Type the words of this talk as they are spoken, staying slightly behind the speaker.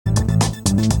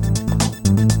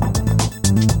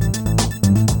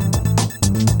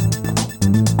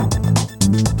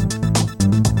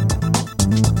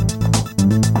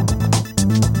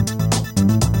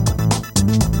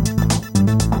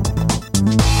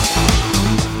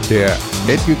Der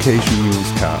Education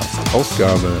NewsCast,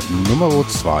 Ausgabe Nummer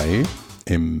 2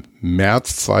 im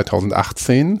März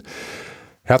 2018.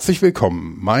 Herzlich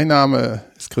willkommen. Mein Name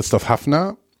ist Christoph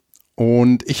Hafner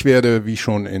und ich werde, wie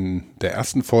schon in der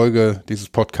ersten Folge dieses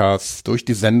Podcasts, durch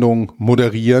die Sendung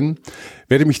moderieren,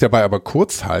 werde mich dabei aber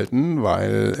kurz halten,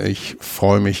 weil ich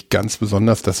freue mich ganz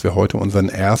besonders, dass wir heute unseren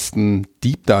ersten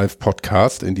Deep Dive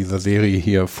Podcast in dieser Serie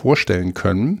hier vorstellen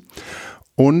können.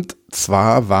 Und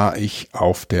zwar war ich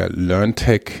auf der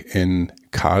Learntec in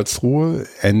Karlsruhe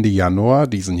Ende Januar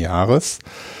diesen Jahres.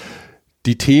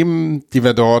 Die Themen, die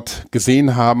wir dort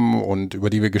gesehen haben und über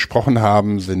die wir gesprochen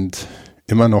haben, sind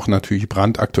immer noch natürlich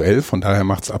brandaktuell. Von daher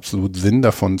macht es absolut Sinn,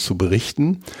 davon zu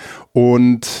berichten.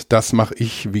 Und das mache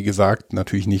ich, wie gesagt,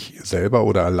 natürlich nicht selber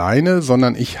oder alleine,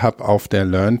 sondern ich habe auf der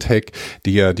Learntec,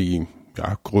 die ja die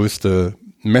größte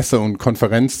Messe und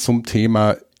Konferenz zum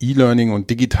Thema E-Learning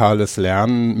und digitales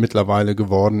Lernen mittlerweile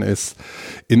geworden ist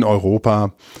in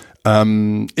Europa.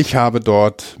 Ich habe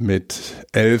dort mit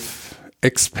 11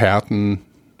 Experten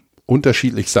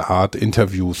unterschiedlichster Art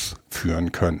Interviews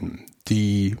führen können.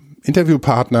 Die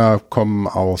Interviewpartner kommen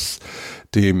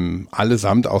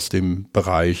allesamt aus dem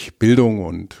Bereich Bildung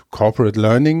und Corporate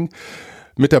Learning.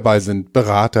 Mit dabei sind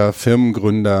Berater,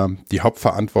 Firmengründer, die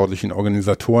hauptverantwortlichen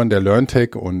Organisatoren der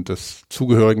Learntec und des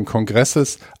zugehörigen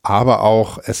Kongresses, aber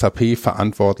auch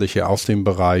SAP-Verantwortliche aus dem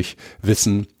Bereich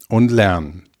Wissen und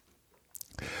Lernen.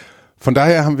 Von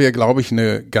daher haben wir, glaube ich,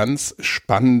 eine ganz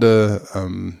spannende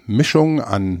Mischung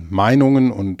an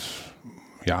Meinungen und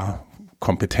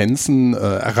Kompetenzen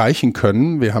erreichen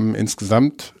können. Wir haben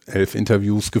insgesamt 11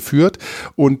 Interviews geführt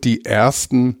und die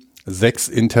ersten 6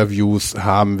 Interviews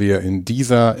haben wir in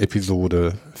dieser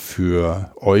Episode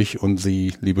für euch und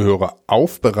Sie, liebe Hörer,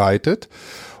 aufbereitet.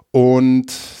 Und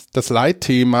das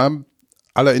Leitthema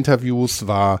aller Interviews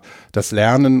war das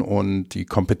Lernen und die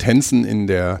Kompetenzen in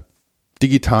der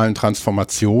digitalen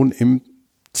Transformation im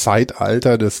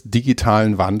Zeitalter des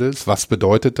digitalen Wandels. Was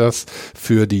bedeutet das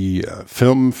für die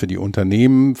Firmen, für die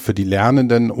Unternehmen, für die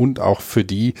Lernenden und auch für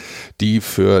die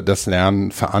für das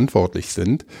Lernen verantwortlich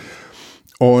sind?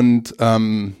 Und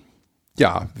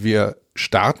wir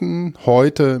starten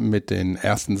heute mit den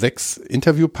ersten 6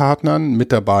 Interviewpartnern.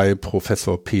 Mit dabei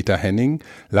Professor Peter Henning,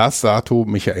 Lars Sato,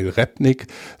 Michael Repnik,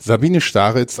 Sabine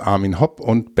Staritz, Armin Hopp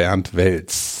und Bernd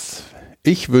Welz.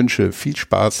 Ich wünsche viel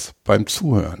Spaß beim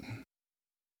Zuhören.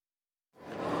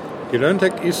 Die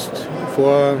Learntec ist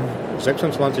vor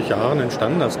 26 Jahren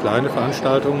entstanden als kleine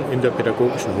Veranstaltung in der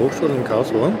Pädagogischen Hochschule in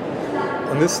Karlsruhe.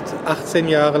 Und ist 18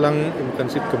 Jahre lang im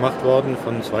Prinzip gemacht worden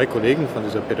von 2 Kollegen von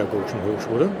dieser Pädagogischen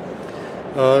Hochschule,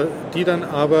 die dann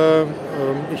aber,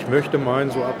 ich möchte meinen,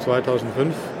 so ab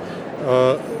 2005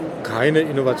 keine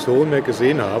Innovation mehr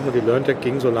gesehen haben. Und die Learntec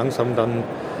ging so langsam dann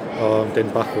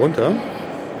den Bach runter,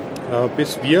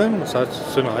 bis wir, das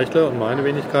heißt Sven Eichler und meine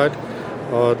Wenigkeit,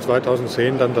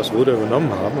 2010 dann das Ruder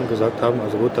übernommen haben und gesagt haben,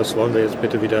 also gut, das wollen wir jetzt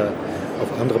bitte wieder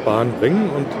auf andere Bahnen bringen.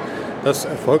 Und das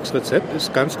Erfolgsrezept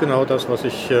ist ganz genau das, was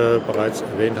ich bereits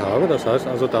erwähnt habe. Das heißt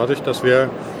also dadurch, dass wir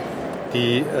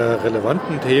die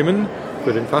relevanten Themen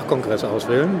für den Fachkongress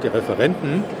auswählen, die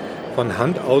Referenten von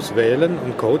Hand auswählen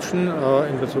und coachen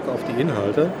in Bezug auf die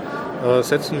Inhalte,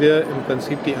 setzen wir im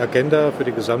Prinzip die Agenda für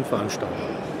die Gesamtveranstaltung.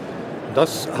 Und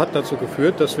das hat dazu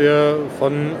geführt, dass wir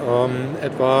von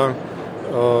etwa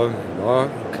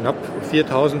knapp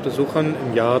 4.000 Besuchern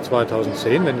im Jahr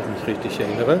 2010, wenn ich mich richtig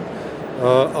erinnere,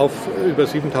 auf über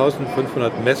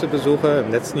 7.500 Messebesucher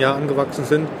im letzten Jahr angewachsen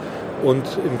sind und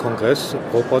im Kongress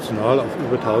proportional auf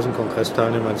über 1.000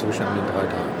 Kongressteilnehmer inzwischen an den 3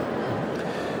 Tagen.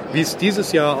 Wie es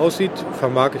dieses Jahr aussieht,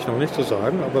 vermag ich noch nicht zu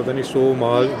sagen, aber wenn ich so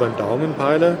mal über den Daumen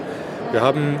peile, wir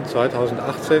haben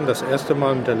 2018 das erste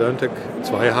Mal mit der Learntec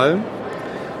 2 Hallen.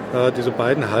 Diese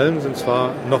beiden Hallen sind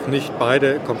zwar noch nicht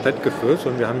beide komplett gefüllt,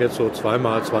 sondern wir haben jetzt so 2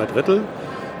 mal 2/3.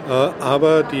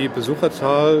 Aber die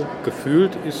Besucherzahl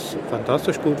gefühlt ist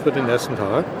fantastisch gut für den ersten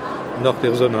Tag und auch die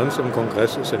Resonanz im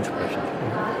Kongress ist entsprechend.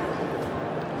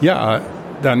 Ja,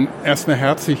 dann erstmal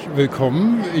herzlich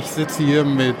willkommen. Ich sitze hier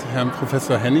mit Herrn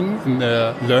Professor Henning in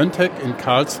der Learntec in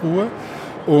Karlsruhe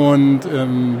und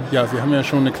Sie haben ja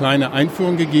schon eine kleine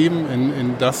Einführung gegeben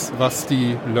in das, was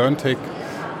die Learntec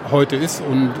heute ist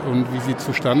und wie sie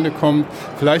zustande kommt.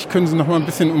 Vielleicht können Sie noch mal ein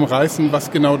bisschen umreißen,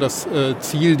 was genau das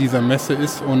Ziel dieser Messe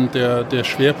ist und der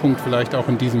Schwerpunkt vielleicht auch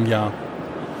in diesem Jahr.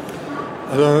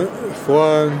 Also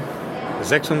vor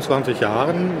 26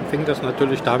 Jahren fing das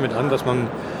natürlich damit an, dass man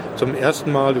zum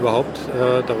ersten Mal überhaupt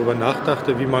darüber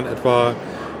nachdachte, wie man etwa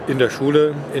in der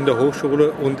Schule, in der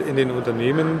Hochschule und in den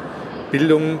Unternehmen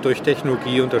Bildung durch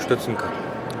Technologie unterstützen kann.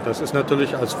 Das ist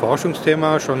natürlich als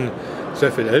Forschungsthema schon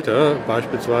sehr viel älter.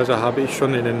 Beispielsweise habe ich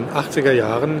schon in den 80er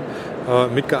Jahren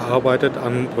mitgearbeitet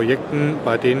an Projekten,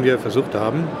 bei denen wir versucht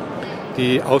haben,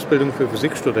 die Ausbildung für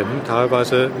Physikstudenten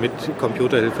teilweise mit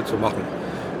Computerhilfe zu machen.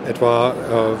 Etwa,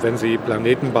 wenn sie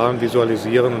Planetenbahnen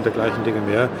visualisieren und dergleichen Dinge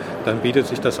mehr, dann bietet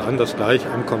sich das an, das gleich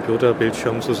am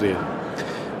Computerbildschirm zu sehen.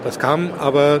 Das kam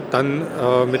aber dann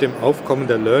mit dem Aufkommen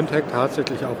der Learntec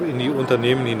tatsächlich auch in die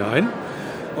Unternehmen hinein.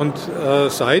 Und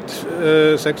seit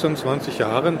 26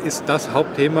 Jahren ist das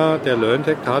Hauptthema der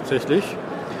Learntec tatsächlich,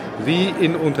 wie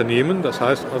in Unternehmen, das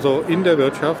heißt also in der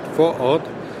Wirtschaft vor Ort,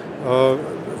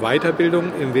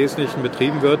 Weiterbildung im Wesentlichen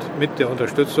betrieben wird mit der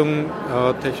Unterstützung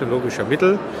technologischer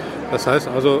Mittel. Das heißt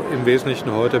also im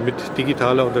Wesentlichen heute mit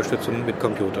digitaler Unterstützung, mit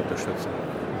Computerunterstützung.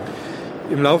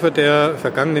 Im Laufe der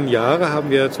vergangenen Jahre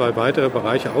haben wir 2 weitere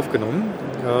Bereiche aufgenommen.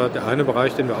 Der eine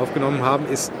Bereich, den wir aufgenommen haben,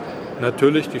 ist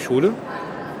natürlich die Schule.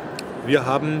 Wir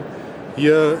haben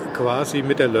hier quasi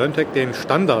mit der Learntec den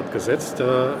Standard gesetzt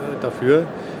dafür,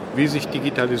 wie sich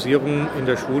Digitalisierung in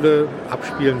der Schule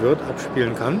abspielen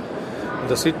kann. Und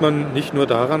das sieht man nicht nur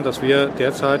daran, dass wir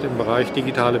derzeit im Bereich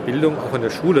digitale Bildung auch in der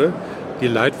Schule die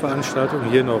Leitveranstaltung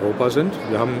hier in Europa sind.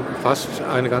 Wir haben fast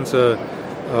eine ganze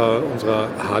unserer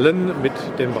Hallen mit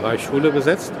dem Bereich Schule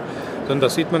besetzt. Sondern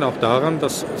das sieht man auch daran,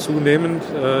 dass zunehmend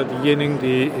diejenigen,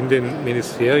 die in den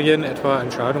Ministerien etwa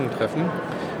Entscheidungen treffen,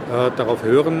 darauf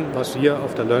hören, was hier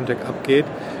auf der Learntec abgeht,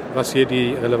 was hier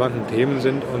die relevanten Themen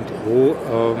sind und wo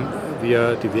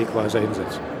wir die Wegweiser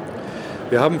hinsetzen.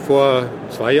 Wir haben vor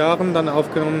 2 Jahren dann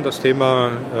aufgenommen das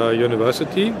Thema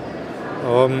University.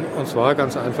 Und zwar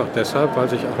ganz einfach deshalb, weil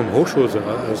sich auch im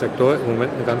Hochschulsektor im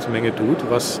Moment eine ganze Menge tut,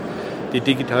 was die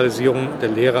Digitalisierung der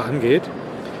Lehre angeht.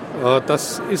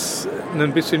 Das ist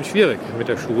ein bisschen schwierig mit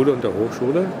der Schule und der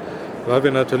Hochschule, weil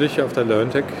wir natürlich auf der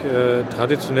Learntec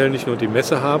traditionell nicht nur die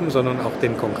Messe haben, sondern auch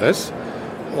den Kongress.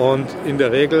 Und in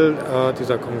der Regel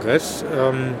dieser Kongress,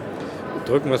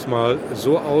 drücken wir es mal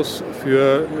so aus,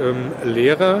 für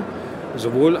Lehrer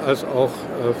sowohl als auch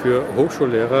für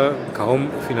Hochschullehrer kaum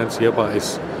finanzierbar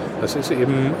ist. Das ist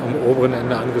eben am oberen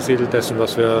Ende angesiedelt dessen,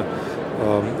 was wir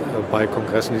bei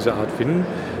Kongressen dieser Art finden.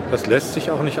 Das lässt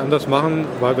sich auch nicht anders machen,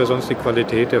 weil wir sonst die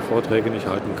Qualität der Vorträge nicht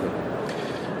halten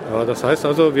können. Das heißt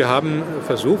also, wir haben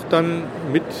versucht dann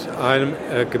mit einem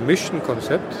gemischten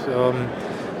Konzept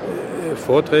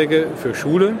Vorträge für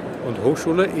Schule und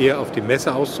Hochschule eher auf die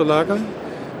Messe auszulagern,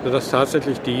 sodass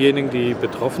tatsächlich diejenigen, die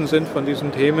betroffen sind von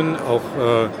diesen Themen, auch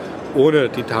ohne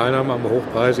die Teilnahme am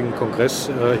hochpreisigen Kongress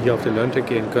hier auf die Learntec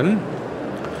gehen können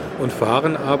und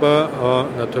fahren aber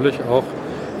natürlich auch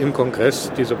im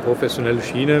Kongress diese professionelle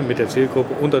Schiene mit der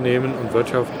Zielgruppe Unternehmen und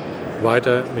Wirtschaft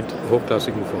weiter mit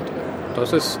hochklassigen Vorträgen.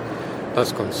 Das ist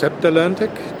das Konzept der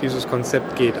Learntec. Dieses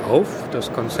Konzept geht auf.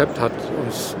 Das Konzept hat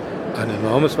uns ein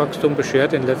enormes Wachstum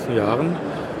beschert in den letzten Jahren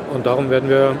und darum werden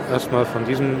wir erstmal von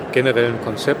diesem generellen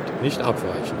Konzept nicht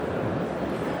abweichen.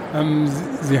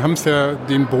 Sie haben es ja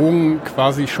den Bogen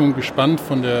quasi schon gespannt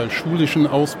von der schulischen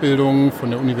Ausbildung,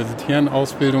 von der universitären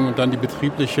Ausbildung und dann die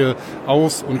betriebliche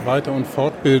Aus- und Weiter- und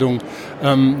Fortbildung.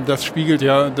 Das spiegelt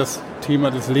ja das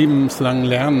Thema des lebenslangen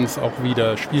Lernens auch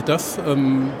wider. Spielt das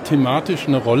thematisch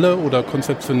eine Rolle oder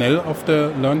konzeptionell auf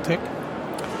der Learntec?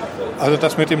 Also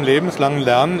das mit dem lebenslangen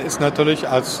Lernen ist natürlich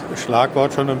als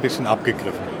Schlagwort schon ein bisschen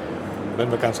abgegriffen,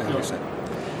 wenn wir ganz ehrlich sind.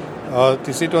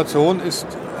 Die Situation ist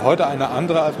heute eine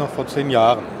andere als noch vor 10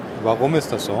 Jahren. Warum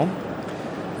ist das so?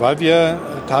 Weil wir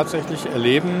tatsächlich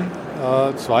erleben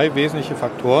 2 wesentliche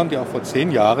Faktoren, die auch vor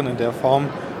 10 Jahren in der Form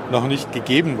noch nicht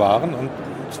gegeben waren und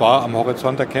zwar am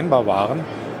Horizont erkennbar waren,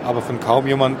 aber von kaum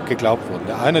jemand geglaubt wurden.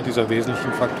 Der eine dieser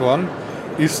wesentlichen Faktoren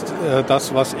ist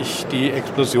das, was ich die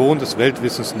Explosion des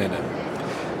Weltwissens nenne.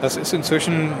 Das ist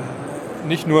inzwischen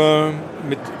nicht nur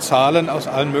mit Zahlen aus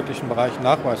allen möglichen Bereichen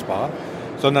nachweisbar,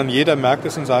 sondern jeder merkt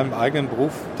es in seinem eigenen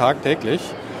Beruf tagtäglich.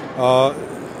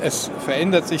 Es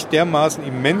verändert sich dermaßen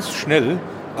immens schnell,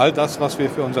 all das, was wir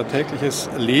für unser tägliches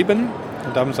Leben,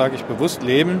 und damit sage ich bewusst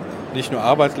Leben, nicht nur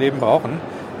Arbeitsleben brauchen,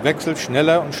 wechselt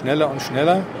schneller und schneller und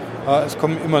schneller. Es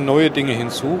kommen immer neue Dinge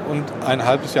hinzu und ein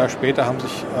halbes Jahr später haben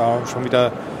sich schon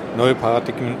wieder neue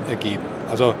Paradigmen ergeben.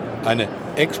 Also eine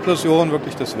Explosion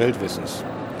wirklich des Weltwissens.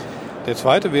 Der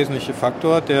zweite wesentliche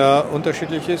Faktor, der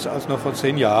unterschiedlich ist als noch vor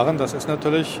 10 Jahren, das ist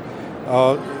natürlich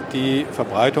die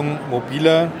Verbreitung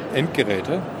mobiler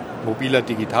Endgeräte, mobiler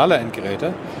digitaler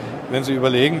Endgeräte. Wenn Sie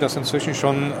überlegen, dass inzwischen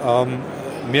schon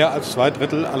mehr als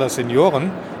 2/3 aller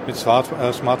Senioren mit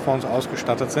Smartphones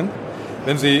ausgestattet sind,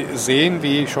 wenn Sie sehen,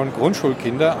 wie schon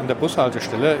Grundschulkinder an der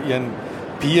Bushaltestelle ihren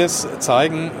Peers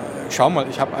zeigen, schau mal,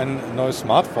 ich habe ein neues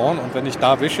Smartphone und wenn ich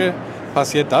da wische,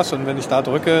 passiert das und wenn ich da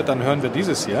drücke, dann hören wir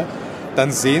dieses hier.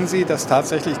 dann sehen Sie, dass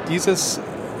tatsächlich dieses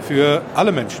für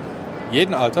alle Menschen,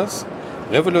 jeden Alters,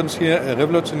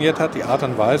 revolutioniert hat die Art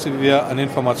und Weise, wie wir an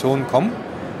Informationen kommen,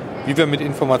 wie wir mit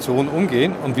Informationen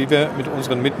umgehen und wie wir mit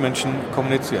unseren Mitmenschen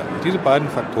kommunizieren. Und diese beiden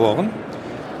Faktoren,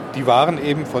 die waren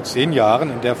eben vor 10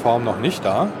 Jahren in der Form noch nicht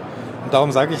da. Und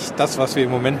darum sage ich, das, was wir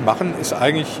im Moment machen, ist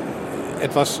eigentlich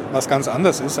etwas, was ganz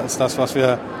anders ist als das, was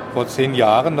wir vor 10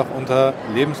 Jahren noch unter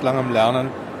lebenslangem Lernen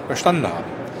verstanden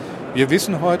haben. Wir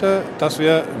wissen heute, dass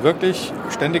wir wirklich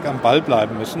ständig am Ball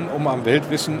bleiben müssen, um am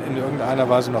Weltwissen in irgendeiner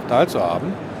Weise noch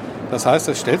teilzuhaben. Das heißt,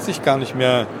 es stellt sich gar nicht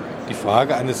mehr die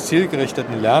Frage eines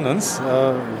zielgerichteten Lernens,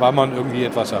 weil man irgendwie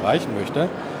etwas erreichen möchte,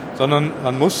 sondern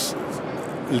man muss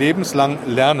lebenslang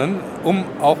lernen, um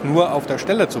auch nur auf der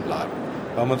Stelle zu bleiben,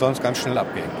 weil man sonst ganz schnell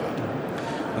abgehen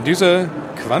wird. Und diese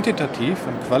quantitativ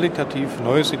und qualitativ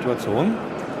neue Situation,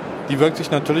 die wirkt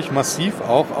sich natürlich massiv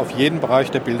auch auf jeden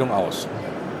Bereich der Bildung aus.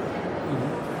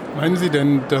 Meinen Sie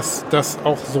denn, dass das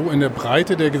auch so in der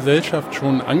Breite der Gesellschaft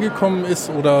schon angekommen ist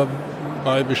oder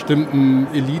bei bestimmten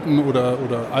Eliten oder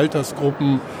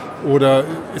Altersgruppen? Oder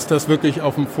ist das wirklich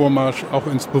auf dem Vormarsch auch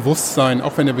ins Bewusstsein,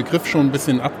 auch wenn der Begriff schon ein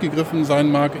bisschen abgegriffen sein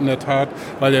mag in der Tat,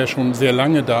 weil er schon sehr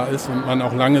lange da ist und man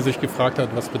auch lange sich gefragt hat,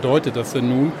 was bedeutet das denn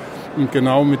nun? Und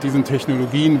genau mit diesen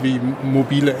Technologien wie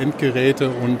mobile Endgeräte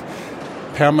und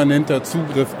permanenter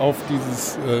Zugriff auf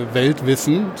dieses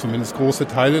Weltwissen, zumindest große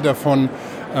Teile davon.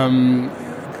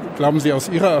 Glauben Sie aus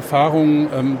Ihrer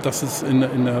Erfahrung, dass es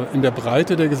in der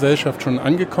Breite der Gesellschaft schon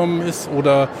angekommen ist?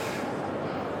 Oder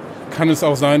kann es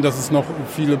auch sein, dass es noch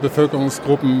viele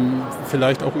Bevölkerungsgruppen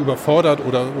vielleicht auch überfordert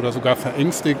oder sogar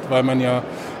verängstigt, weil man ja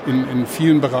in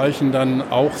vielen Bereichen dann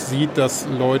auch sieht, dass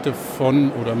Leute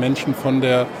oder Menschen von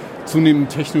der zunehmenden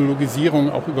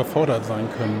Technologisierung auch überfordert sein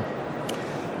können?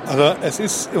 Also es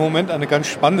ist im Moment eine ganz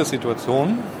spannende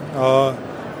Situation.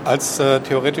 Als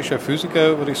theoretischer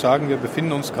Physiker würde ich sagen, wir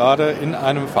befinden uns gerade in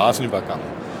einem Phasenübergang.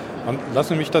 Und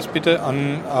lassen Sie mich das bitte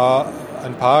an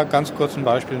ein paar ganz kurzen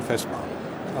Beispielen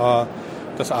festmachen.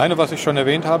 Das eine, was ich schon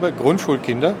erwähnt habe,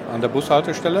 Grundschulkinder an der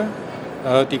Bushaltestelle,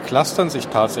 die clustern sich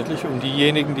tatsächlich um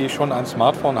diejenigen, die schon ein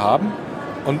Smartphone haben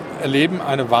und erleben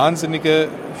eine wahnsinnige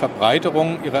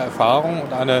Verbreiterung ihrer Erfahrung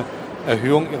und eine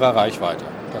Erhöhung ihrer Reichweite.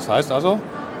 Das heißt also,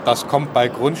 das kommt bei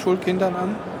Grundschulkindern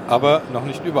an, aber noch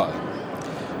nicht überall.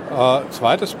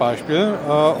 Zweites Beispiel,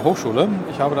 Hochschule.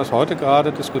 Ich habe das heute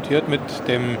gerade diskutiert mit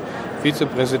dem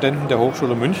Vizepräsidenten der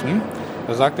Hochschule München.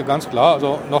 Er sagte ganz klar,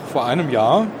 also noch vor einem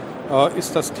Jahr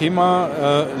ist das Thema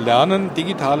Lernen,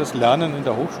 digitales Lernen in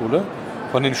der Hochschule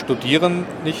von den Studierenden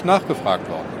nicht nachgefragt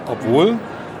worden. Obwohl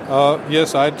wir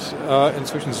seit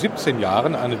inzwischen 17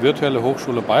 Jahren eine virtuelle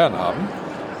Hochschule Bayern haben,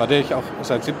 bei der ich auch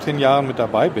seit 17 Jahren mit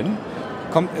dabei bin,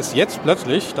 kommt es jetzt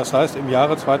plötzlich, das heißt im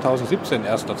Jahre 2017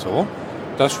 erst dazu,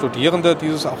 dass Studierende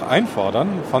dieses auch einfordern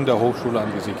von der Hochschule, an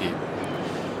die sie gehen.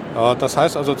 Das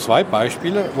heißt also 2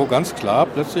 Beispiele, wo ganz klar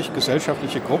plötzlich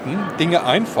gesellschaftliche Gruppen Dinge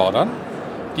einfordern,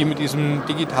 die mit diesem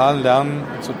digitalen Lernen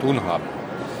zu tun haben.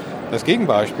 Das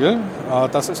Gegenbeispiel,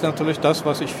 das ist natürlich das,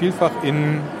 was ich vielfach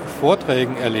in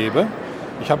Vorträgen erlebe.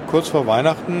 Ich habe kurz vor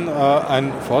Weihnachten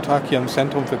einen Vortrag hier im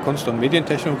Zentrum für Kunst- und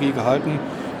Medientechnologie gehalten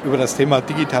über das Thema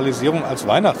Digitalisierung als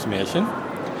Weihnachtsmärchen.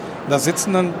 Da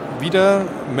sitzen dann wieder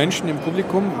Menschen im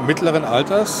Publikum mittleren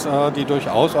Alters, die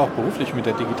durchaus auch beruflich mit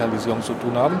der Digitalisierung zu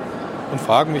tun haben und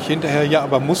fragen mich hinterher, ja,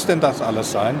 aber muss denn das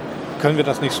alles sein? Können wir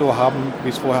das nicht so haben, wie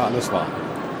es vorher alles war?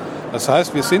 Das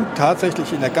heißt, wir sind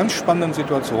tatsächlich in einer ganz spannenden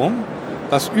Situation,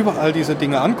 dass überall diese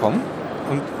Dinge ankommen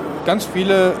und ganz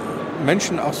viele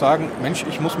Menschen auch sagen, Mensch,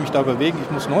 ich muss mich da bewegen,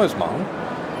 ich muss Neues machen.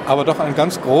 Aber doch ein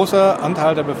ganz großer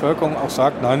Anteil der Bevölkerung auch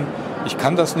sagt, nein, ich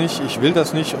kann das nicht, ich will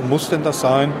das nicht und muss denn das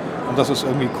sein? Und das ist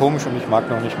irgendwie komisch und ich mag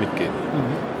noch nicht mitgehen.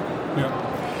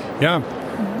 Ja,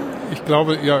 ich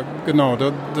glaube, ja, genau,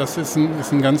 das ist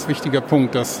ein ganz wichtiger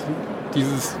Punkt, dass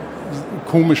dieses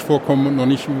komisch vorkommen und noch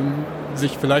nicht,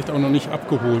 sich vielleicht auch noch nicht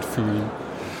abgeholt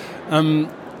fühlen.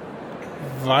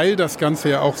 Weil das Ganze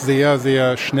ja auch sehr,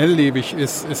 sehr schnelllebig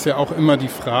ist ja auch immer die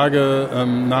Frage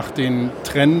nach den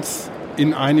Trends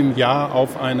in einem Jahr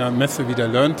auf einer Messe wie der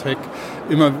Learntec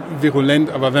immer virulent.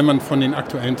 Aber wenn man von den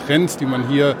aktuellen Trends, die man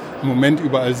hier im Moment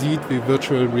überall sieht, wie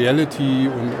Virtual Reality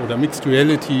oder Mixed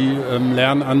Reality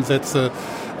Lernansätze,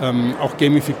 auch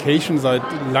Gamification seit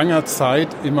langer Zeit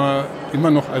immer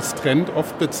noch als Trend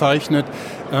oft bezeichnet.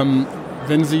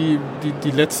 Wenn Sie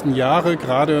die letzten Jahre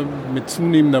gerade mit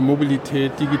zunehmender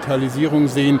Mobilität, Digitalisierung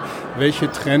sehen,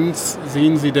 welche Trends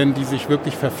sehen Sie denn, die sich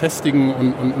wirklich verfestigen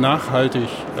und nachhaltig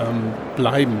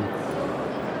bleiben?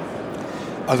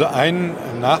 Also ein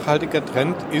nachhaltiger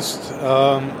Trend ist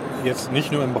jetzt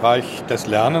nicht nur im Bereich des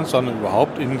Lernens, sondern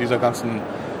überhaupt in dieser ganzen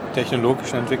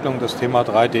technologischen Entwicklung das Thema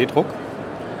 3D-Druck.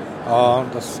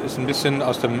 Das ist ein bisschen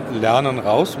aus dem Lernen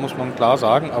raus, muss man klar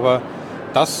sagen, aber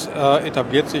das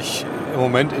etabliert sich im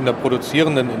Moment in der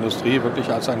produzierenden Industrie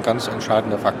wirklich als ein ganz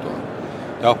entscheidender Faktor,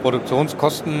 der auch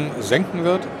Produktionskosten senken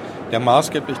wird, der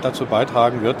maßgeblich dazu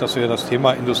beitragen wird, dass wir das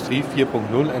Thema Industrie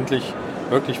 4.0 endlich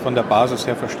wirklich von der Basis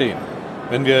her verstehen.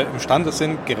 Wenn wir imstande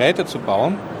sind, Geräte zu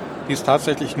bauen, die es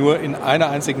tatsächlich nur in einer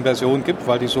einzigen Version gibt,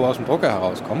 weil die so aus dem Drucker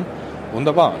herauskommen,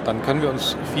 wunderbar, dann können wir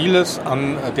uns vieles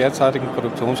an derzeitigen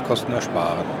Produktionskosten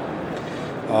ersparen.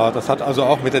 Das hat also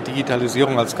auch mit der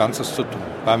Digitalisierung als Ganzes zu tun.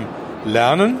 Beim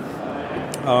Lernen,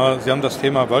 Sie haben das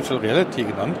Thema Virtual Reality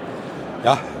genannt,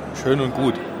 ja, schön und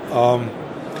gut.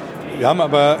 Wir haben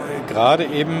aber gerade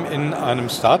eben in einem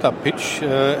Startup-Pitch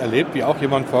erlebt, wie auch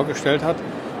jemand vorgestellt hat,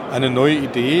 eine neue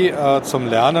Idee zum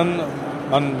Lernen.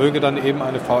 Man möge dann eben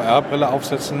eine VR-Brille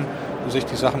aufsetzen und sich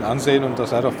die Sachen ansehen und das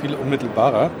sei doch viel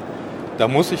unmittelbarer. Da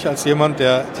muss ich als jemand,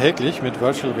 der täglich mit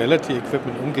Virtual Reality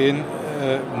Equipment umgehen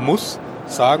muss,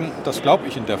 sagen, das glaube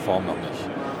ich in der Form noch nicht.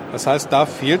 Das heißt, da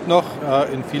fehlt noch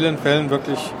in vielen Fällen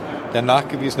wirklich der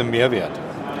nachgewiesene Mehrwert.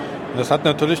 Und das hat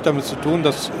natürlich damit zu tun,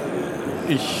 dass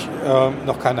ich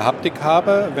noch keine Haptik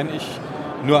habe, wenn ich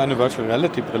nur eine Virtual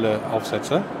Reality Brille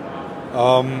aufsetze.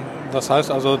 Das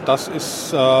heißt also, das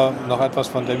ist noch etwas,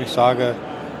 von dem ich sage,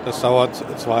 das dauert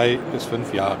 2 bis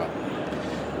 5 Jahre.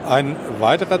 Ein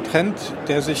weiterer Trend,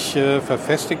 der sich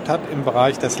verfestigt hat im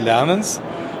Bereich des Lernens,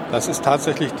 das ist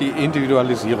tatsächlich die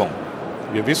Individualisierung.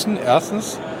 Wir wissen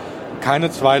erstens, keine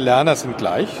 2 Lerner sind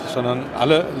gleich, sondern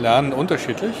alle lernen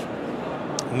unterschiedlich.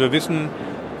 Und wir wissen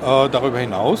darüber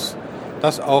hinaus,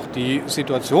 dass auch die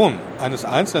Situation eines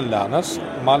einzelnen Lerners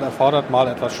mal erfordert, mal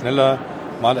etwas schneller,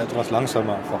 mal etwas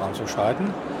langsamer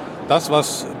voranzuschreiten. Das,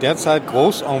 was derzeit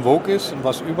groß en vogue ist und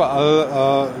was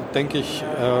überall, denke ich,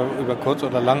 über kurz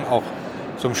oder lang auch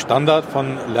zum Standard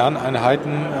von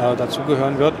Lerneinheiten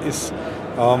dazugehören wird, ist,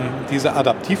 diese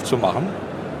adaptiv zu machen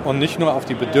und nicht nur auf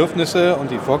die Bedürfnisse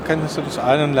und die Vorkenntnisse des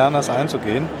einen Lerners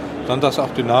einzugehen, sondern das auch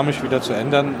dynamisch wieder zu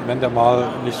ändern, wenn der mal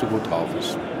nicht so gut drauf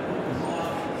ist.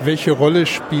 Welche Rolle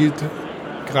spielt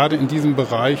gerade in diesem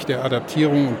Bereich der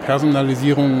Adaptierung und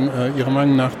Personalisierung Ihrer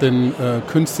Meinung nach denn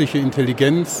künstliche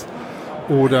Intelligenz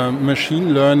oder Machine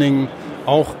Learning,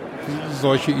 auch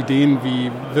solche Ideen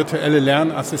wie virtuelle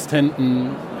Lernassistenten,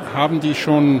 haben die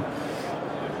schon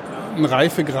einen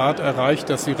Reifegrad erreicht,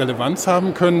 dass sie Relevanz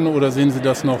haben können, oder sehen Sie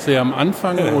das noch sehr am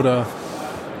Anfang? Oder?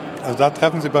 Also da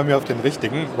treffen Sie bei mir auf den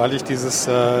richtigen, weil ich dieses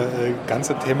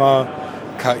ganze Thema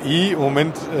KI im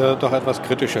Moment doch etwas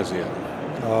kritischer sehe.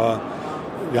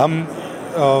 Wir haben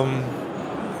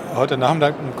heute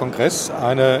Nachmittag im Kongress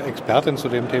eine Expertin zu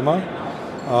dem Thema,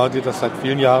 die das seit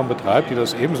vielen Jahren betreibt, die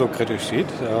das ebenso kritisch sieht,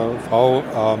 Frau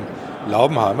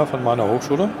Laubenheimer von meiner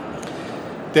Hochschule.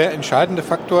 Der entscheidende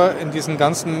Faktor in diesen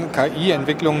ganzen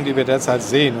KI-Entwicklungen, die wir derzeit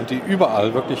sehen und die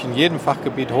überall, wirklich in jedem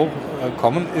Fachgebiet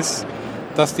hochkommen, ist,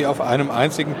 dass die auf einem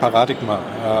einzigen Paradigma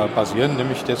basieren,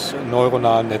 nämlich des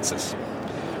neuronalen Netzes.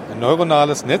 Ein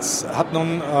neuronales Netz hat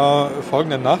nun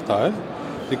folgenden Nachteil.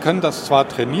 Sie können das zwar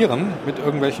trainieren mit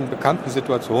irgendwelchen bekannten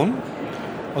Situationen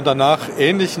und danach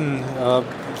ähnlichen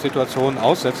Situationen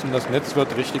aussetzen, das Netz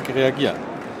wird richtig reagieren.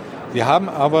 Sie haben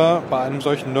aber bei einem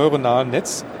solchen neuronalen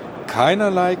Netz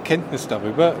keinerlei Kenntnis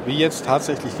darüber, wie jetzt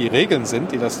tatsächlich die Regeln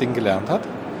sind, die das Ding gelernt hat.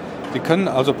 Sie können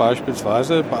also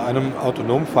beispielsweise bei einem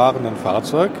autonom fahrenden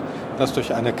Fahrzeug, das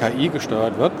durch eine KI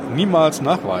gesteuert wird, niemals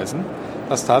nachweisen,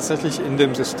 dass tatsächlich in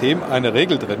dem System eine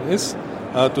Regel drin ist,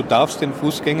 du darfst den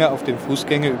Fußgänger auf dem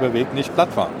Fußgängerüberweg nicht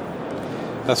plattfahren.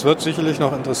 Das wird sicherlich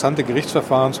noch interessante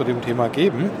Gerichtsverfahren zu dem Thema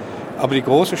geben, aber die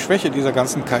große Schwäche dieser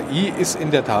ganzen KI ist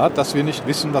in der Tat, dass wir nicht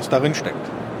wissen, was darin steckt.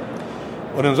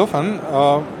 Und insofern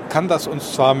kann das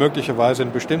uns zwar möglicherweise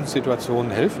in bestimmten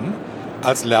Situationen helfen.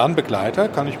 Als Lernbegleiter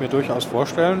kann ich mir durchaus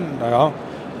vorstellen,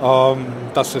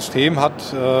 das System hat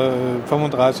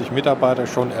 35 Mitarbeiter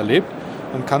schon erlebt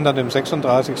und kann dann dem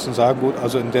 36. sagen, gut,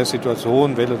 also in der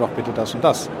Situation wähle doch bitte das und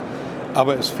das.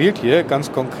 Aber es fehlt hier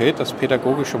ganz konkret das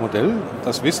pädagogische Modell.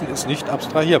 Das Wissen ist nicht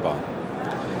abstrahierbar.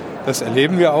 Das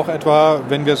erleben wir auch etwa,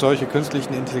 wenn wir solche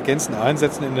künstlichen Intelligenzen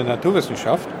einsetzen in der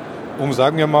Naturwissenschaft, um,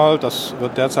 sagen wir mal, das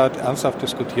wird derzeit ernsthaft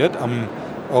diskutiert, am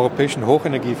Europäischen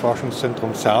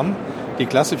Hochenergieforschungszentrum CERN, die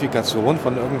Klassifikation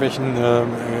von irgendwelchen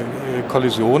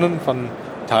Kollisionen von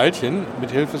Teilchen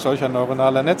mit Hilfe solcher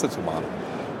neuronaler Netze zu machen.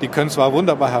 Die können zwar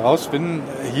wunderbar herausfinden,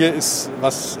 hier ist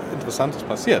was Interessantes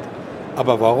passiert,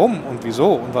 aber warum und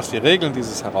wieso und was die Regeln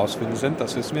dieses Herausfinden sind,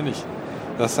 das wissen wir nicht.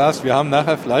 Das heißt, wir haben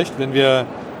nachher vielleicht, wenn wir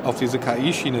auf diese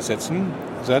KI-Schiene setzen,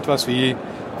 so etwas wie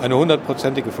eine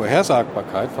 100%ige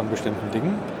Vorhersagbarkeit von bestimmten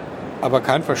Dingen, aber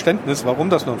kein Verständnis,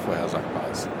 warum das nun vorhersagbar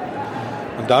ist.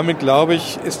 Und damit, glaube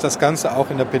ich, ist das Ganze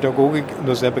auch in der Pädagogik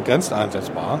nur sehr begrenzt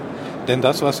einsetzbar. Denn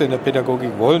das, was wir in der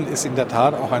Pädagogik wollen, ist in der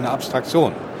Tat auch eine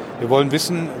Abstraktion. Wir wollen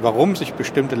wissen, warum sich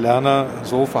bestimmte Lerner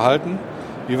so verhalten,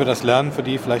 wie wir das Lernen für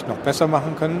die vielleicht noch besser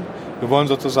machen können. Wir wollen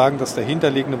sozusagen das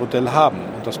dahinterliegende Modell haben.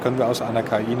 Und das können wir aus einer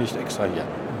KI nicht extrahieren.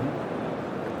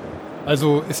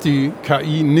 Also ist die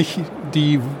KI nicht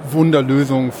die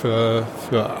Wunderlösung für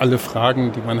alle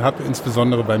Fragen, die man hat,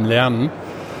 insbesondere beim Lernen?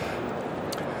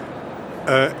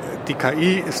 Die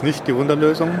KI ist nicht die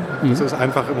Wunderlösung. Es ist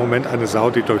einfach im Moment eine Sau,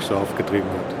 die durchs Dorf getrieben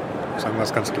wird. Sagen wir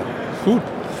es ganz klar. Gut.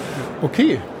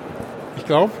 Okay. Ich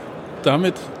glaube,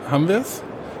 damit haben wir es.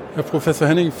 Herr Professor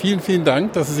Henning, vielen, vielen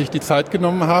Dank, dass Sie sich die Zeit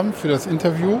genommen haben für das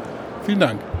Interview. Vielen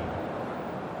Dank.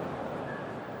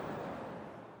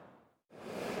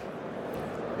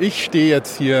 Ich stehe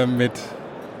jetzt hier mit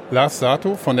Lars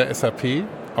Sato von der SAP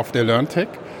auf der Learntec.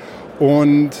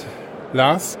 Und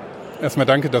Lars, erstmal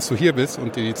danke, dass du hier bist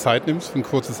und dir die Zeit nimmst für ein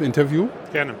kurzes Interview.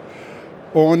 Gerne.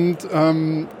 Und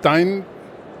dein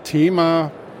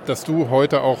Thema, das du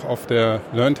heute auch auf der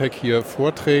Learntec hier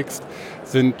vorträgst,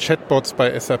 sind Chatbots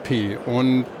bei SAP.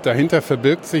 Und dahinter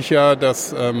verbirgt sich ja, dass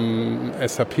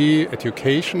SAP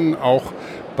Education auch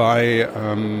bei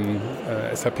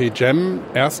SAP Gem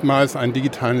erstmals einen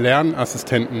digitalen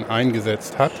Lernassistenten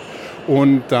eingesetzt hat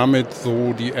und damit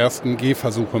so die ersten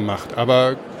Gehversuche macht.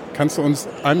 Aber kannst du uns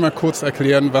einmal kurz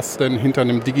erklären, was denn hinter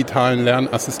einem digitalen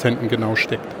Lernassistenten genau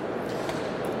steckt?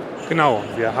 Genau,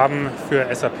 wir haben für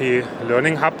SAP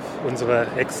Learning Hub, unsere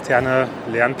externe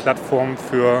Lernplattform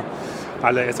für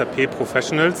alle SAP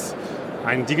Professionals,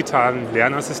 einen digitalen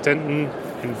Lernassistenten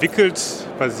entwickelt,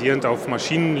 basierend auf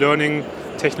Machine Learning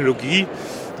Technologie,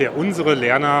 der unsere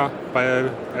Lerner bei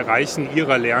Erreichen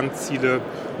ihrer Lernziele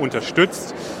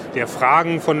unterstützt, der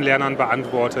Fragen von Lernern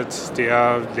beantwortet,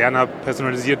 der Lerner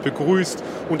personalisiert begrüßt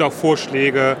und auch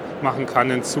Vorschläge machen kann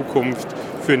in Zukunft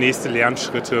für nächste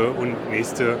Lernschritte und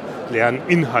nächste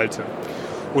Lerninhalte.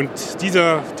 Und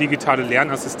dieser digitale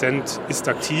Lernassistent ist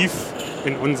aktiv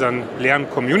in unseren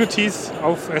Lern-Communities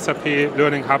auf SAP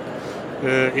Learning Hub.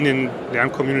 In den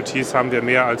Lern-Communities haben wir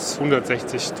mehr als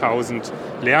 160.000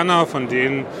 Lerner, von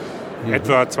denen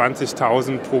etwa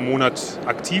 20.000 pro Monat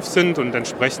aktiv sind. Und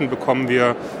entsprechend bekommen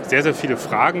wir sehr, sehr viele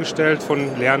Fragen gestellt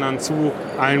von Lernern zu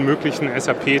allen möglichen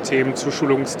SAP-Themen, zu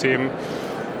Schulungsthemen.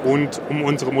 Und um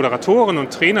unsere Moderatoren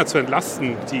und Trainer zu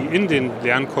entlasten, die in den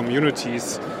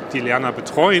Lern-Communities die Lerner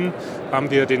betreuen,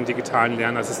 haben wir den digitalen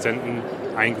Lernassistenten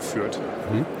eingeführt.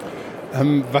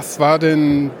 Was war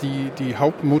denn die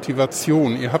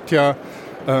Hauptmotivation? Ihr habt ja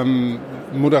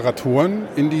Moderatoren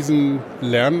in diesen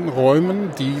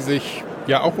Lernräumen, die sich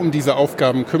ja auch um diese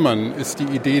Aufgaben kümmern. Ist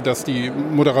die Idee, dass die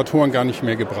Moderatoren gar nicht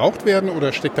mehr gebraucht werden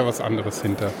oder steckt da was anderes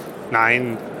hinter?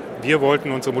 Nein, wir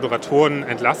wollten unsere Moderatoren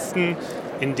entlasten,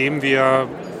 indem wir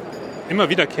immer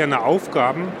wiederkehrende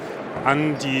Aufgaben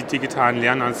an die digitalen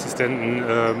Lernassistenten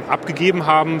abgegeben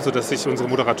haben, sodass sich unsere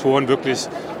Moderatoren wirklich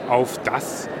auf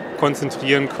das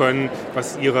konzentrieren können,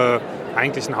 was ihre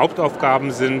eigentlichen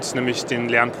Hauptaufgaben sind, nämlich den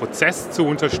Lernprozess zu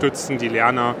unterstützen, die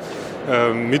Lerner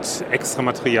mit extra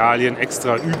Materialien,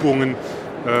 extra Übungen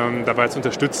dabei zu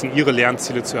unterstützen, ihre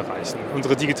Lernziele zu erreichen.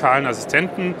 Unsere digitalen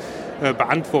Assistenten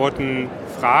beantworten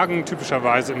Fragen,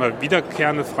 typischerweise immer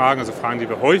wiederkehrende Fragen, also Fragen, die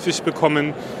wir häufig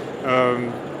bekommen.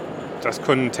 Das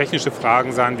können technische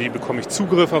Fragen sein, wie bekomme ich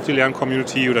Zugriff auf die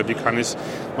Lern-Community oder wie kann ich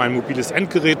mein mobiles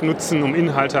Endgerät nutzen, um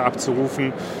Inhalte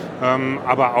abzurufen,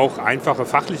 aber auch einfache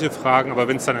fachliche Fragen. Aber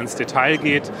wenn es dann ins Detail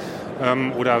geht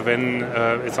oder wenn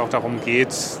es auch darum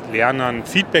geht, Lernern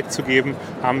Feedback zu geben,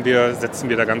 setzen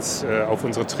wir da ganz auf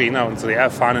unsere Trainer, unsere sehr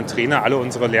erfahrenen Trainer. Alle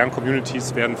unsere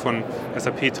Lern-Communities werden von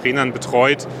SAP-Trainern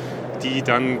betreut, die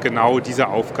dann genau diese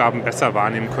Aufgaben besser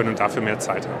wahrnehmen können und dafür mehr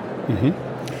Zeit haben. Mhm.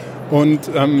 Und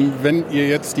wenn ihr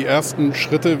jetzt die ersten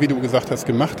Schritte, wie du gesagt hast,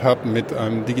 gemacht habt mit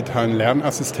einem digitalen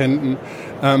Lernassistenten,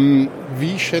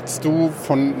 wie schätzt du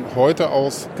von heute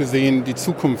aus gesehen die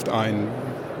Zukunft ein?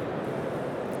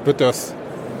 Wird das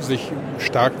sich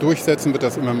stark durchsetzen? Wird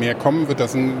das immer mehr kommen? Wird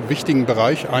das einen wichtigen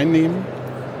Bereich einnehmen?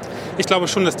 Ich glaube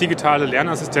schon, dass digitale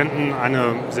Lernassistenten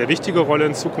eine sehr wichtige Rolle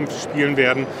in Zukunft spielen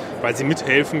werden, weil sie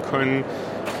mithelfen können,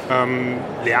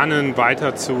 Lernen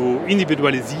weiter zu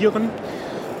individualisieren.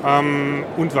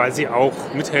 Und weil sie auch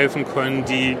mithelfen können,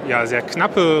 die ja sehr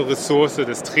knappe Ressource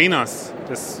des Trainers,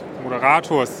 des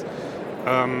Moderators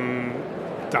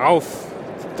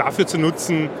dafür zu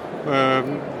nutzen,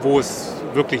 wo es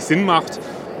wirklich Sinn macht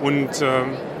und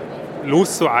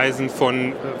loszueisen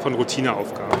von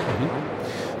Routineaufgaben.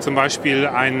 Zum Beispiel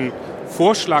ein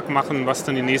Vorschlag machen, was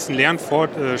dann die nächsten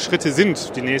Lernschritte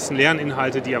sind, die nächsten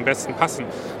Lerninhalte, die am besten passen.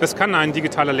 Das kann ein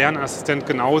digitaler Lernassistent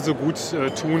genauso gut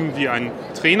tun wie ein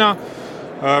Trainer.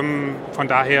 Von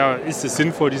daher ist es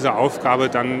sinnvoll, diese Aufgabe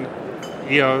dann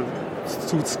eher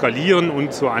zu skalieren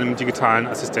und zu einem digitalen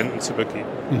Assistenten zu übergeben.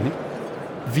 Mhm.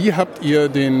 Wie habt ihr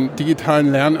den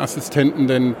digitalen Lernassistenten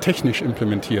denn technisch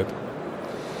implementiert?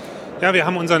 Ja, wir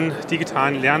haben unseren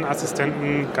digitalen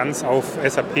Lernassistenten ganz auf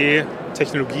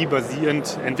SAP-Technologie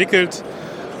basierend entwickelt.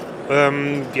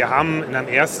 Wir haben in einem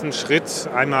ersten Schritt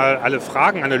einmal alle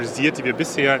Fragen analysiert, die wir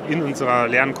bisher in unserer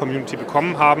Lern-Community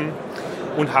bekommen haben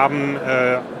und haben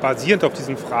basierend auf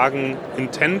diesen Fragen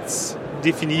Intents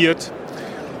definiert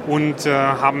und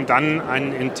haben dann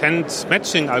einen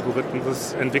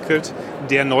Intent-Matching-Algorithmus entwickelt,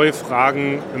 der neue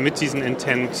Fragen mit diesem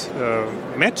Intent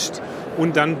matcht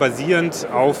und dann basierend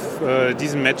auf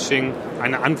diesem Matching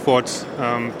eine Antwort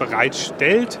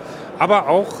bereitstellt, aber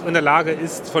auch in der Lage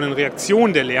ist, von den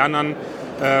Reaktionen der Lernern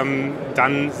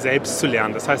dann selbst zu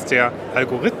lernen. Das heißt, der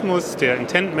Algorithmus, der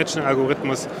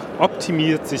Intent-Matching-Algorithmus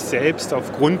optimiert sich selbst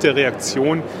aufgrund der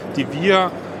Reaktion, die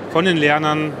wir von den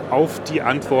Lernern auf die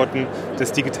Antworten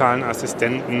des digitalen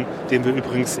Assistenten, den wir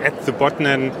übrigens @thebot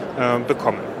nennen,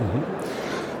 bekommen.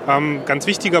 Ganz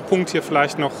wichtiger Punkt hier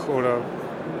vielleicht noch oder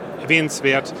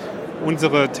erwähnenswert,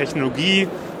 unsere Technologie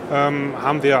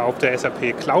haben wir auf der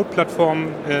SAP Cloud-Plattform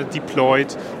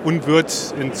deployed und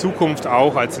wird in Zukunft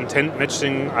auch als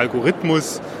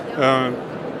Intent-Matching-Algorithmus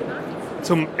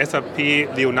zum SAP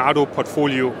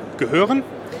Leonardo-Portfolio gehören.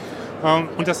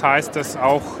 Und das heißt, dass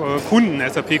auch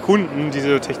SAP-Kunden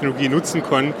diese Technologie nutzen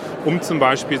können, um zum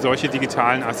Beispiel solche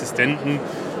digitalen Assistenten,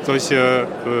 solche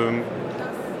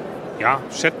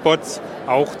Chatbots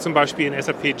auch zum Beispiel in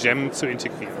SAP Gem zu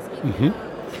integrieren. Mhm.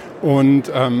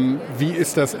 Und wie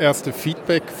ist das erste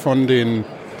Feedback von den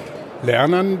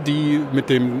Lernern, die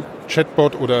mit dem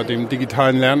Chatbot oder dem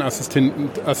digitalen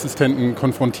Lernassistenten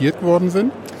konfrontiert worden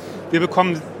sind? Wir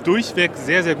bekommen durchweg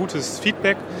sehr, sehr gutes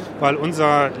Feedback, weil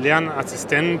unser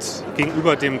Lernassistent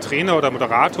gegenüber dem Trainer oder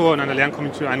Moderator in einer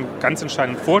Lerncommunity einen ganz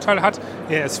entscheidenden Vorteil hat.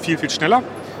 Er ist viel, viel schneller.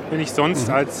 Wenn ich sonst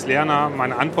als Lerner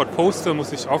meine Antwort poste,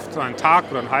 muss ich oft einen Tag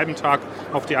oder einen halben Tag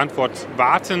auf die Antwort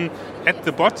warten.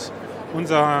 @thebot,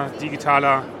 unser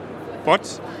digitaler Bot,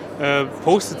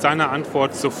 postet seine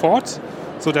Antwort sofort,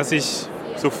 sodass ich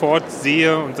sofort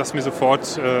sehe und dass mir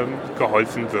sofort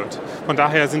geholfen wird. Von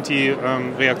daher sind die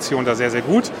Reaktionen da sehr, sehr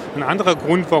gut. Ein anderer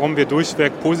Grund, warum wir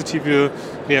durchweg positive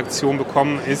Reaktionen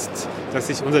bekommen, ist, dass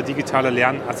sich unser digitaler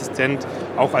Lernassistent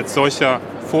auch als solcher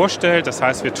vorstellt. Das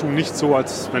heißt, wir tun nicht so,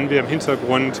 als wenn wir im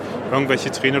Hintergrund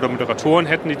irgendwelche Trainer oder Moderatoren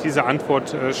hätten, die diese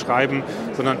Antwort schreiben,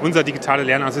 sondern unser digitaler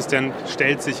Lernassistent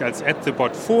stellt sich als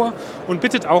 @thebot vor und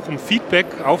bittet auch um Feedback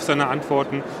auf seine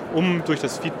Antworten, um durch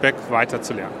das Feedback weiter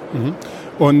zu lernen. Mhm.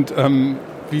 Und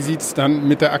wie sieht es dann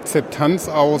mit der Akzeptanz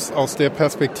aus der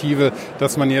Perspektive,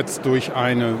 dass man jetzt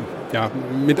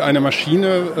mit einer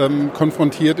Maschine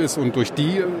konfrontiert ist und durch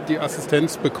die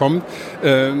Assistenz bekommt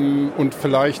und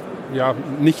vielleicht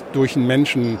nicht durch einen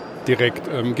Menschen direkt?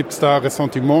 Gibt es da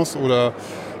Ressentiments oder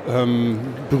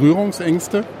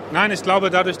Berührungsängste? Nein, ich glaube,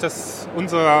 dadurch, dass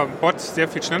unser Bot sehr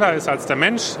viel schneller ist als der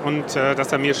Mensch und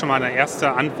dass er mir schon mal eine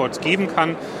erste Antwort geben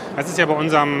kann. Es ist ja bei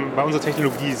unserer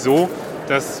Technologie so,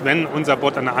 dass wenn unser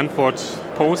Bot eine Antwort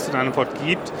postet, eine Antwort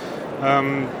gibt,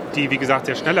 die, wie gesagt,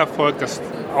 sehr schnell erfolgt, dass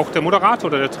auch der Moderator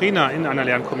oder der Trainer in einer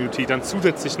Lerncommunity dann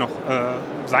zusätzlich noch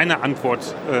seine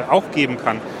Antwort auch geben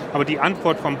kann. Aber die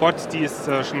Antwort vom Bot, die ist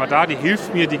schon mal da, die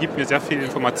hilft mir, die gibt mir sehr viele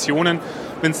Informationen.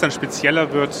 Wenn es dann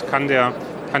spezieller wird, kann der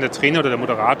Trainer oder der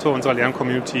Moderator unserer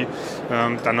Lerncommunity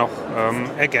dann noch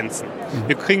ergänzen.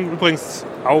 Wir kriegen übrigens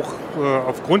auch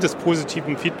aufgrund des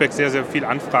positiven Feedbacks sehr, sehr viele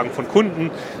Anfragen von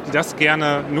Kunden, die das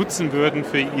gerne nutzen würden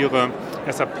für ihre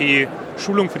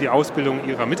SAP-Schulung, für die Ausbildung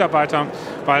ihrer Mitarbeiter.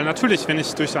 Weil natürlich, wenn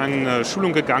ich durch eine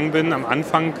Schulung gegangen bin, am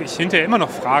Anfang ich hinterher immer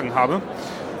noch Fragen habe.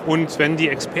 Und wenn die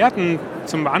Experten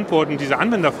zum Beantworten dieser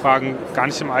Anwenderfragen gar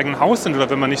nicht im eigenen Haus sind oder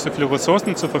wenn man nicht so viele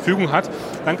Ressourcen zur Verfügung hat,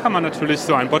 dann kann man natürlich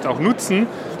so einen Bot auch nutzen,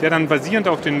 der dann basierend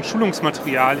auf den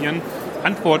Schulungsmaterialien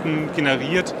Antworten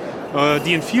generiert,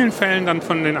 die in vielen Fällen dann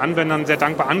von den Anwendern sehr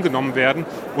dankbar angenommen werden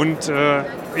und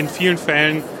in vielen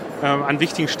Fällen an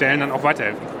wichtigen Stellen dann auch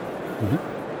weiterhelfen können.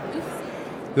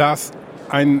 Lars,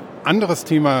 ein anderes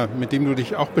Thema, mit dem du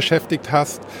dich auch beschäftigt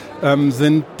hast,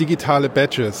 sind digitale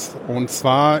Badges. Und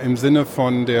zwar im Sinne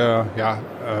von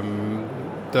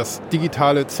das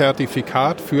digitale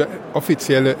Zertifikat für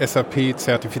offizielle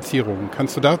SAP-Zertifizierungen.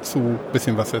 Kannst du dazu ein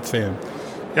bisschen was erzählen?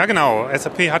 Ja, genau.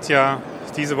 SAP hat ja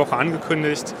diese Woche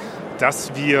angekündigt,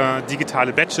 dass wir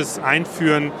digitale Badges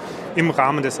einführen, im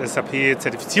Rahmen des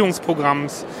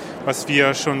SAP-Zertifizierungsprogramms, was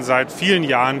wir schon seit vielen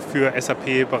Jahren für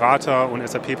SAP-Berater und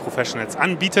SAP-Professionals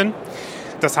anbieten.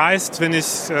 Das heißt, wenn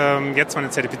ich jetzt meine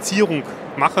Zertifizierung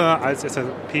mache als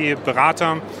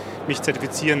SAP-Berater, mich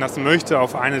zertifizieren lassen möchte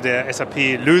auf eine der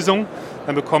SAP-Lösungen,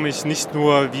 dann bekomme ich nicht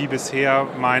nur wie bisher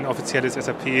mein offizielles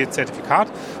SAP-Zertifikat,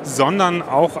 sondern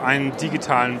auch einen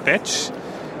digitalen Badge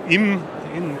in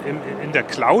der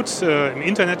Cloud, im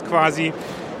Internet quasi.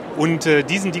 Und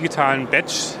diesen digitalen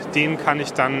Badge, den kann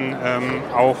ich dann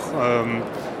auch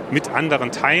mit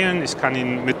anderen teilen. Ich kann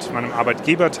ihn mit meinem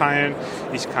Arbeitgeber teilen,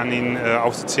 ich kann ihn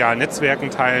auf sozialen Netzwerken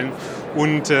teilen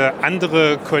und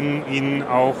andere können ihn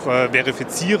auch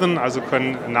verifizieren, also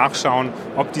können nachschauen,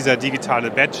 ob dieser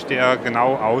digitale Badge, der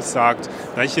genau aussagt,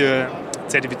 welche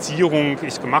Zertifizierung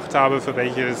ich gemacht habe, für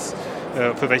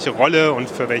welche Rolle und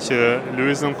für welche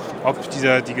Lösung, ob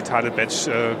dieser digitale Badge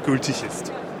gültig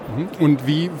ist. Und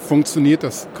wie funktioniert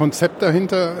das Konzept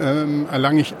dahinter?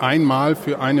 Erlange ich einmal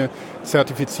für eine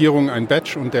Zertifizierung ein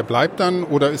Badge und der bleibt dann?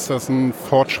 Oder ist das ein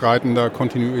fortschreitender,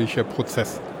 kontinuierlicher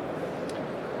Prozess?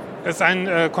 Es ist ein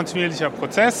kontinuierlicher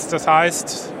Prozess. Das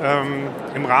heißt,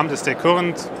 im Rahmen des Stay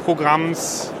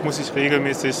Current-Programms muss ich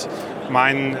regelmäßig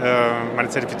meine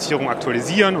Zertifizierung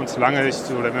aktualisieren. Und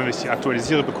wenn ich die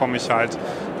aktualisiere, bekomme ich halt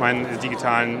meinen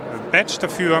digitalen Badge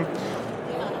dafür.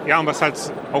 Ja, und was halt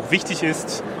auch wichtig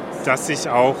ist, dass ich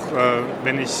auch,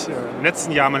 wenn ich im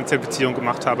letzten Jahr meine Zertifizierung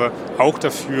gemacht habe, auch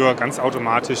dafür ganz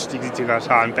automatisch die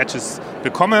digitalen Badges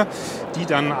bekomme, die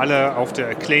dann alle auf der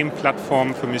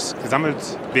Acclaim-Plattform für mich gesammelt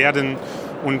werden.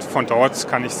 Und von dort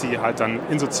kann ich sie halt dann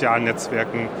in sozialen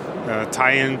Netzwerken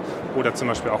teilen oder zum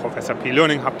Beispiel auch auf SAP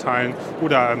Learning Hub teilen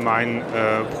oder mein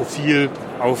Profil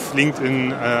auf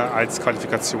LinkedIn als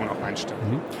Qualifikation auch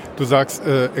einstellen. Du sagst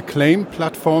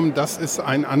Acclaim-Plattform, das ist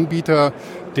ein Anbieter,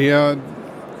 der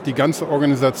die ganze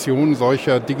Organisation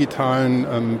solcher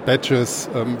digitalen Badges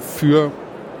für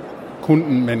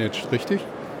Kunden managt, richtig?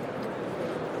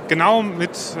 Genau,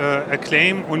 mit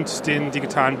Acclaim und den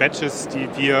digitalen Badges, die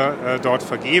wir dort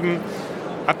vergeben,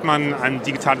 hat man ein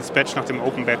digitales Badge nach dem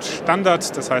Open Badge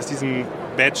Standard. Das heißt, diesen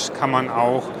Badge kann man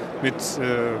auch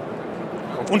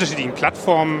auf unterschiedlichen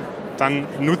Plattformen dann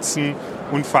nutzen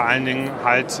und vor allen Dingen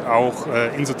halt auch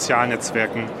in sozialen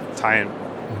Netzwerken teilen.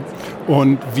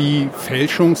 Und wie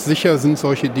fälschungssicher sind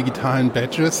solche digitalen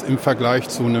Badges im Vergleich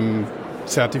zu einem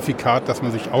Zertifikat, das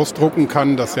man sich ausdrucken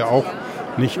kann, das ja auch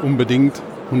nicht unbedingt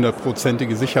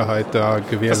 100%ige Sicherheit da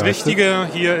gewährleistet? Das Wichtige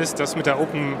hier ist, dass mit dem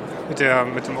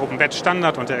Open Badge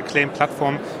Standard und der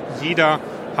Acclaim-Plattform jeder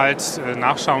halt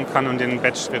nachschauen kann und den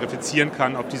Badge verifizieren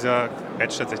kann, ob dieser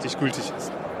Badge tatsächlich gültig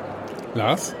ist.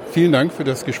 Lars, vielen Dank für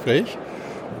das Gespräch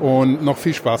und noch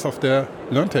viel Spaß auf der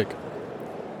Learntec.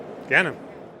 Gerne.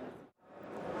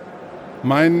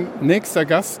 Mein nächster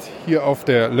Gast hier auf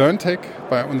der Learntec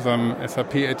bei unserem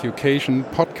SAP Education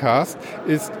Podcast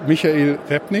ist Michael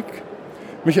Repnick.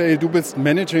 Michael, du bist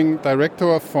Managing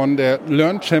Director von der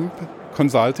Learntec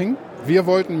Consulting. Wir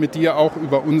wollten mit dir auch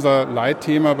über unser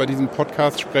Leitthema bei diesem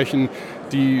Podcast sprechen,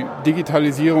 die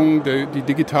Digitalisierung, die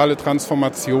digitale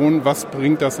Transformation. Was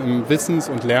bringt das im Wissens-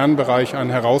 und Lernbereich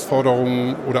an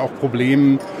Herausforderungen oder auch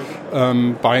Problemen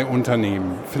bei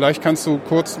Unternehmen? Vielleicht kannst du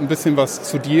kurz ein bisschen was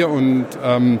zu dir und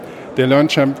der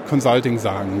Learntec Consulting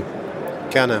sagen.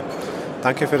 Gerne.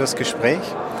 Danke für das Gespräch.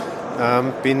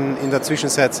 Bin in der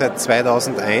Zwischenzeit seit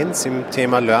 2001 im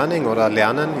Thema Learning oder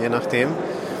Lernen, je nachdem.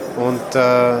 Und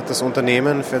das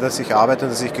Unternehmen, für das ich arbeite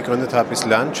und das ich gegründet habe, ist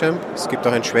Learntec. Es gibt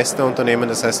auch ein Schwesterunternehmen,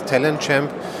 das heißt Teil.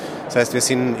 Das heißt, wir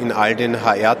sind in all den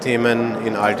HR-Themen,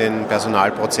 in all den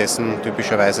Personalprozessen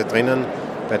typischerweise drinnen.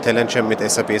 Bei Teil mit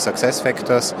SAP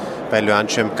SuccessFactors, bei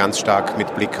Learntec ganz stark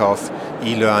mit Blick auf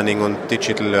E-Learning und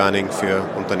Digital Learning für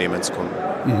Unternehmenskunden.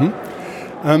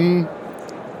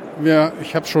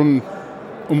 Ich habe schon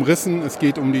umrissen, es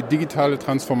geht um die digitale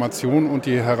Transformation und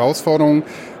die Herausforderungen.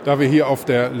 Da wir hier auf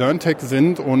der Learntec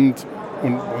sind und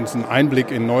uns einen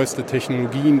Einblick in neueste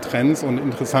Technologien, Trends und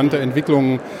interessante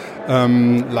Entwicklungen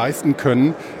leisten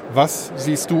können, was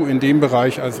siehst du in dem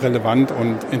Bereich als relevant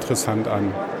und interessant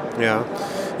an? Ja,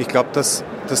 ich glaube, dass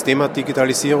das Thema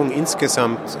Digitalisierung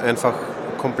insgesamt einfach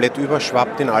komplett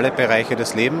überschwappt in alle Bereiche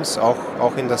des Lebens,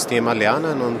 auch in das Thema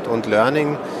Lernen und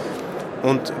Learning.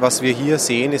 Und was wir hier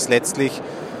sehen, ist letztlich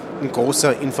ein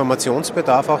großer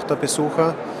Informationsbedarf auch der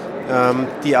Besucher,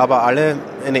 die aber alle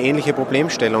eine ähnliche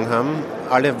Problemstellung haben.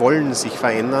 Alle wollen sich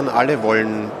verändern, alle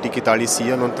wollen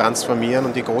digitalisieren und transformieren.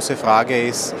 Und die große Frage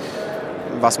ist,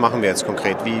 was machen wir jetzt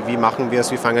konkret? Wie machen wir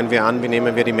es? Wie fangen wir an? Wie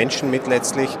nehmen wir die Menschen mit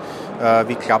letztlich?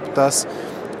 Wie klappt das?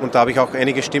 Und da habe ich auch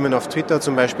einige Stimmen auf Twitter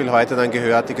zum Beispiel heute dann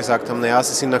gehört, die gesagt haben, naja,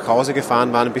 sie sind nach Hause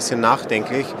gefahren, waren ein bisschen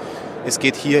nachdenklich. Es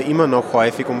geht hier immer noch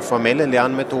häufig um formelle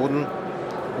Lernmethoden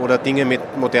oder Dinge mit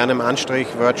modernem Anstrich,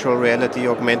 Virtual Reality,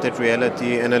 Augmented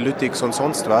Reality, Analytics und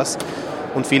sonst was.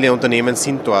 Und viele Unternehmen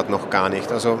sind dort noch gar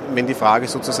nicht. Also wenn die Frage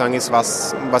sozusagen ist,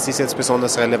 was ist jetzt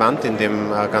besonders relevant in dem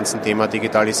ganzen Thema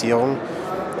Digitalisierung?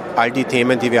 All die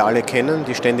Themen, die wir alle kennen,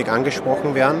 die ständig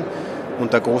angesprochen werden.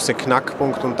 Und der große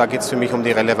Knackpunkt, und da geht es für mich um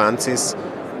die Relevanz, ist,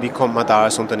 wie kommt man da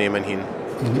als Unternehmen hin?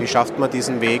 Wie schafft man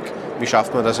diesen Weg? Wie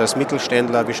schafft man das als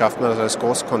Mittelständler? Wie schafft man das als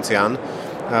Großkonzern?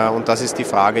 Und das ist die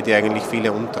Frage, die eigentlich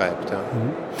viele umtreibt. Ja.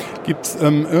 Gibt es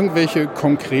irgendwelche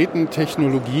konkreten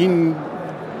Technologien,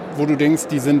 wo du denkst,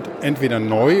 die sind entweder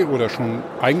neu oder schon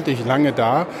eigentlich lange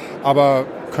da, aber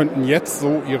könnten jetzt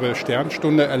so ihre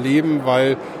Sternstunde erleben,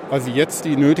 weil sie jetzt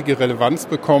die nötige Relevanz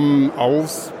bekommen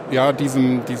aus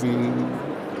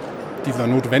dieser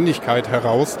Notwendigkeit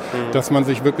heraus, dass man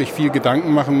sich wirklich viel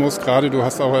Gedanken machen muss. Gerade du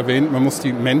hast auch erwähnt, man muss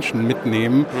die Menschen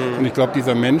mitnehmen. Und ich glaube,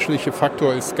 dieser menschliche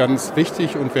Faktor ist ganz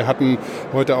wichtig. Und wir hatten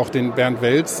heute auch den Bernd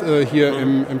Welz hier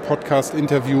im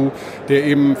Podcast-Interview, der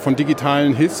eben von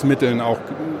digitalen Hilfsmitteln auch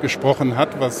gesprochen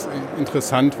hat, was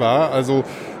interessant war. Also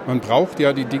man braucht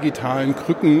ja die digitalen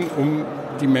Krücken, um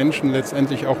die Menschen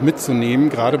letztendlich auch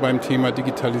mitzunehmen, gerade beim Thema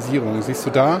Digitalisierung. Siehst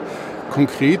du da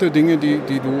konkrete Dinge,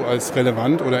 die du als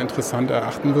relevant oder interessant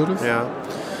erachten würdest? Ja,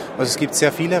 also es gibt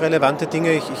sehr viele relevante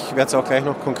Dinge. Ich werde es auch gleich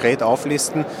noch konkret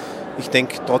auflisten. Ich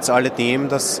denke trotz alledem,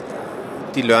 dass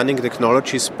die Learning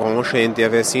Technologies Branche, in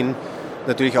der wir sind,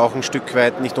 natürlich auch ein Stück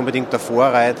weit nicht unbedingt der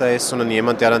Vorreiter ist, sondern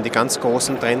jemand, der dann die ganz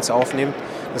großen Trends aufnimmt.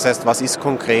 Das heißt, was ist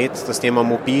konkret? Das Thema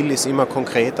Mobil ist immer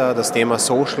konkreter, das Thema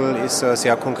Social ist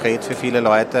sehr konkret für viele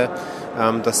Leute.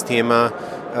 Das Thema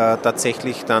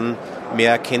tatsächlich dann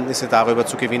mehr Erkenntnisse darüber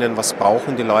zu gewinnen, was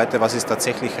brauchen die Leute, was ist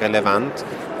tatsächlich relevant.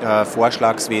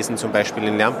 Vorschlagswesen zum Beispiel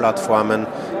in Lernplattformen,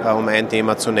 um ein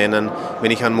Thema zu nennen.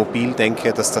 Wenn ich an Mobil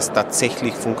denke, dass das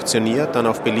tatsächlich funktioniert, dann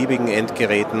auf beliebigen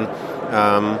Endgeräten.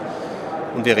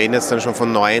 Und wir reden jetzt dann schon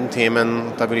von neuen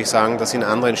Themen, da würde ich sagen, da sind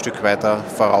andere ein Stück weiter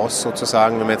voraus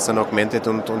sozusagen, wenn wir jetzt an Augmented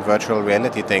und Virtual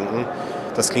Reality denken.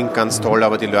 Das klingt ganz toll,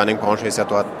 aber die Learning-Branche ist ja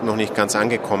dort noch nicht ganz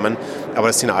angekommen. Aber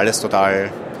das sind alles total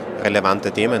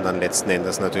relevante Themen dann letzten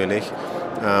Endes natürlich,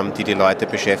 die Leute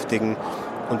beschäftigen.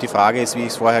 Und die Frage ist, wie ich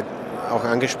es vorher auch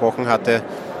angesprochen hatte,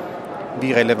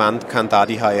 wie relevant kann da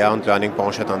die HR- und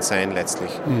Learning-Branche dann sein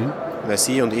letztlich? Weil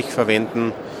Sie und ich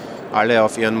verwenden alle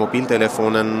auf ihren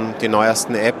Mobiltelefonen die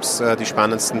neuesten Apps, die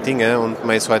spannendsten Dinge und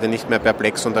man ist heute nicht mehr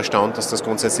perplex und erstaunt, dass das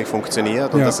grundsätzlich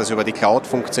funktioniert und dass das über die Cloud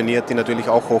funktioniert, die natürlich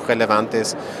auch hochrelevant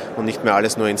ist und nicht mehr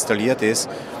alles nur installiert ist.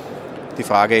 Die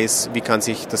Frage ist, wie kann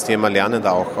sich das Thema Lernen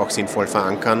da auch sinnvoll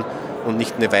verankern und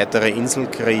nicht eine weitere Insel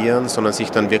kreieren, sondern sich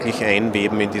dann wirklich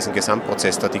einweben in diesen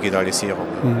Gesamtprozess der Digitalisierung.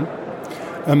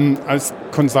 Als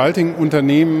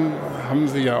Consulting-Unternehmen haben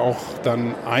Sie ja auch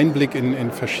dann Einblick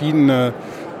in verschiedene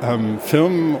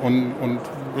Firmen und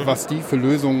was die für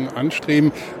Lösungen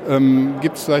anstreben.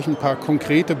 Gibt es vielleicht ein paar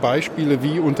konkrete Beispiele,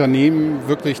 wie Unternehmen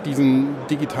wirklich diesen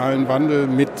digitalen Wandel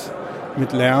mit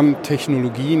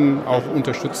Lerntechnologien auch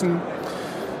unterstützen?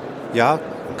 Ja,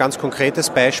 ein ganz konkretes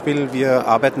Beispiel. Wir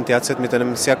arbeiten derzeit mit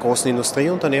einem sehr großen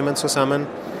Industrieunternehmen zusammen.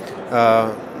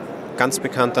 Ganz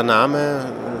bekannter Name,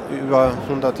 über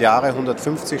 100 Jahre,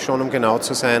 150 schon, um genau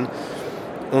zu sein.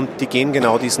 Und die gehen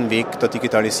genau diesen Weg der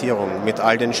Digitalisierung mit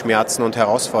all den Schmerzen und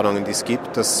Herausforderungen, die es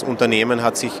gibt. Das Unternehmen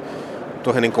hat sich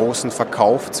durch einen großen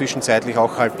Verkauf zwischenzeitlich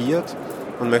auch halbiert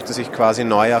und möchte sich quasi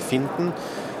neu erfinden.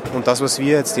 Und das, was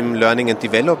wir jetzt im Learning and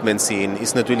Development sehen,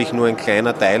 ist natürlich nur ein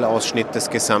kleiner Teilausschnitt des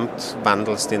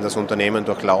Gesamtwandels, den das Unternehmen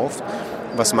durchläuft.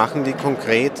 Was machen die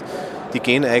konkret? Die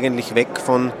gehen eigentlich weg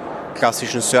von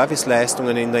klassischen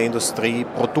Serviceleistungen in der Industrie,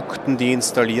 Produkten, die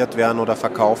installiert werden oder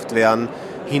verkauft werden,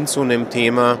 hin zu einem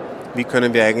Thema, wie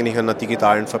können wir eigentlich an einer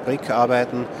digitalen Fabrik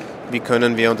arbeiten, wie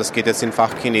können wir, und das geht jetzt in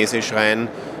Fachchinesisch rein,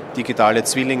 digitale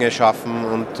Zwillinge schaffen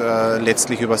und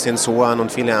letztlich über Sensoren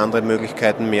und viele andere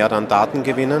Möglichkeiten mehr dann Daten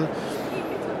gewinnen.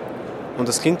 Und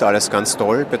das klingt alles ganz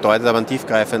toll, bedeutet aber einen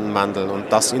tiefgreifenden Wandel. Und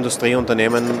das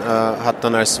Industrieunternehmen hat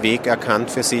dann als Weg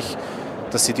erkannt für sich,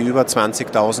 dass sie die über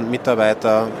 20.000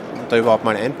 Mitarbeiter da überhaupt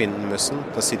mal einbinden müssen,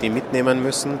 dass sie die mitnehmen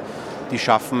müssen. Die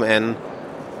schaffen ein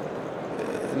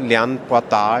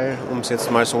Lernportal, um es jetzt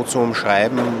mal so zu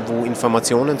umschreiben, wo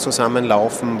Informationen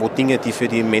zusammenlaufen, wo Dinge, die für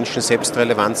die Menschen selbst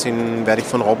relevant sind, werde ich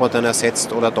von Robotern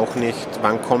ersetzt oder doch nicht,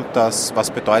 wann kommt das,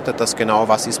 was bedeutet das genau,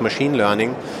 was ist Machine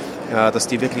Learning, dass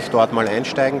die wirklich dort mal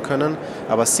einsteigen können,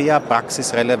 aber sehr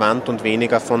praxisrelevant und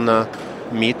weniger von einer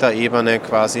Metaebene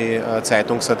quasi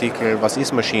Zeitungsartikel, was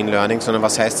ist Machine Learning, sondern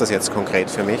was heißt das jetzt konkret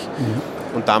für mich?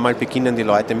 Und da mal beginnen die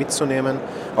Leute mitzunehmen,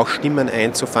 auch Stimmen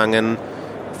einzufangen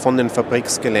von den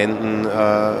Fabriksgeländen,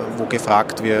 wo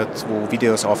gefragt wird, wo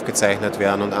Videos aufgezeichnet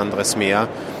werden und anderes mehr.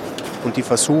 Und die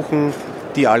versuchen,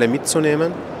 die alle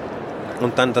mitzunehmen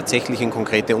und dann tatsächlich in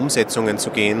konkrete Umsetzungen zu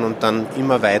gehen und dann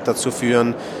immer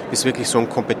weiterzuführen, bis wirklich so ein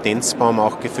Kompetenzbaum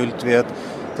auch gefüllt wird,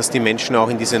 dass die Menschen auch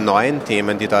in diese neuen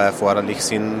Themen, die da erforderlich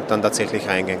sind, dann tatsächlich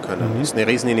reingehen können. Das ist eine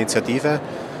Rieseninitiative,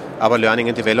 aber Learning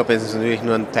and Development ist natürlich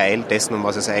nur ein Teil dessen, um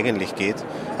was es eigentlich geht.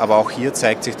 Aber auch hier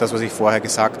zeigt sich das, was ich vorher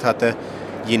gesagt hatte,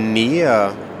 je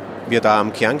näher wir da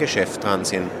am Kerngeschäft dran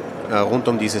sind, rund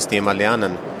um dieses Thema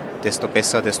Lernen, desto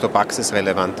besser, desto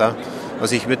praxisrelevanter.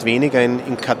 Also ich würde weniger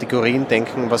in Kategorien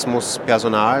denken, was muss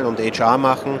Personal und HR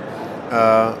machen,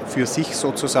 für sich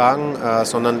sozusagen,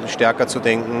 sondern stärker zu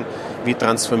denken, wie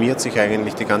transformiert sich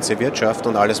eigentlich die ganze Wirtschaft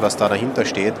und alles, was da dahinter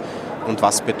steht und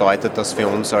was bedeutet das für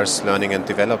uns als Learning and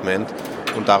Development,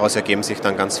 und daraus ergeben sich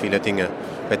dann ganz viele Dinge.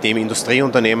 Bei dem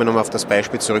Industrieunternehmen, um auf das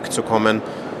Beispiel zurückzukommen,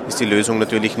 ist die Lösung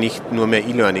natürlich nicht nur mehr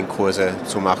E-Learning-Kurse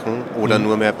zu machen oder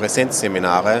nur mehr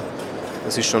Präsenzseminare.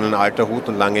 Das ist schon ein alter Hut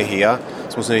und lange her.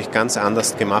 Es muss natürlich ganz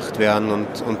anders gemacht werden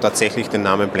und tatsächlich den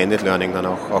Namen Blended Learning dann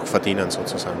auch verdienen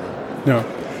sozusagen. Ja,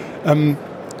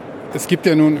 es gibt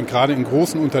ja nun gerade in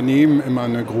großen Unternehmen immer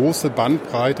eine große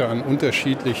Bandbreite an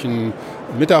unterschiedlichen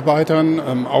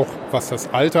Mitarbeitern, auch was das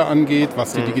Alter angeht,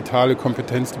 was die digitale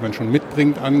Kompetenz, die man schon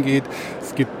mitbringt, angeht.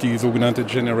 Es gibt die sogenannte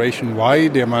Generation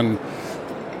Y, der man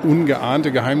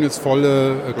ungeahnte,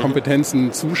 geheimnisvolle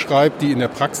Kompetenzen zuschreibt, die in der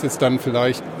Praxis dann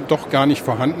vielleicht doch gar nicht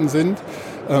vorhanden sind,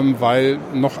 weil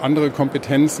noch andere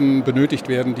Kompetenzen benötigt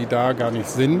werden, die da gar nicht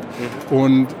sind.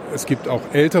 Und es gibt auch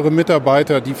ältere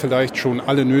Mitarbeiter, die vielleicht schon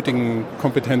alle nötigen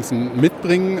Kompetenzen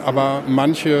mitbringen, aber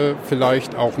manche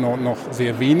vielleicht auch noch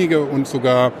sehr wenige und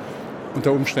sogar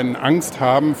unter Umständen Angst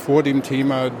haben vor dem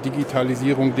Thema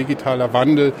Digitalisierung, digitaler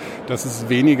Wandel, dass es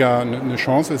weniger eine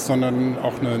Chance ist, sondern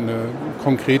auch eine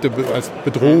konkrete als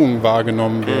Bedrohung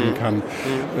wahrgenommen werden kann.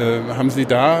 Haben Sie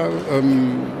da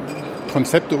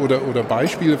Konzepte oder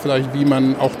Beispiele vielleicht, wie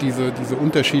man auch diese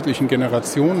unterschiedlichen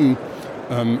Generationen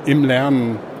im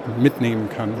Lernen mitnehmen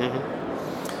kann?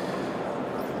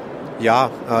 Ja,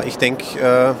 ich denke,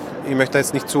 ich möchte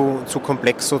jetzt nicht zu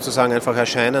komplex sozusagen einfach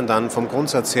erscheinen dann vom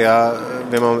Grundsatz her,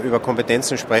 wenn wir über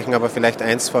Kompetenzen sprechen, aber vielleicht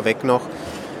eins vorweg noch.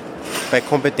 Bei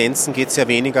Kompetenzen geht es ja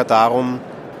weniger darum,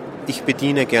 ich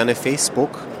bediene gerne Facebook.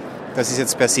 Das ist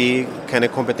jetzt per se keine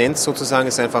Kompetenz sozusagen,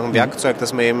 es ist einfach ein Werkzeug,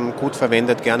 das man eben gut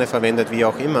verwendet, gerne verwendet, wie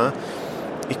auch immer.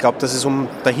 Ich glaube, dass es um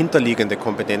dahinterliegende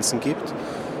Kompetenzen gibt.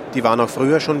 Die waren auch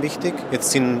früher schon wichtig.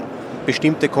 Jetzt sind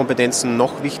bestimmte Kompetenzen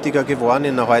noch wichtiger geworden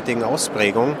in der heutigen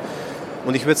Ausprägung.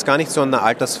 Und ich würde es gar nicht so an einer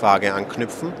Altersfrage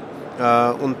anknüpfen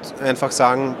und einfach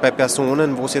sagen, bei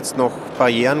Personen, wo es jetzt noch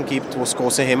Barrieren gibt, wo es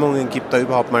große Hemmungen gibt, da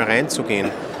überhaupt mal reinzugehen,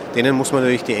 denen muss man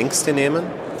natürlich die Ängste nehmen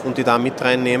und die da mit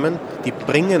reinnehmen. Die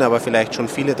bringen aber vielleicht schon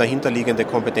viele dahinterliegende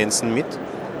Kompetenzen mit.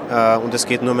 Und es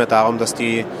geht nur mehr darum, dass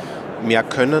die mehr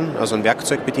können, also ein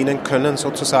Werkzeug bedienen können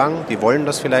sozusagen. Die wollen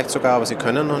das vielleicht sogar, aber sie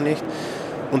können noch nicht.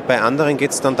 Und bei anderen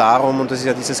geht es dann darum, und das ist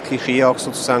ja dieses Klischee auch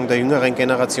sozusagen der jüngeren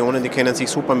Generationen, die kennen sich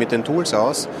super mit den Tools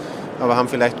aus, aber haben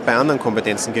vielleicht bei anderen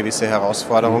Kompetenzen gewisse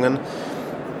Herausforderungen.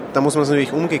 Da muss man es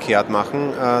natürlich umgekehrt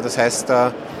machen. Das heißt,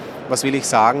 was will ich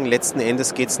sagen? Letzten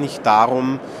Endes geht es nicht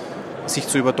darum, sich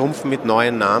zu übertrumpfen mit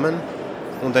neuen Namen.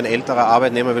 Und ein älterer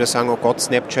Arbeitnehmer würde sagen, oh Gott,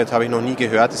 Snapchat habe ich noch nie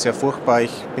gehört, ist ja furchtbar,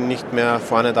 ich bin nicht mehr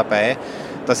vorne dabei.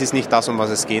 Das ist nicht das, um was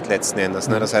es geht letzten Endes.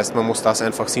 Ne? Das heißt, man muss das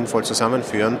einfach sinnvoll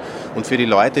zusammenführen und für die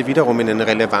Leute wiederum in einen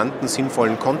relevanten,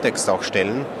 sinnvollen Kontext auch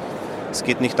stellen. Es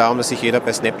geht nicht darum, dass sich jeder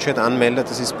bei Snapchat anmeldet,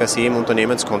 das ist per se im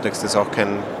Unternehmenskontext das ist auch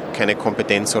keine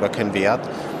Kompetenz oder kein Wert,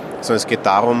 sondern es geht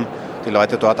darum, die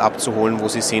Leute dort abzuholen, wo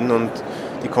sie sind, und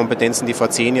die Kompetenzen, die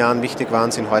vor 10 Jahren wichtig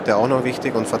waren, sind heute auch noch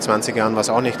wichtig und vor 20 Jahren war es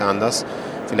auch nicht anders.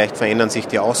 Vielleicht verändern sich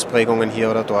die Ausprägungen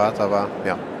hier oder dort, aber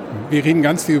ja. Wir reden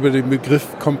ganz viel über den Begriff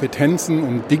Kompetenzen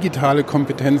und digitale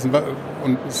Kompetenzen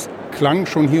und es klang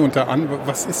schon hier und da an.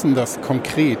 Was ist denn das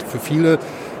konkret? Für viele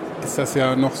ist das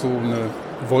ja noch so eine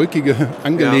wolkige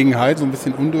Angelegenheit, so ein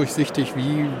bisschen undurchsichtig.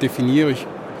 Wie definiere ich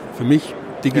für mich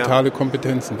digitale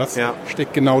Kompetenzen? Was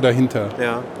steckt genau dahinter?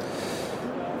 Ja.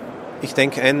 Ich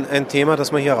denke, ein Thema,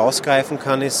 das man hier rausgreifen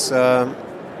kann, ist,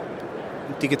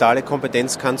 digitale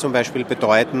Kompetenz kann zum Beispiel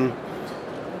bedeuten,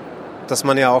 dass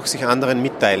man ja auch sich anderen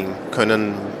mitteilen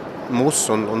können muss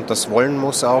und das wollen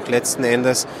muss auch letzten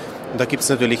Endes. Und da gibt es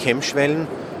natürlich Hemmschwellen.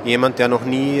 Jemand, der noch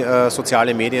nie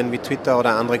soziale Medien wie Twitter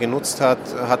oder andere genutzt hat,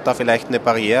 hat da vielleicht eine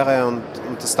Barriere und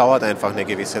das dauert einfach eine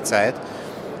gewisse Zeit.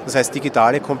 Das heißt,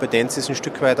 digitale Kompetenz ist ein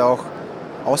Stück weit auch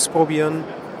ausprobieren,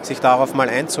 sich darauf mal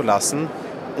einzulassen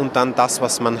und dann das,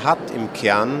 was man hat im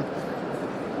Kern,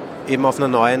 eben auf einer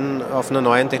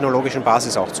neuen technologischen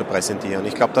Basis auch zu präsentieren.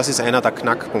 Ich glaube, das ist einer der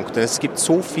Knackpunkte. Es gibt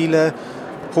so viele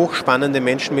hochspannende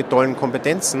Menschen mit tollen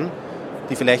Kompetenzen,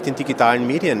 die vielleicht in digitalen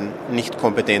Medien nicht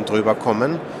kompetent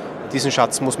rüberkommen. Diesen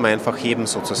Schatz muss man einfach heben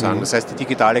sozusagen. Das heißt, die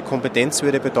digitale Kompetenz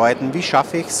würde bedeuten, wie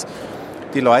schaffe ich es,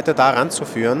 die Leute da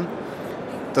ranzuführen,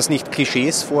 dass nicht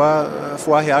Klischees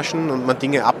vorherrschen und man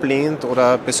Dinge ablehnt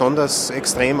oder besonders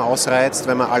extrem ausreizt,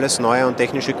 wenn man alles Neue und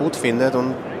Technische gut findet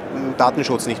und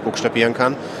Datenschutz nicht buchstabieren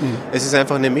kann. Es ist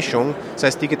einfach eine Mischung. Das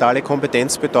heißt, digitale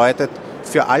Kompetenz bedeutet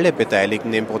für alle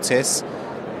Beteiligten im Prozess,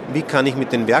 wie kann ich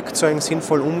mit den Werkzeugen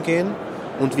sinnvoll umgehen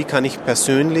und wie kann ich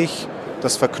persönlich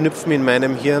das verknüpfen in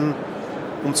meinem Hirn,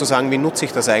 um zu sagen, wie nutze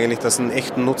ich das eigentlich, dass einen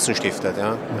echten Nutzen stiftet.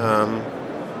 Ja?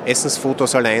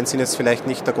 Essensfotos allein sind jetzt vielleicht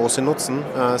nicht der große Nutzen,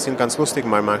 sind ganz lustig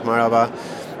manchmal, aber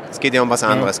es geht ja um was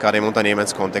anderes, gerade im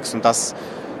Unternehmenskontext. Und das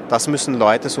müssen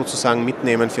Leute sozusagen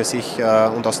mitnehmen für sich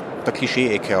und aus der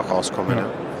Klischee-Ecke auch rauskommen. Ja.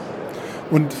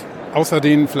 Und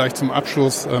außerdem vielleicht zum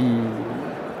Abschluss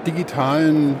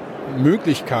digitalen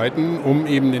Möglichkeiten, um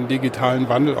eben den digitalen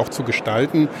Wandel auch zu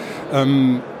gestalten.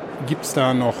 Gibt es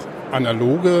da noch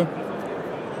analoge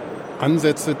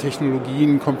Ansätze,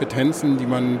 Technologien, Kompetenzen,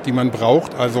 die man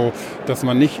braucht? Also, dass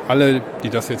man nicht alle, die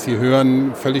das jetzt hier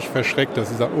hören, völlig verschreckt, dass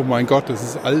sie sagen, oh mein Gott, das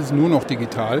ist alles nur noch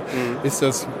digital. Ist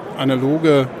das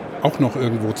Analoge auch noch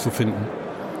irgendwo zu finden?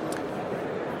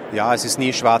 Ja, es ist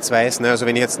nie schwarz-weiß. Ne? Also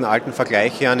wenn ich jetzt einen alten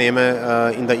Vergleich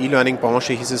hernehme, in der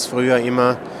E-Learning-Branche hieß es früher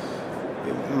immer,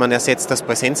 man ersetzt das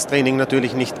Präsenztraining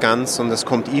natürlich nicht ganz und es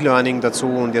kommt E-Learning dazu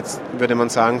und jetzt würde man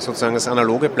sagen, sozusagen das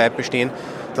Analoge bleibt bestehen.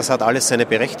 Das hat alles seine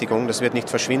Berechtigung, das wird nicht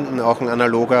verschwinden. Auch ein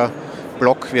analoger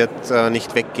Block wird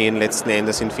nicht weggehen letzten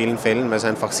Endes in vielen Fällen, weil es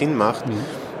einfach Sinn macht.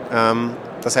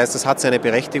 Das heißt, es hat seine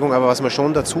Berechtigung, aber was man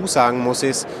schon dazu sagen muss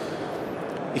ist,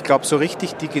 ich glaube, so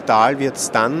richtig digital wird es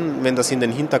dann, wenn das in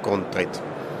den Hintergrund tritt.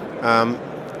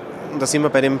 Und da sind wir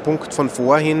bei dem Punkt von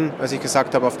vorhin, als ich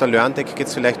gesagt habe, auf der Learntec geht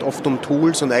es vielleicht oft um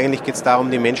Tools und eigentlich geht es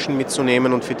darum, die Menschen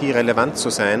mitzunehmen und für die relevant zu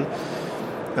sein.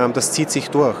 Das zieht sich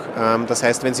durch. Das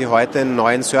heißt, wenn Sie heute einen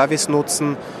neuen Service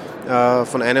nutzen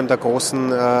von einem der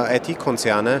großen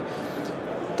IT-Konzerne,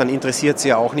 dann interessiert Sie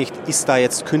ja auch nicht, ist da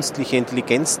jetzt künstliche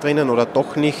Intelligenz drinnen oder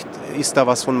doch nicht? Ist da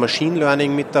was von Machine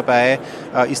Learning mit dabei?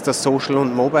 Ist das social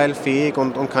und mobile fähig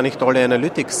und kann ich tolle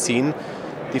Analytics ziehen?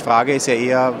 Die Frage ist ja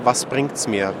eher, was bringt es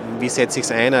mir? Wie setze ich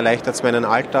es ein? Erleichtert es meinen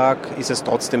Alltag? Ist es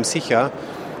trotzdem sicher?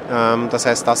 Das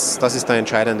heißt, das ist der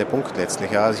entscheidende Punkt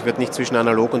letztlich. Ja. Also ich würde nicht zwischen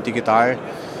analog und digital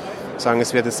sagen,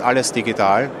 es wird jetzt alles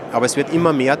digital, aber es wird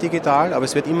immer mehr digital, aber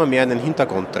es wird immer mehr in den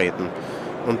Hintergrund treten.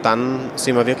 Und dann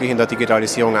sind wir wirklich in der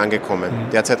Digitalisierung angekommen.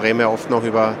 Derzeit reden wir oft noch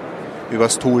über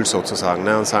das Tool sozusagen,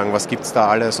 ne, und sagen, was gibt es da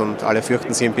alles und alle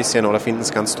fürchten sich ein bisschen oder finden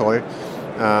es ganz toll.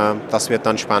 Das wird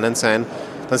dann spannend sein.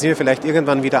 Dann sind wir vielleicht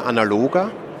irgendwann wieder analoger,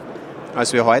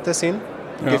 als wir heute sind,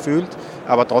 gefühlt.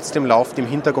 Aber trotzdem läuft im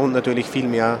Hintergrund natürlich viel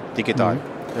mehr digital.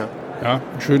 Ja,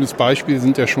 ein schönes Beispiel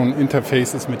sind ja schon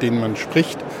Interfaces, mit denen man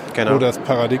spricht, wo das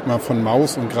Paradigma von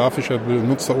Maus und grafischer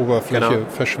Benutzeroberfläche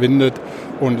verschwindet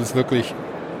und es wirklich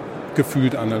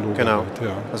gefühlt analog wird. Ja.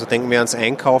 Also denken wir ans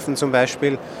Einkaufen zum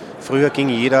Beispiel. Früher ging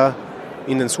jeder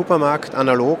in den Supermarkt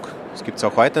analog. Das gibt es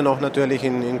auch heute noch natürlich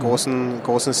in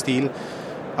großen Stil.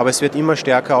 Aber es wird immer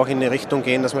stärker auch in die Richtung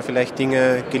gehen, dass man vielleicht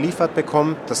Dinge geliefert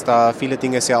bekommt, dass da viele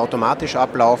Dinge sehr automatisch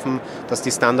ablaufen, dass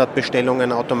die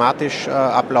Standardbestellungen automatisch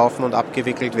ablaufen und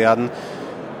abgewickelt werden.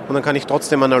 Und dann kann ich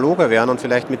trotzdem analoger werden und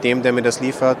vielleicht mit dem, der mir das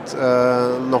liefert,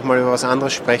 nochmal über was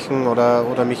anderes sprechen oder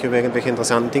mich über irgendwelche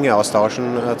interessanten Dinge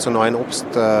austauschen zu neuen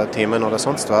Obstthemen oder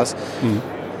sonst was.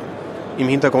 Im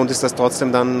Hintergrund ist das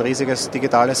trotzdem dann ein riesiges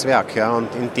digitales Werk. Ja? Und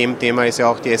in dem Thema ist ja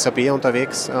auch die SAP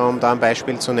unterwegs, um da ein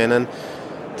Beispiel zu nennen,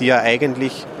 die ja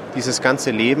eigentlich dieses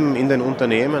ganze Leben in den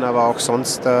Unternehmen, aber auch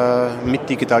sonst mit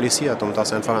digitalisiert, um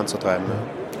das einfach anzutreiben.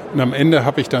 Ja. Und am Ende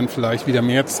habe ich dann vielleicht wieder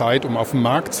mehr Zeit, um auf den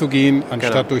Markt zu gehen,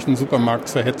 anstatt durch den Supermarkt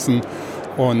zu hetzen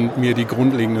und mir die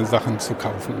grundlegenden Sachen zu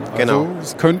kaufen. Also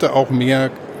es könnte auch mehr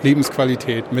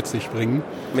Lebensqualität mit sich bringen.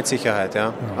 Mit Sicherheit,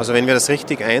 ja. Also wenn wir das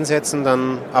richtig einsetzen,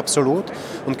 dann absolut.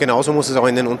 Und genauso muss es auch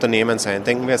in den Unternehmen sein.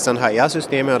 Denken wir jetzt an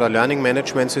HR-Systeme oder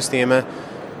Learning-Management-Systeme.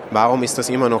 Warum ist das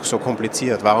immer noch so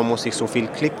kompliziert? Warum muss ich so viel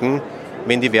klicken?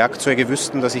 Wenn die Werkzeuge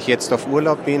wüssten, dass ich jetzt auf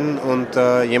Urlaub bin und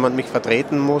jemand mich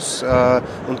vertreten muss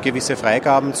und gewisse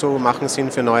Freigaben zu machen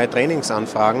sind für neue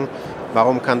Trainingsanfragen,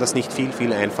 warum kann das nicht viel,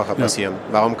 viel einfacher passieren?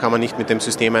 Warum kann man nicht mit dem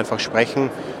System einfach sprechen?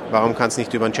 Warum kann es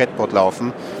nicht über einen Chatbot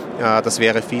laufen? Das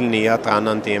wäre viel näher dran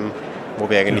an dem, wo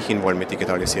wir eigentlich hinwollen mit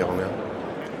Digitalisierung.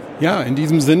 Ja, in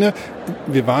diesem Sinne,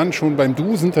 wir waren schon beim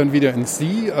Du, sind dann wieder ins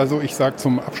Sie. Also ich sage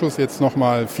zum Abschluss jetzt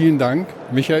nochmal vielen Dank,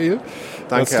 Michael,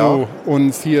 dass du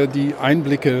uns hier die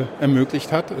Einblicke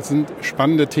ermöglicht hast. Es sind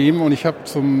spannende Themen und ich habe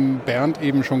zum Bernd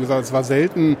eben schon gesagt, es war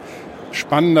selten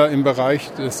spannender im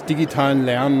Bereich des digitalen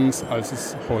Lernens, als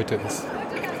es heute ist.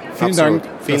 Vielen Dank,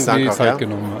 dass du dir die Zeit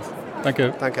genommen hast.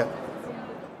 Danke. Danke.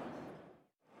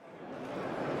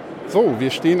 So, wir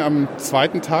stehen am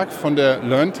zweiten Tag von der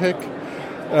Learntec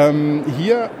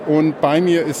hier und bei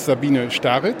mir ist Sabine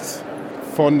Staritz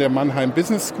von der Mannheim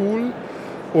Business School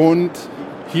und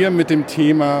hier mit dem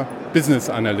Thema Business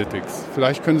Analytics.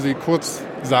 Vielleicht können Sie kurz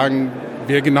sagen,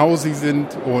 wer genau Sie sind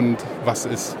und was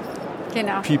ist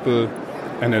People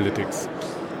Analytics.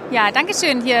 Ja, danke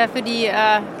schön hier für die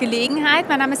Gelegenheit.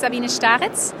 Mein Name ist Sabine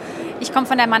Staritz. Ich komme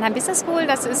von der Mannheim Business School.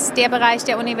 Das ist der Bereich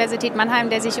der Universität Mannheim,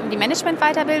 der sich um die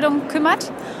Management-Weiterbildung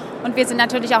kümmert. Und wir sind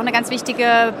natürlich auch eine ganz wichtige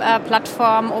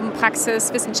Plattform, um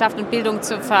Praxis, Wissenschaft und Bildung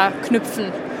zu verknüpfen.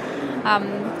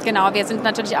 Genau, wir sind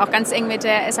natürlich auch ganz eng mit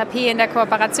der SAP in der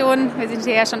Kooperation. Wir sind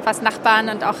hier ja schon fast Nachbarn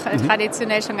und auch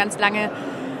traditionell schon ganz lange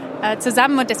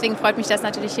zusammen. Und deswegen freut mich das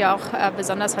natürlich hier auch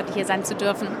besonders, heute hier sein zu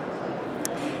dürfen.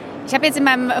 Ich habe jetzt in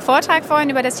meinem Vortrag vorhin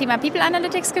über das Thema People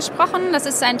Analytics gesprochen. Das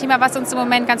ist ein Thema, was uns im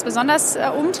Moment ganz besonders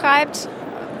umtreibt.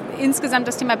 Insgesamt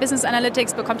das Thema Business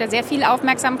Analytics bekommt ja sehr viel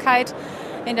Aufmerksamkeit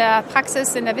in der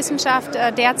Praxis, in der Wissenschaft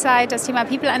derzeit. Das Thema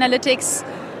People Analytics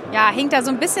hinkt da so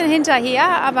ein bisschen hinterher,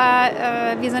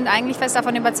 aber wir sind eigentlich fest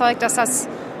davon überzeugt, dass das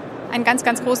einen ganz,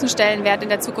 ganz großen Stellenwert in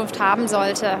der Zukunft haben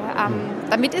sollte.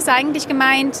 Damit ist eigentlich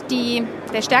gemeint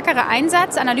der stärkere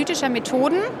Einsatz analytischer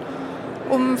Methoden,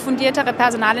 um fundiertere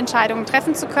Personalentscheidungen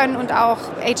treffen zu können und auch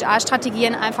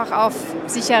HR-Strategien einfach auf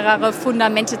sicherere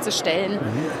Fundamente zu stellen.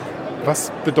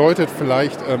 Was bedeutet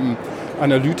vielleicht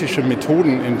analytische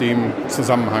Methoden in dem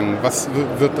Zusammenhang? Was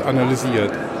wird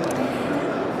analysiert?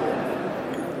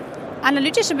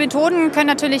 Analytische Methoden können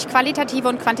natürlich qualitative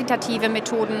und quantitative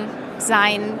Methoden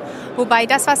sein. Wobei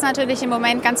das, was natürlich im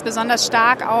Moment ganz besonders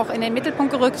stark auch in den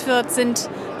Mittelpunkt gerückt wird, sind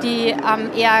die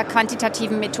eher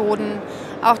quantitativen Methoden.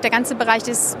 Auch der ganze Bereich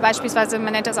ist beispielsweise,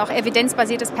 man nennt das auch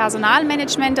evidenzbasiertes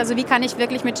Personalmanagement. Also wie kann ich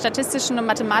wirklich mit statistischen und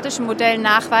mathematischen Modellen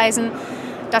nachweisen,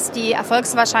 dass die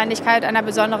Erfolgswahrscheinlichkeit einer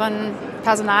besonderen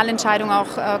Personalentscheidung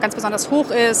auch ganz besonders hoch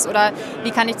ist? Oder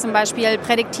wie kann ich zum Beispiel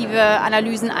prädiktive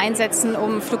Analysen einsetzen,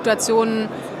 um Fluktuationen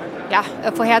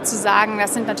vorherzusagen?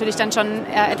 Das sind natürlich dann schon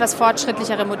etwas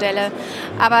fortschrittlichere Modelle.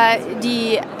 Aber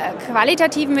die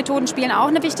qualitativen Methoden spielen auch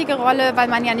eine wichtige Rolle, weil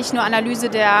man ja nicht nur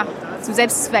Analyse zum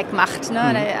Selbstzweck macht, der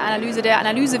Analyse der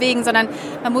Analyse wegen, sondern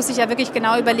man muss sich ja wirklich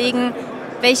genau überlegen,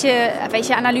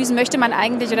 welche Analysen möchte man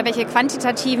eigentlich oder welche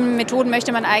quantitativen Methoden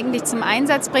möchte man eigentlich zum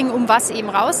Einsatz bringen, um was eben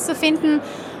rauszufinden.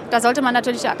 Da sollte man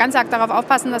natürlich ganz arg darauf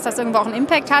aufpassen, dass das irgendwo auch einen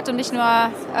Impact hat und nicht nur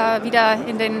wieder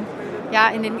in den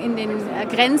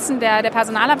Grenzen der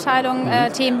Personalabteilung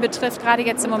Themen betrifft, gerade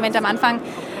jetzt im Moment am Anfang.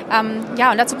 Und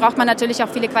dazu braucht man natürlich auch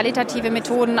viele qualitative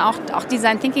Methoden. Auch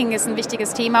Design Thinking ist ein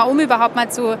wichtiges Thema, um überhaupt mal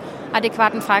zu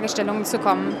adäquaten Fragestellungen zu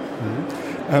kommen.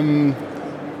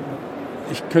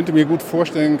 Ich könnte mir gut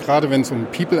vorstellen, gerade wenn es um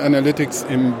People Analytics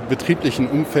im betrieblichen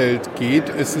Umfeld geht,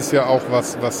 ist es ja auch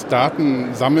was Daten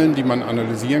sammeln, die man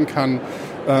analysieren kann,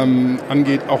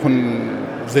 angeht, auch ein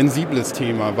sensibles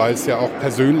Thema, weil es ja auch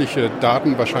persönliche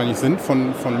Daten wahrscheinlich sind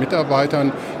von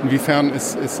Mitarbeitern. Inwiefern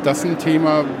ist das ein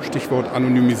Thema, Stichwort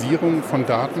Anonymisierung von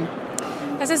Daten?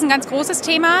 Das ist ein ganz großes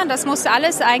Thema. Das muss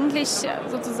alles eigentlich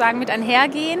sozusagen mit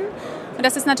einhergehen. Und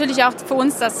das ist natürlich auch für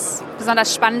uns das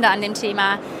besonders Spannende an dem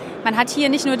Thema. Man hat hier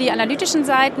nicht nur die analytischen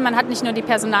Seiten, man hat nicht nur die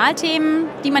Personalthemen,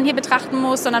 die man hier betrachten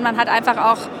muss, sondern man hat einfach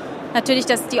auch natürlich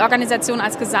die Organisation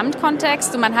als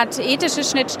Gesamtkontext und man hat ethische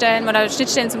Schnittstellen oder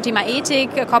Schnittstellen zum Thema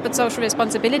Ethik, Corporate Social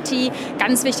Responsibility,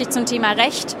 ganz wichtig zum Thema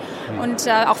Recht und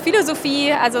auch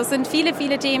Philosophie. Also es sind viele,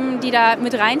 viele Themen, die da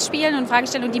mit reinspielen und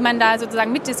Fragestellungen, die man da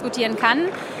sozusagen mitdiskutieren kann.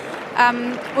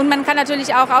 Und man kann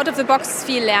natürlich auch out of the box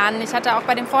viel lernen. Ich hatte auch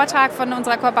bei dem Vortrag von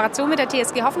unserer Kooperation mit der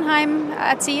TSG Hoffenheim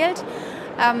erzählt.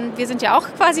 Wir sind ja auch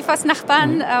quasi fast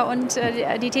Nachbarn und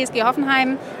die TSG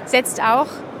Hoffenheim setzt auch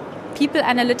People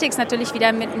Analytics natürlich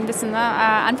wieder mit ein bisschen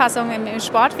Anpassung im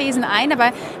Sportwesen ein.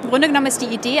 Aber im Grunde genommen ist die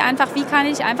Idee einfach, wie kann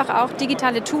ich einfach auch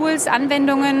digitale Tools,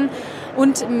 Anwendungen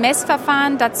und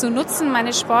Messverfahren dazu nutzen,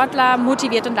 meine Sportler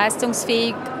motiviert und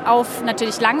leistungsfähig auf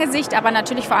natürlich lange Sicht, aber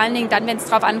natürlich vor allen Dingen dann, wenn es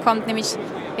drauf ankommt, nämlich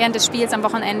während des Spiels am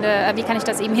Wochenende, wie kann ich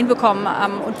das eben hinbekommen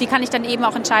und wie kann ich dann eben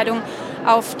auch Entscheidungen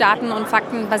auf Daten und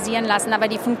Fakten basieren lassen. Aber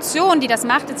die Funktion, die das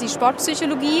macht, ist die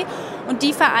Sportpsychologie und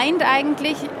die vereint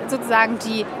eigentlich sozusagen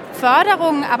die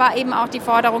Förderung, aber eben auch die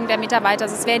Forderung der Mitarbeiter.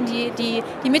 Also es werden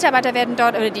die Mitarbeiter werden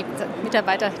dort, oder die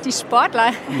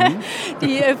Sportler,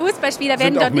 die Fußballspieler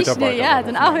werden dort nicht nur,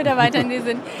 sind auch Mitarbeiter in dem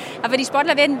Sinn. Aber die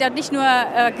Sportler werden dort nicht nur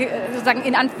sozusagen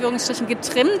in Anführungsstrichen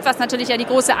getrimmt, was natürlich ja die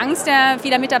große Angst der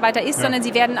vieler Mitarbeiter ist, sondern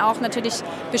sie werden auch natürlich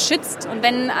beschützt. Und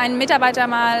wenn ein Mitarbeiter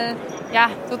mal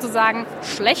sozusagen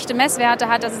schlechte Messwerte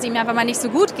hat, dass es ihm einfach mal nicht so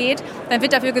gut geht, dann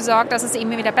wird dafür gesorgt, dass es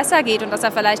ihm wieder besser geht und dass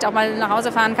er vielleicht auch mal nach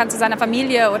Hause fahren kann zu seiner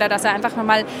Familie oder dass er einfach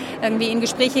mal irgendwie in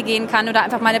Gespräche gehen kann oder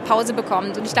einfach mal eine Pause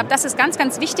bekommt. Und ich glaube, das ist ganz,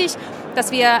 ganz wichtig,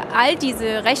 dass wir all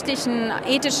diese rechtlichen,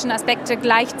 ethischen Aspekte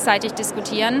gleichzeitig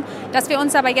diskutieren. Dass wir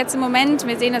uns aber jetzt im Moment,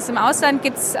 wir sehen es im Ausland,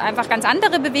 gibt es einfach ganz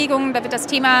andere Bewegungen. Da wird das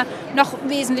Thema noch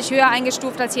wesentlich höher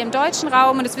eingestuft als hier im deutschen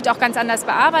Raum und es wird auch ganz anders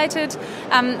bearbeitet.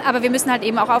 Aber wir müssen halt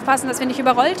eben auch aufpassen, dass wir nicht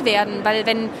überrollt werden. Weil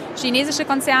wenn chinesische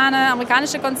Konzerne,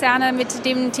 amerikanische Konzerne mit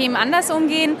den Themen anders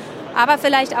umgehen, aber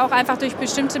vielleicht auch einfach durch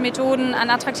bestimmte Methoden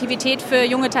an Attraktivität für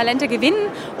junge Talente gewinnen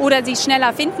oder sie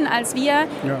schneller finden als wir,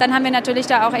 dann haben wir natürlich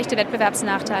da auch echte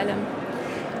Wettbewerbsnachteile.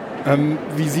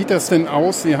 Wie sieht das denn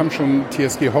aus? Sie haben schon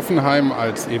TSG Hoffenheim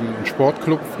als eben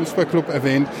Sportclub, Fußballclub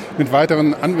erwähnt, mit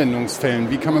weiteren Anwendungsfällen.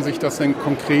 Wie kann man sich das denn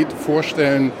konkret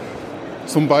vorstellen?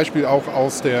 Zum Beispiel auch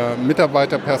aus der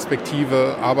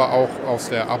Mitarbeiterperspektive, aber auch aus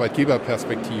der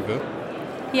Arbeitgeberperspektive?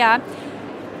 Ja,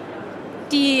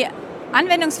 die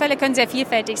Anwendungsfälle können sehr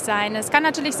vielfältig sein. Es kann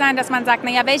natürlich sein, dass man sagt,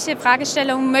 welche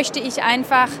Fragestellungen möchte ich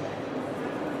einfach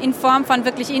in Form von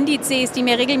wirklich Indizes, die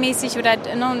mir regelmäßig oder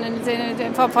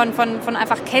in Form von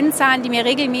einfach Kennzahlen, die mir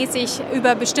regelmäßig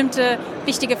über bestimmte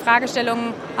wichtige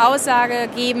Fragestellungen Aussage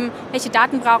geben. Welche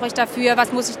Daten brauche ich dafür?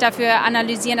 Was muss ich dafür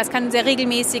analysieren? Das kann sehr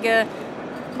regelmäßige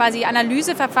quasi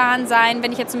Analyseverfahren sein,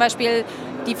 wenn ich jetzt zum Beispiel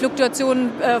die Fluktuation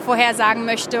vorhersagen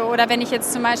möchte oder wenn ich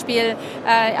jetzt zum Beispiel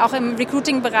auch im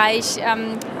Recruiting-Bereich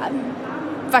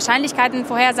Wahrscheinlichkeiten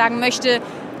vorhersagen möchte,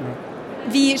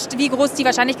 wie groß die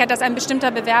Wahrscheinlichkeit, dass ein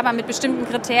bestimmter Bewerber mit bestimmten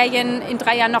Kriterien in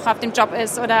 3 Jahren noch auf dem Job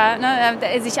ist oder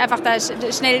sich einfach da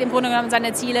schnell im Grunde genommen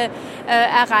seine Ziele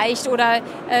erreicht oder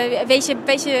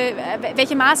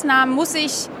welche Maßnahmen muss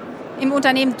ich im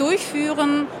Unternehmen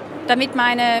durchführen, damit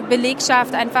meine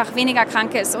Belegschaft einfach weniger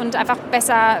krank ist und einfach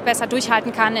besser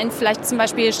durchhalten kann in vielleicht zum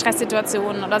Beispiel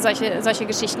Stresssituationen oder solche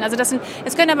Geschichten. Also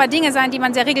es können aber Dinge sein, die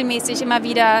man sehr regelmäßig immer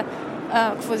wieder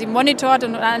quasi monitort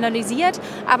und analysiert,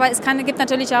 aber gibt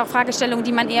natürlich auch Fragestellungen,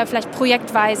 die man eher vielleicht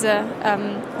projektweise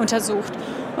untersucht.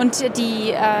 Und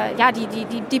die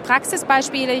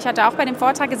Praxisbeispiele, ich hatte auch bei dem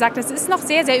Vortrag gesagt, es ist noch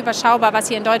sehr, sehr überschaubar, was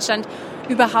hier in Deutschland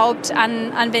überhaupt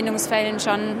an Anwendungsfällen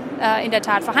schon in der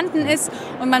Tat vorhanden ist.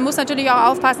 Und man muss natürlich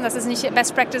auch aufpassen, dass es nicht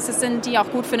Best Practices sind, die auch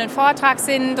gut für einen Vortrag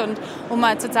sind und um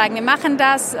mal zu zeigen, wir machen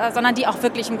das, sondern die auch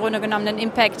wirklich im Grunde genommen einen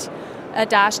Impact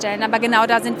darstellen. Aber genau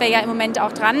da sind wir ja im Moment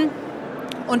auch dran.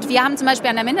 Und wir haben zum Beispiel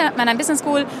an der Business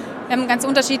School ganz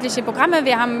unterschiedliche Programme.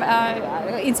 Wir haben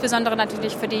insbesondere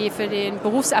natürlich für die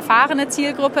berufserfahrene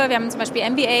Zielgruppe. Wir haben zum Beispiel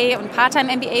MBA und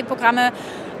Part-Time-MBA-Programme,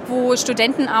 wo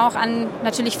Studenten auch an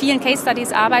natürlich vielen Case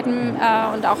Studies arbeiten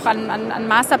und auch an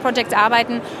Master-Projects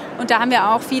arbeiten. Und da haben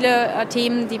wir auch viele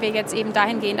Themen, die wir jetzt eben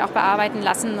dahingehend auch bearbeiten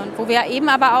lassen. Und wo wir eben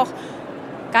aber auch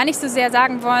gar nicht so sehr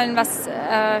sagen wollen, was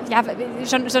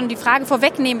schon die Frage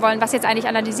vorwegnehmen wollen, was jetzt eigentlich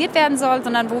analysiert werden soll,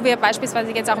 sondern wo wir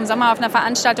beispielsweise jetzt auch im Sommer auf einer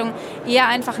Veranstaltung eher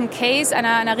einfach einen Case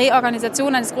einer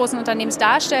Reorganisation eines großen Unternehmens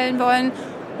darstellen wollen,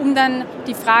 um dann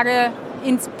die Frage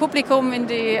ins Publikum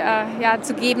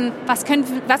zu geben, was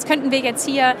könnten wir jetzt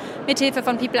hier mithilfe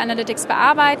von People Analytics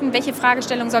bearbeiten, welche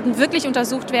Fragestellungen sollten wirklich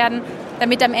untersucht werden,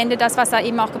 damit am Ende das, was da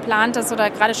eben auch geplant ist oder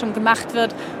gerade schon gemacht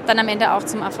wird, dann am Ende auch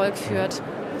zum Erfolg führt.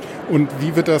 Und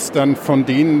wie wird das dann von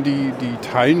denen, die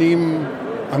teilnehmen,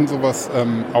 an sowas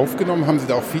aufgenommen? Haben Sie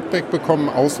da auch Feedback bekommen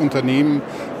aus Unternehmen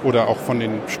oder auch von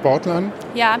den Sportlern?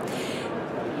 Ja,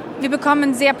 wir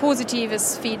bekommen sehr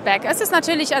positives Feedback. Es ist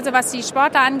natürlich, also was die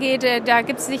Sportler angeht, da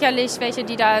gibt es sicherlich welche,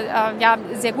 die da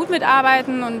sehr gut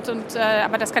mitarbeiten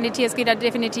aber das kann die TSG da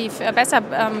definitiv besser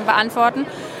beantworten.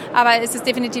 Aber es ist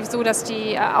definitiv so, dass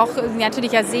die auch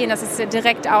natürlich ja sehen, dass es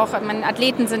direkt auch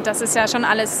Athleten sind. Das ist ja schon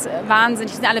alles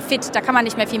wahnsinnig, die sind alle fit, da kann man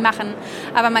nicht mehr viel machen.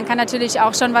 Aber man kann natürlich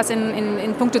auch schon was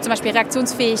in puncto zum Beispiel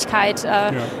Reaktionsfähigkeit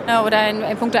oder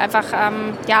in puncto einfach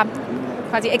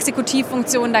quasi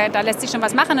Exekutivfunktionen, da lässt sich schon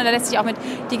was machen und da lässt sich auch mit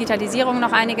Digitalisierung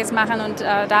noch einiges machen und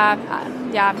da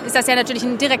ist das ja natürlich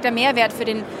ein direkter Mehrwert für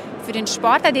den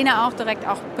Sportler, den er auch direkt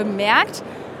auch bemerkt.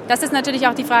 Das ist natürlich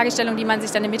auch die Fragestellung, die man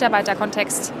sich dann im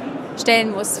Mitarbeiterkontext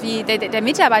stellen muss. Der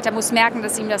Mitarbeiter muss merken,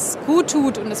 dass ihm das gut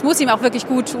tut und es muss ihm auch wirklich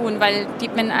gut tun, weil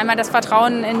wenn einmal das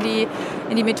Vertrauen in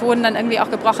die Methoden dann irgendwie auch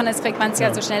gebrochen ist, kriegt man es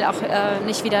ja so schnell auch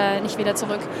nicht wieder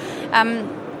zurück.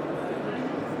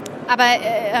 Aber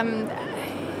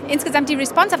insgesamt die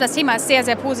Response auf das Thema ist sehr,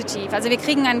 sehr positiv. Also wir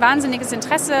kriegen ein wahnsinniges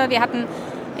Interesse. Wir hatten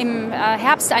im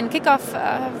Herbst einen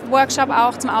Kick-Off-Workshop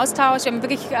auch zum Austausch. Wir haben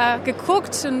wirklich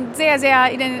geguckt und sehr, sehr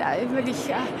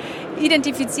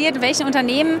identifiziert, welche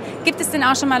Unternehmen gibt es denn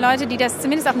auch schon mal Leute, die das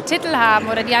zumindest auf dem Titel haben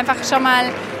oder die einfach schon mal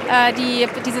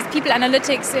dieses People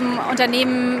Analytics im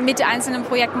Unternehmen mit einzelnen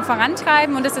Projekten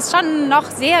vorantreiben. Und das ist schon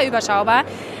noch sehr überschaubar.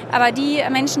 Aber die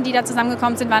Menschen, die da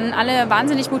zusammengekommen sind, waren alle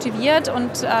wahnsinnig motiviert.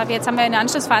 Und jetzt haben wir eine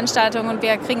Anschlussveranstaltung und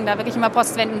wir kriegen da wirklich immer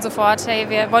Postwenden sofort. Hey,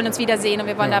 wir wollen uns wiedersehen und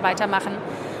wir wollen da weitermachen.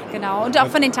 Genau. Und auch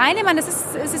von den Teilnehmern,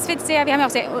 es wird sehr, wir haben ja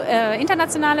auch sehr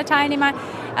internationale Teilnehmer,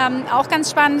 auch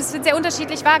ganz spannend, es wird sehr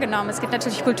unterschiedlich wahrgenommen. Es gibt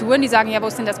natürlich Kulturen, die sagen, ja, wo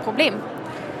ist denn das Problem?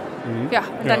 Ja,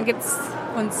 und dann gibt es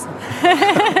uns.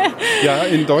 Ja,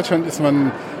 in Deutschland ist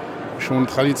man schon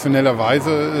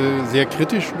traditionellerweise sehr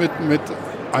kritisch mit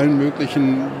allen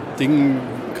möglichen Dingen,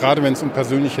 gerade wenn es um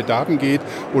persönliche Daten geht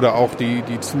oder auch die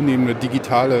zunehmende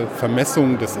digitale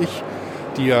Vermessung des Ich,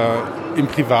 die ja im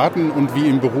Privaten und wie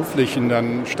im Beruflichen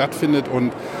dann stattfindet.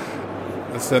 Und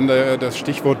das ist dann das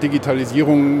Stichwort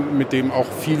Digitalisierung, mit dem auch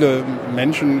viele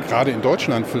Menschen, gerade in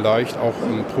Deutschland vielleicht, auch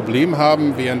ein Problem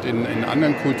haben, während in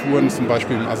anderen Kulturen, zum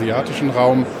Beispiel im asiatischen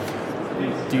Raum,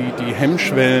 die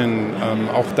Hemmschwellen,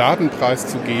 auch Daten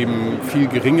preiszugeben, viel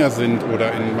geringer sind,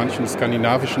 oder in manchen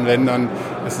skandinavischen Ländern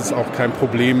ist es auch kein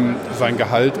Problem, sein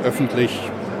Gehalt öffentlich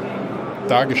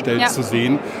dargestellt zu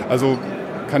sehen. Also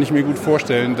kann ich mir gut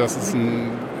vorstellen, dass es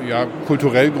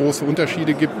kulturell große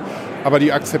Unterschiede gibt. Aber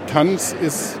die Akzeptanz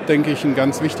ist, denke ich, ein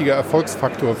ganz wichtiger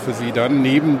Erfolgsfaktor für Sie dann.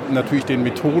 Neben natürlich den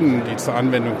Methoden, die zur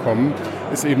Anwendung kommen,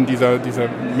 ist eben dieser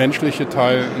menschliche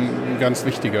Teil ein ganz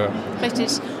wichtiger. Richtig.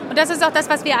 Und das ist auch das,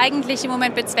 was wir eigentlich im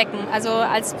Moment bezwecken. Also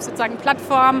als sozusagen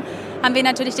Plattform haben wir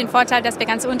natürlich den Vorteil, dass wir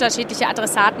ganz unterschiedliche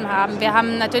Adressaten haben. Wir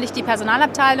haben natürlich die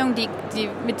Personalabteilung, die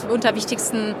mitunter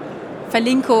wichtigsten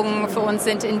Verlinkungen für uns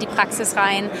sind in die Praxis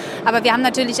rein. Aber wir haben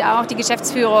natürlich auch die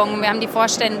Geschäftsführung, wir haben die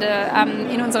Vorstände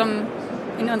in unserem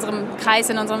Kreis,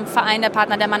 in unserem Verein der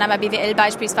Partner der Mannheimer BWL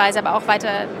beispielsweise, aber auch weiter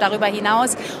darüber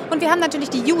hinaus. Und wir haben natürlich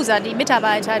die User, die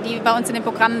Mitarbeiter, die bei uns in den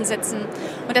Programmen sitzen.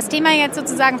 Und das Thema jetzt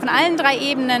sozusagen von allen 3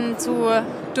 Ebenen zu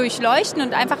durchleuchten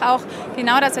und einfach auch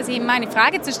genau das, was Sie eben meinen, die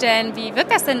Frage zu stellen, wie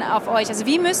wirkt das denn auf euch? Also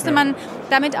wie müsste man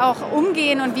damit auch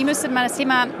umgehen und wie müsste man das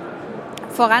Thema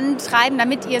vorantreiben,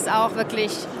 damit ihr es auch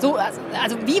wirklich so,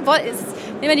 also ist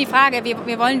immer die Frage,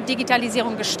 wir wollen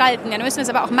Digitalisierung gestalten, dann müssen wir es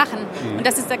aber auch machen. Und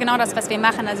das ist ja genau das, was wir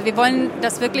machen. Also wir wollen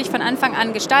das wirklich von Anfang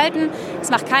an gestalten. Es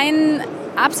macht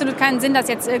absolut keinen Sinn, das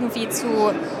jetzt irgendwie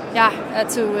zu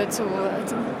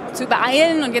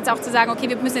übereilen und jetzt auch zu sagen, okay,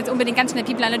 wir müssen jetzt unbedingt ganz schnell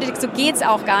People Analytics, so geht's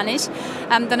auch gar nicht.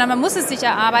 Sondern man muss es sich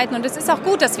erarbeiten und es ist auch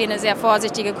gut, dass wir eine sehr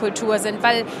vorsichtige Kultur sind,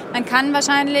 weil man kann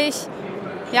wahrscheinlich,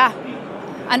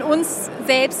 an uns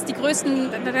selbst die größten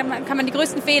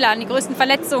Fehler, die größten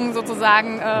Verletzungen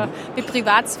sozusagen mit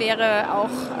Privatsphäre auch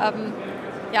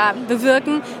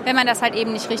bewirken, wenn man das halt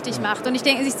eben nicht richtig macht. Und ich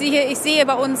denke, ich sehe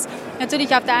bei uns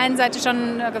natürlich auf der einen Seite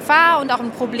schon Gefahr und auch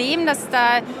ein Problem, dass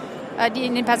da die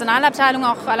in den Personalabteilungen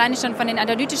auch alleine schon von den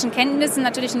analytischen Kenntnissen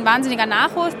natürlich ein wahnsinniger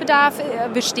Nachholbedarf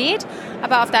besteht.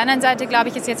 Aber auf der anderen Seite, glaube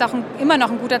ich, ist jetzt auch immer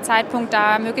noch ein guter Zeitpunkt,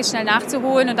 da möglichst schnell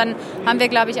nachzuholen. Und dann haben wir,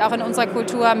 glaube ich, auch in unserer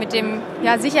Kultur mit dem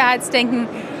Sicherheitsdenken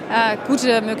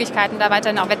gute Möglichkeiten, da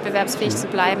weiterhin auch wettbewerbsfähig zu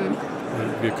bleiben.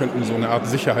 Wir könnten so eine Art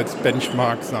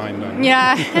Sicherheitsbenchmark sein dann.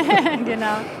 Ja,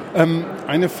 genau.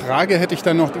 Eine Frage hätte ich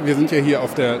dann noch, wir sind ja hier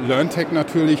auf der Learntec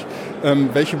natürlich.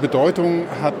 Welche Bedeutung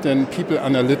hat denn People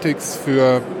Analytics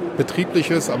für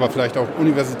betriebliches, aber vielleicht auch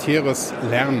universitäres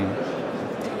Lernen?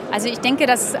 Also ich denke,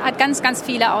 das hat ganz, ganz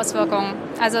viele Auswirkungen.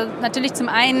 Also natürlich zum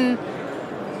einen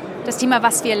das Thema,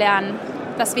 was wir lernen.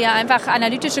 Dass wir einfach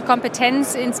analytische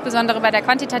Kompetenz, insbesondere bei der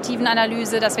quantitativen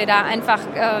Analyse, dass wir da einfach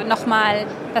nochmal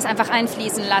das einfach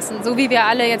einfließen lassen. So wie wir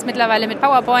alle jetzt mittlerweile mit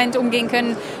PowerPoint umgehen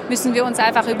können, müssen wir uns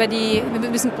einfach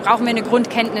brauchen wir eine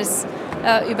Grundkenntnis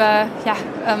über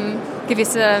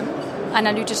gewisse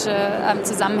analytische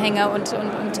Zusammenhänge und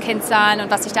Kennzahlen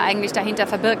und was sich da eigentlich dahinter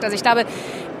verbirgt. Also ich glaube,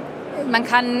 man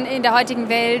kann in der heutigen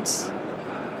Welt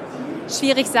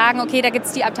schwierig sagen, okay, da gibt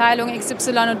es die Abteilung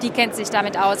XY und die kennt sich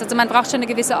damit aus. Also man braucht schon eine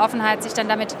gewisse Offenheit, sich dann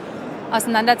damit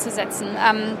auseinanderzusetzen.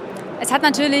 Es hat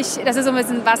natürlich, das ist so ein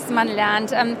bisschen, was man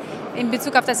lernt. In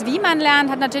Bezug auf das, wie man lernt,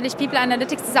 hat natürlich People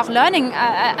Analytics, das ist auch Learning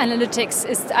Analytics,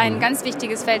 ist ein ganz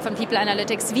wichtiges Feld von People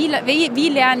Analytics. Wie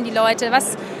lernen die Leute?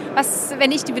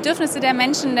 Wenn ich die Bedürfnisse der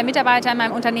Menschen, der Mitarbeiter in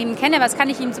meinem Unternehmen kenne, was kann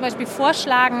ich ihnen zum Beispiel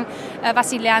vorschlagen, was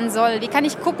sie lernen soll? Wie kann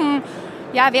ich gucken,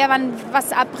 wer wann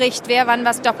was abbricht, wer wann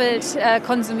was doppelt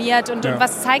konsumiert und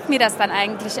was zeigt mir das dann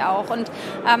eigentlich auch? Und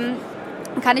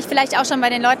kann ich vielleicht auch schon bei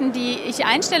den Leuten, die ich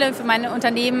einstelle für meine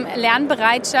Unternehmen,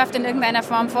 Lernbereitschaft in irgendeiner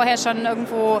Form vorher schon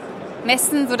irgendwo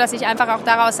messen, sodass ich einfach auch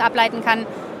daraus ableiten kann,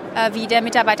 wie der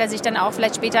Mitarbeiter sich dann auch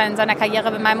vielleicht später in seiner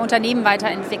Karriere mit meinem Unternehmen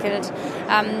weiterentwickelt.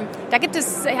 Da gibt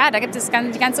es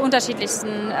die ganz unterschiedlichsten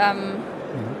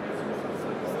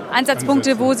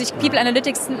Ansatzpunkte, wo sich People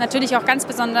Analytics natürlich auch ganz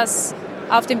besonders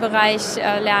auf den Bereich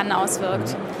Lernen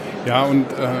auswirkt. Ja, und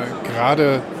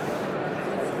gerade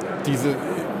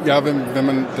wenn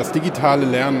man das digitale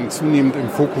Lernen zunehmend im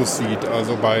Fokus sieht,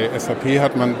 also bei SAP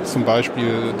hat man zum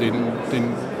Beispiel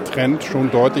den Trend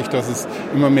schon deutlich, dass es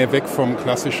immer mehr weg vom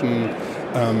klassischen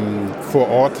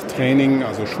Vor-Ort-Training,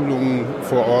 also Schulungen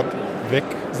vor Ort, weg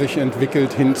sich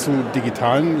entwickelt hin zu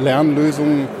digitalen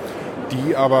Lernlösungen,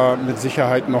 die aber mit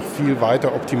Sicherheit noch viel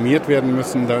weiter optimiert werden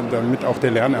müssen, damit auch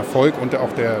der Lernerfolg und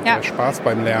auch der Spaß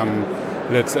beim Lernen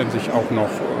letztendlich auch noch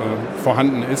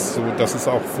vorhanden ist, so dass es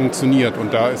auch funktioniert.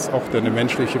 Und da ist auch der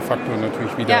menschliche Faktor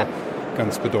natürlich wieder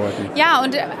ganz bedeutend. Ja,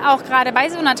 und auch gerade bei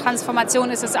so einer Transformation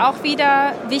ist es auch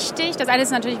wieder wichtig. Das eine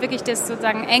ist natürlich wirklich das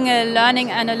sozusagen enge Learning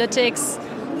Analytics.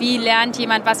 Wie lernt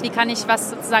jemand was, wie kann ich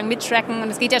was sozusagen mittracken?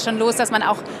 Und es geht ja schon los, dass man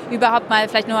auch überhaupt mal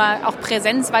vielleicht nur auch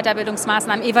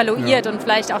Präsenzweiterbildungsmaßnahmen evaluiert und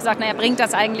vielleicht auch sagt, naja, bringt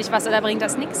das eigentlich was oder bringt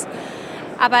das nichts?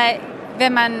 Aber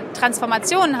wenn man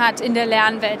Transformationen hat in der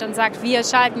Lernwelt und sagt, wir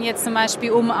schalten jetzt zum Beispiel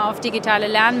um auf digitale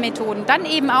Lernmethoden, dann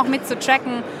eben auch mit zu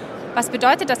tracken, was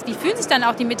bedeutet das, wie fühlen sich dann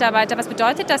auch die Mitarbeiter, was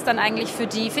bedeutet das dann eigentlich für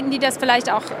die? Finden die das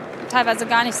vielleicht auch teilweise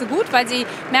gar nicht so gut, weil sie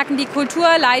merken, die Kultur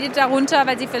leidet darunter,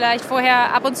 weil sie vielleicht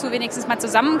vorher ab und zu wenigstens mal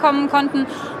zusammenkommen konnten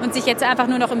und sich jetzt einfach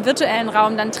nur noch im virtuellen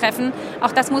Raum dann treffen.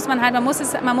 Auch das muss man halt, man muss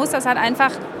das halt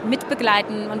einfach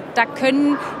mitbegleiten. Und da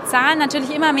können Zahlen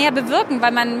natürlich immer mehr bewirken,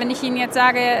 weil wenn ich Ihnen jetzt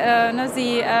sage,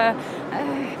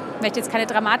 ich möchte jetzt keine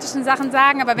dramatischen Sachen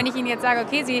sagen, aber wenn ich Ihnen jetzt sage,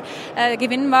 okay, Sie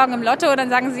gewinnen morgen im Lotto, dann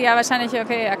sagen Sie ja wahrscheinlich,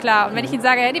 okay, ja klar. Und wenn ich Ihnen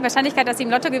sage, die Wahrscheinlichkeit, dass Sie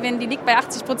im Lotto gewinnen, die liegt bei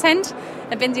 80%,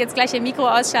 dann werden Sie jetzt gleich Ihr Mikro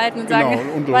ausschalten und sagen,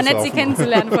 war nett, Sie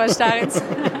kennenzulernen, Frau Staritz.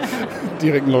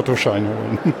 Direkt einen Lottoschein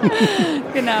holen.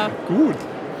 Genau. Gut.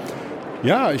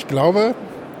 Ja, ich glaube,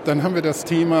 dann haben wir das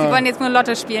Thema... Sie wollen jetzt nur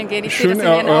Lotto spielen gehen. Ich schön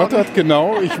erörtert,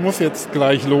 genau. Ich muss jetzt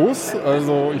gleich los.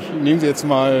 Also ich nehme Sie jetzt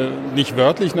mal nicht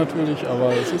wörtlich natürlich,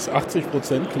 aber es ist 80%,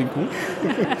 klingt gut.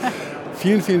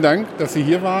 Vielen, vielen Dank, dass Sie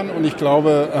hier waren. Und ich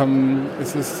glaube,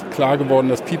 es ist klar geworden,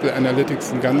 dass People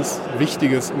Analytics ein ganz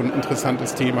wichtiges und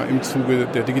interessantes Thema im Zuge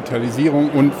der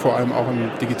Digitalisierung und vor allem auch im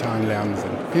digitalen Lernen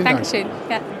sind. Vielen Dank. Dankeschön.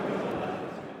 Ja.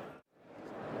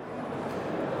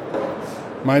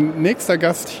 Mein nächster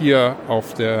Gast hier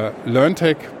auf der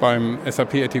Learntec beim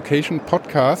SAP Education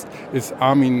Podcast ist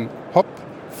Armin Hopp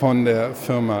von der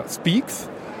Firma Speaks,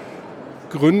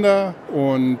 Gründer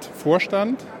und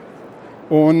Vorstand.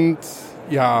 Und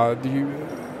ja, die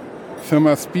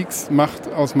Firma Speaks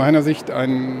macht aus meiner Sicht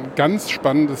ein ganz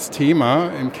spannendes Thema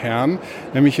im Kern,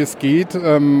 nämlich es geht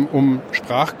um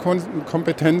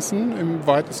Sprachkompetenzen im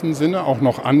weitesten Sinne, auch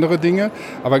noch andere Dinge.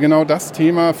 Aber genau das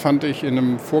Thema fand ich in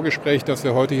einem Vorgespräch, das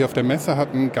wir heute hier auf der Messe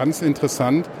hatten, ganz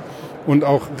interessant und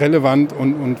auch relevant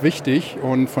und wichtig.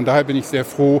 Und von daher bin ich sehr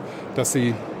froh, dass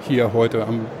Sie hier heute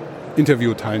am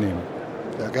Interview teilnehmen.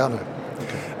 Ja, gerne.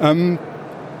 Okay.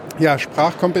 Ja,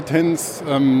 Sprachkompetenz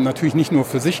natürlich nicht nur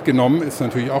für sich genommen, ist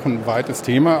natürlich auch ein weites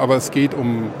Thema, aber es geht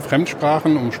um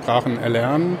Fremdsprachen, um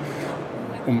Sprachenerlernen,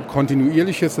 um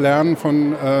kontinuierliches Lernen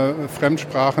von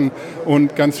Fremdsprachen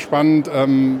und ganz spannend,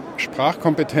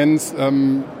 Sprachkompetenz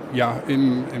im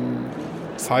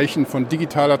Zeichen von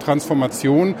digitaler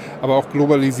Transformation, aber auch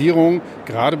Globalisierung,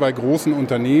 gerade bei großen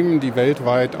Unternehmen, die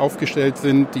weltweit aufgestellt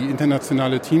sind, die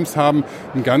internationale Teams haben,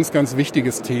 ein ganz, ganz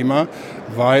wichtiges Thema,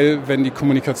 weil wenn die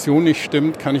Kommunikation nicht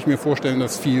stimmt, kann ich mir vorstellen,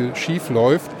 dass viel schief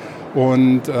läuft.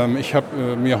 Und ich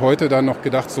habe mir heute dann noch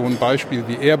gedacht, so ein Beispiel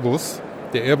wie Airbus.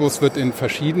 Der Airbus wird in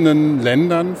verschiedenen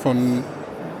Ländern von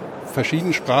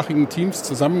verschiedensprachigen Teams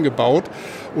zusammengebaut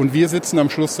und wir sitzen am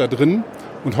Schluss da drin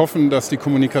und hoffen, dass die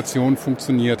Kommunikation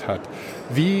funktioniert hat.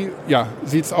 Wie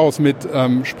sieht's aus mit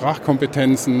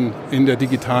Sprachkompetenzen in der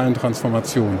digitalen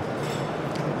Transformation?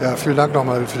 Ja, vielen Dank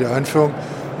nochmal für die Einführung.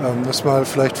 Das mal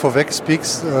vielleicht vorweg,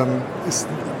 Speaks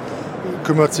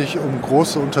kümmert sich um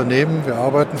große Unternehmen. Wir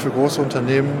arbeiten für große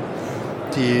Unternehmen,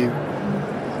 die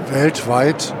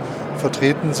weltweit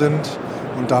vertreten sind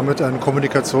und damit einen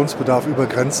Kommunikationsbedarf über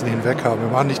Grenzen hinweg haben.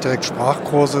 Wir machen nicht direkt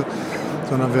Sprachkurse,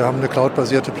 sondern wir haben eine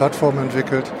cloudbasierte Plattform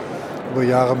entwickelt über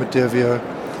Jahre, mit der wir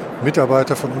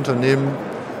Mitarbeiter von Unternehmen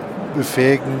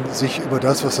befähigen, sich über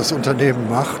das, was das Unternehmen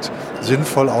macht,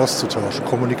 sinnvoll auszutauschen.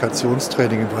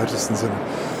 Kommunikationstraining im weitesten Sinne.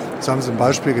 Das haben Sie ein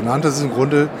Beispiel genannt. Das ist im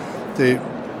Grunde die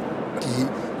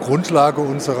Grundlage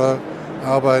unserer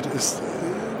Arbeit ist,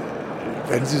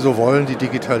 wenn Sie so wollen, die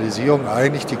Digitalisierung,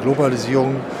 eigentlich die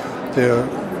Globalisierung der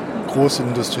großen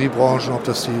Industriebranchen, ob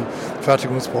das die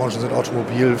Fertigungsbranchen sind,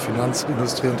 Automobil,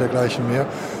 Finanzindustrie und dergleichen mehr.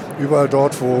 Überall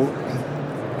dort, wo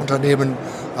Unternehmen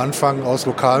anfangen, aus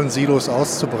lokalen Silos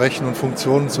auszubrechen und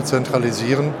Funktionen zu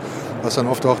zentralisieren, was dann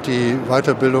oft auch die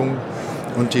Weiterbildung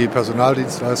und die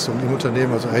Personaldienstleistung im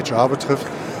Unternehmen, also HR betrifft,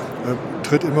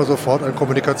 tritt immer sofort ein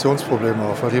Kommunikationsproblem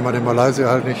auf, weil jemand in Malaysia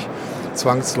halt nicht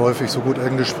zwangsläufig so gut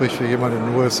Englisch spricht wie jemand in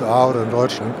den USA oder in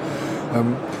Deutschland.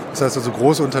 Das heißt also,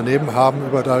 große Unternehmen haben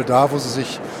überall da, wo sie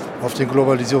sich auf den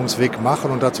Globalisierungsweg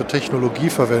machen und dazu Technologie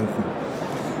verwenden,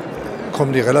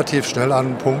 kommen die relativ schnell an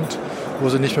einen Punkt, wo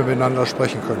sie nicht mehr miteinander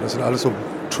sprechen können. Das sind alles so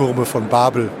Türme von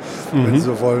Babel, wenn Sie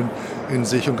so wollen, in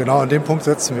sich. Und genau an dem Punkt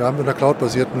setzen wir an mit einer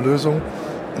cloudbasierten Lösung,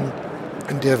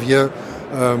 in der wir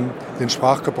den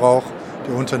Sprachgebrauch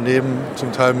der Unternehmen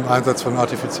zum Teil im Einsatz von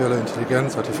artifizieller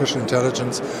Intelligenz, Artificial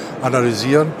Intelligence,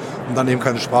 analysieren und dann eben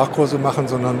keine Sprachkurse machen,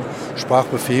 sondern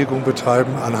Sprachbefähigung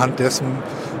betreiben anhand des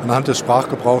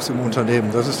Sprachgebrauchs im Unternehmen.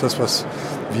 Das ist das, was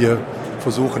wir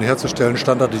versuchen herzustellen,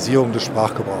 Standardisierung des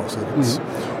Sprachgebrauchs. Da gibt es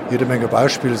jede Menge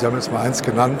Beispiele, Sie haben jetzt mal eins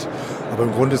genannt, aber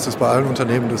im Grunde ist es bei allen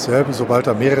Unternehmen dasselbe. Sobald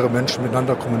da mehrere Menschen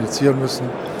miteinander kommunizieren müssen,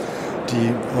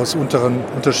 die aus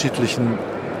unterschiedlichen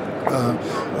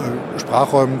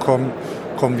Sprachräumen kommen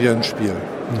wir ins Spiel.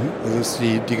 Also ist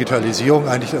die Digitalisierung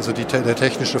eigentlich, also der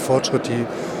technische Fortschritt, die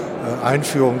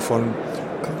Einführung von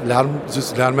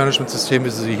Lernmanagementsystemen,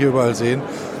 wie Sie sie hier überall sehen,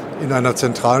 in einer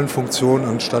zentralen Funktion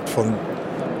anstatt von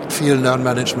vielen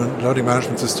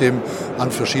Learning-Management-Systemen an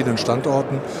verschiedenen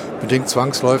Standorten, bedingt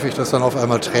zwangsläufig, dass dann auf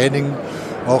einmal Training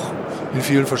auch in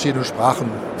vielen verschiedenen Sprachen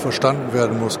verstanden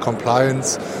werden muss.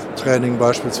 Compliance-Training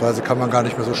beispielsweise kann man gar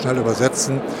nicht mehr so schnell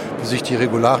übersetzen, wie sich die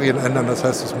Regularien ändern. Das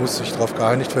heißt, es muss sich darauf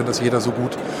geeinigt werden, dass jeder so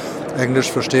gut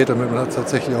Englisch versteht, damit man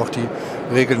tatsächlich auch die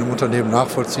Regeln im Unternehmen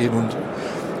nachvollziehen und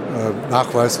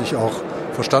nachweislich auch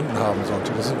verstanden haben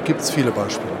sollte. Da gibt es viele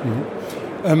Beispiele.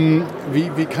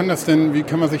 Wie kann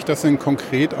man sich das denn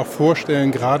konkret auch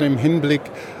vorstellen, gerade im Hinblick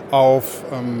auf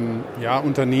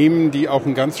Unternehmen, die auch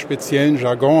einen ganz speziellen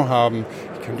Jargon haben?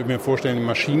 Ich könnte mir vorstellen, im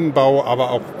Maschinenbau,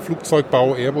 aber auch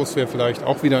Flugzeugbau, Airbus wäre vielleicht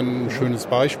auch wieder ein schönes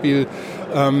Beispiel,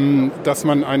 dass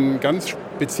man ein ganz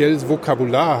spezielles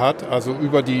Vokabular hat, also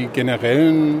über die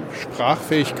generellen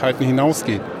Sprachfähigkeiten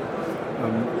hinausgeht.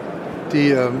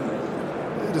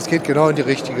 Das geht genau in die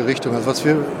richtige Richtung. Also was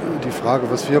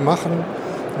wir machen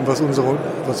und was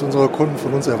unsere Kunden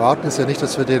von uns erwarten, ist ja nicht,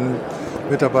 dass wir den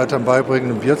Mitarbeitern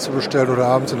beibringen, ein Bier zu bestellen oder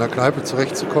abends in der Kneipe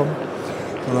zurechtzukommen,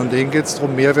 sondern denen geht es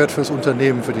darum, Mehrwert fürs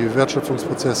Unternehmen, für die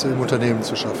Wertschöpfungsprozesse im Unternehmen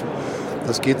zu schaffen.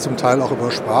 Das geht zum Teil auch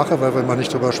über Sprache, weil wenn man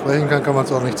nicht darüber sprechen kann, kann man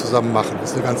es auch nicht zusammen machen.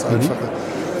 Das ist eine ganz einfache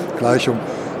Gleichung.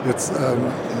 Jetzt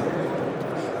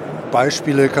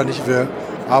Beispiele wir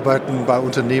arbeiten bei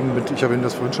Unternehmen ich habe Ihnen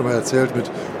das vorhin schon mal erzählt,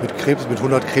 mit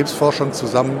 100 Krebsforschern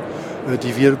zusammen,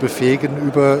 die wir befähigen,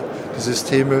 über die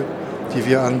Systeme, die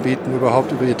wir anbieten,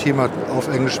 überhaupt über ihr Thema auf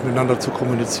Englisch miteinander zu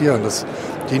kommunizieren. Das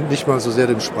dient nicht mal so sehr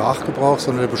dem Sprachgebrauch,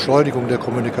 sondern der Beschleunigung der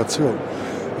Kommunikation.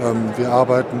 Wir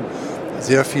arbeiten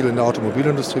sehr viel in der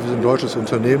Automobilindustrie, wir sind ein deutsches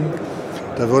Unternehmen.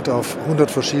 Da wird auf 100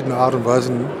 verschiedene Art und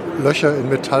Weisen Löcher in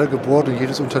Metall gebohrt und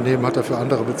jedes Unternehmen hat dafür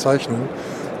andere Bezeichnungen.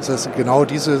 Das heißt, genau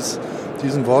diesen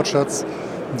Wortschatz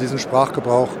und diesen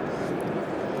Sprachgebrauch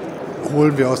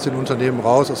holen wir aus den Unternehmen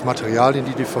raus, aus Materialien,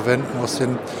 die verwenden, aus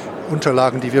den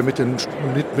Unterlagen, die wir mit den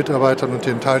Mitarbeitern und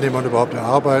den Teilnehmern überhaupt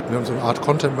erarbeiten. Wir haben so eine Art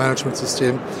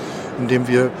Content-Management-System, in dem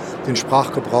wir den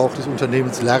Sprachgebrauch des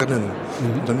Unternehmens lernen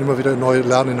und dann immer wieder neue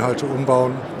Lerninhalte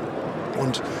umbauen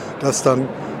und das dann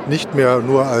nicht mehr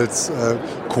nur als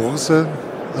Kurse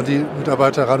an die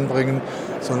Mitarbeiter ranbringen,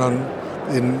 sondern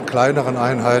in kleineren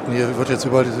Einheiten. Hier wird jetzt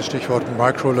überall dieses Stichwort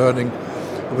Microlearning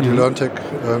über die Learntec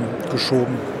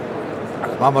geschoben.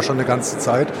 Das machen wir schon eine ganze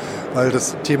Zeit, weil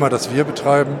das Thema, das wir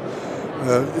betreiben,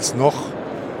 ist noch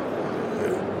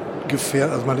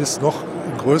gefährdet. Also man ist noch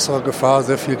in größerer Gefahr,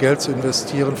 sehr viel Geld zu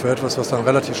investieren für etwas, was dann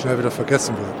relativ schnell wieder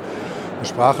vergessen wird. Eine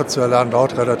Sprache zu erlernen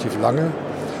dauert relativ lange.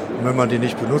 Und wenn man die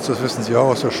nicht benutzt, das wissen Sie auch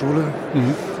aus der Schule,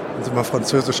 wenn Sie mal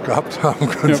Französisch gehabt haben,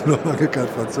 können Sie noch lange kein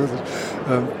Französisch,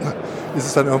 ist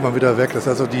es dann irgendwann wieder weg. Das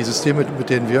heißt also, die Systeme, mit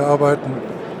denen wir arbeiten,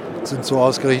 sind so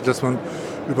ausgerichtet, dass man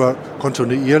über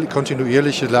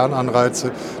kontinuierliche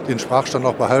Lernanreize den Sprachstand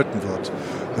auch behalten wird.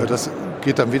 Das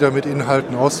geht dann wieder mit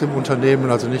Inhalten aus dem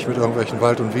Unternehmen, also nicht mit irgendwelchen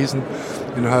Wald- und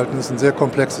Wieseninhalten. Das ist ein sehr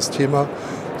komplexes Thema,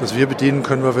 das wir bedienen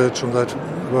können, weil wir jetzt schon seit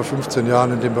über 15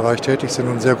 Jahren in dem Bereich tätig sind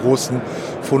und einen sehr großen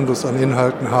Fundus an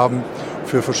Inhalten haben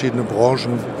für verschiedene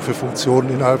Branchen, für Funktionen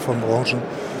innerhalb von Branchen.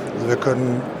 Also wir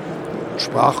können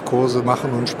Sprachkurse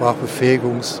machen und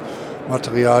Sprachbefähigungs-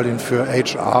 Materialien für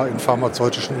HR in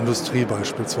pharmazeutischen Industrie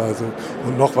beispielsweise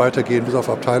und noch weitergehen bis auf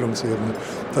Abteilungsebene.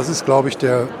 Das ist, glaube ich,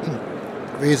 der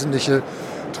wesentliche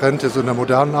Trend, der so in der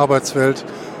modernen Arbeitswelt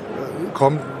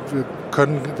kommt.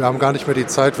 Wir haben gar nicht mehr die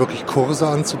Zeit, wirklich Kurse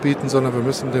anzubieten, sondern wir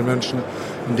müssen den Menschen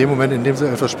in dem Moment, in dem sie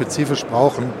etwas spezifisch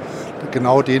brauchen,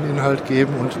 genau den Inhalt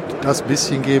geben und das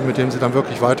bisschen geben, mit dem sie dann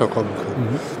wirklich weiterkommen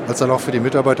können. Was dann auch für die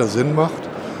Mitarbeiter Sinn macht.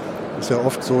 Ist ja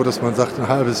oft so, dass man sagt, ein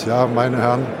halbes Jahr, meine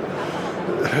Herren,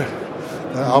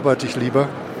 da arbeite ich lieber.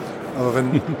 Aber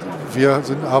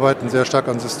arbeiten sehr stark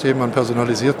an Systemen, an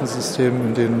personalisierten Systemen,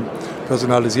 in denen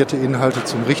personalisierte Inhalte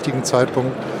zum richtigen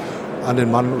Zeitpunkt an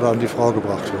den Mann oder an die Frau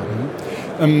gebracht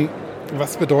werden.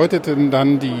 Was bedeutet denn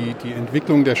dann die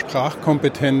Entwicklung der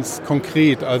Sprachkompetenz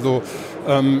konkret? Also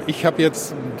ich habe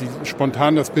jetzt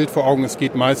spontan das Bild vor Augen, es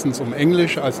geht meistens um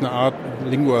Englisch als eine Art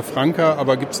Lingua Franca,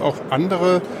 aber gibt es auch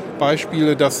andere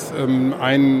Beispiele, dass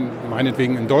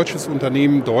meinetwegen ein deutsches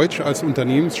Unternehmen Deutsch als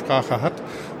Unternehmenssprache hat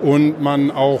und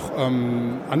man auch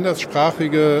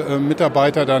anderssprachige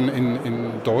Mitarbeiter dann in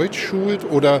Deutsch schult?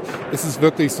 Oder ist es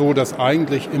wirklich so, dass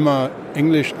eigentlich immer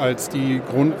Englisch als die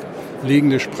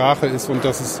grundlegende Sprache ist und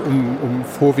dass es um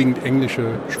vorwiegend englische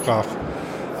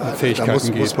Sprachfähigkeiten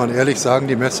geht? Da muss man ehrlich sagen,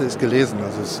 die Messe ist gelesen.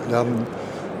 Also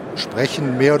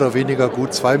sprechen mehr oder weniger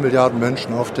gut 2 Milliarden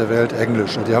Menschen auf der Welt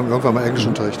Englisch. Die haben irgendwann mal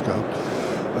Englischunterricht gehabt.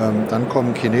 Dann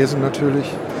kommen Chinesen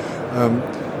natürlich.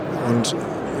 Und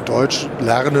Deutsch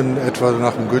lernen etwa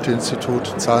nach dem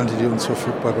Goethe-Institut, Zahlen, die uns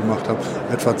verfügbar gemacht haben,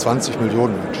 etwa 20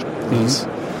 Millionen Menschen. Das ist,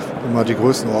 um mal die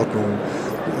Größenordnung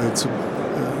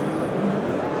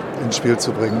ins Spiel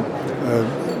zu bringen.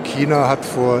 China hat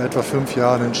vor etwa 5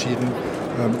 Jahren entschieden,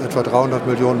 etwa 300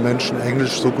 Millionen Menschen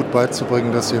Englisch so gut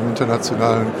beizubringen, dass sie im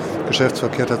internationalen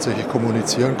Geschäftsverkehr tatsächlich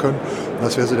kommunizieren können. Und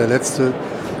das wäre so der letzte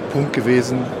Punkt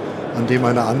gewesen, an dem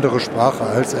eine andere Sprache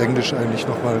als Englisch eigentlich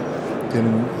nochmal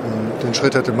den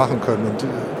Schritt hätte machen können. Und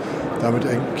damit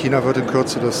China wird in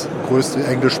Kürze das größte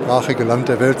englischsprachige Land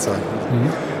der Welt sein.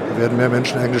 Da werden mehr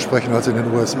Menschen Englisch sprechen als in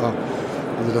den USA.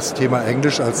 Also das Thema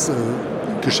Englisch als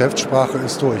Geschäftssprache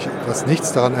ist durch. Was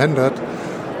nichts daran ändert,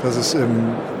 dass es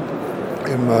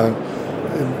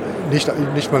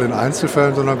nicht mal in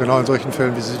Einzelfällen, sondern genau in solchen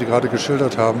Fällen, wie Sie die gerade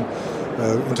geschildert haben,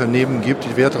 Unternehmen gibt,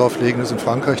 die Wert darauf legen. Das ist in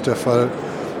Frankreich der Fall,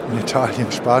 in Italien,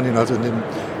 Spanien, also in den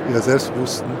wieder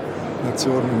selbstbewussten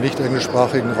Nationen im nicht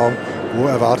englischsprachigen Raum, wo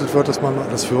erwartet wird,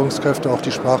 dass Führungskräfte auch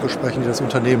die Sprache sprechen, die das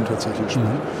Unternehmen tatsächlich spricht.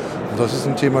 Und das ist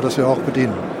ein Thema, das wir auch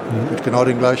bedienen. Mit genau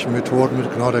den gleichen Methoden,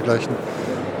 mit genau der gleichen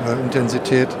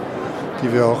Intensität,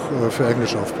 die wir auch für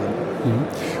Englisch aufbringen.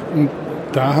 Und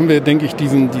da haben wir, denke ich,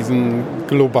 diesen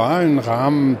globalen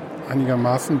Rahmen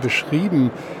einigermaßen beschrieben.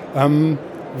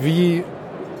 Wie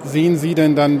sehen Sie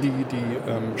denn dann die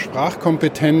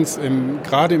Sprachkompetenz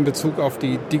gerade in Bezug auf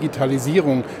die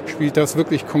Digitalisierung? Spielt das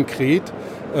wirklich konkret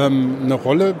eine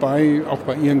Rolle auch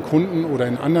bei Ihren Kunden oder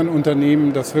in anderen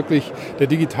Unternehmen, dass wirklich der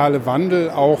digitale Wandel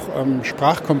auch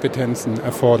Sprachkompetenzen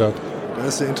erfordert?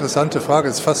 Das ist eine interessante Frage.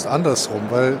 Es ist fast andersrum,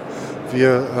 weil ich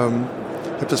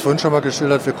habe das vorhin schon mal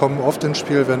geschildert, wir kommen oft ins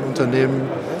Spiel, wenn Unternehmen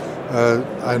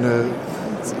eine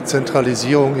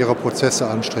Zentralisierung ihrer Prozesse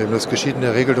anstreben. Das geschieht in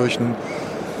der Regel durch ein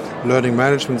Learning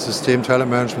Management System,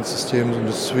 Talent Management System,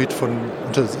 eine Suite von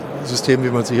Systemen, wie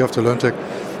man sie hier auf der Learntec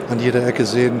an jeder Ecke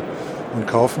sehen und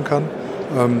kaufen kann.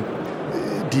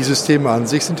 Die Systeme an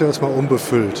sich sind ja erstmal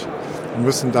unbefüllt und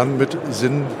müssen dann mit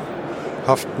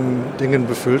sinnhaften Dingen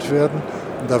befüllt werden.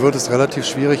 Und da wird es relativ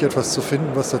schwierig, etwas zu finden,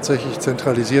 was tatsächlich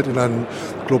zentralisiert in einem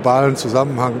globalen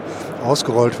Zusammenhang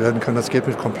ausgerollt werden kann. Das geht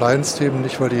mit Compliance-Themen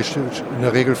nicht, weil die in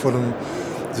der Regel von einem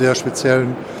sehr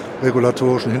speziellen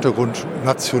regulatorischen Hintergrund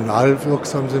national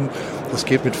wirksam sind. Das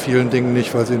geht mit vielen Dingen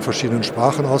nicht, weil sie in verschiedenen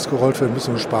Sprachen ausgerollt werden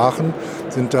müssen. Und Sprachen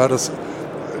sind da das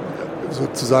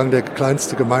sozusagen der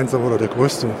kleinste gemeinsame oder der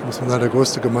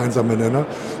größte gemeinsame Nenner,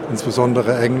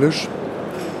 insbesondere Englisch.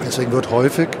 Deswegen wird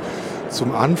häufig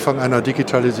zum Anfang einer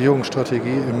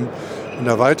Digitalisierungsstrategie in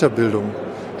der Weiterbildung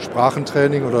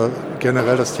Sprachentraining oder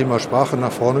generell das Thema Sprache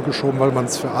nach vorne geschoben, weil man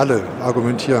es für alle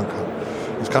argumentieren kann.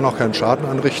 Es kann auch keinen Schaden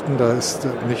anrichten, da ist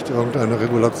nicht irgendeine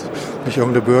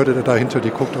Behörde dahinter, die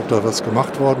guckt, ob da was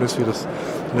gemacht worden ist, wie das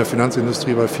in der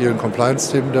Finanzindustrie bei vielen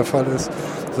Compliance-Themen der Fall ist.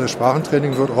 Das heißt,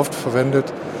 Sprachentraining wird oft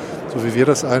verwendet, so wie wir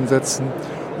das einsetzen,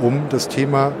 um das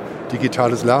Thema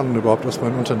digitales Lernen überhaupt aus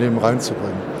meinem Unternehmen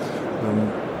reinzubringen.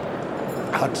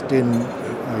 Hat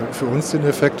für uns den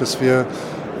Effekt, dass wir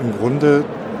im Grunde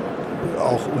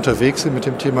auch unterwegs sind mit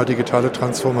dem Thema digitale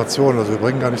Transformation. Also wir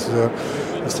bringen gar nicht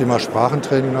das Thema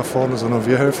Sprachentraining nach vorne, sondern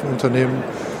wir helfen Unternehmen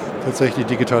tatsächlich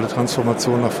die digitale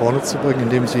Transformation nach vorne zu bringen,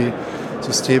 indem sie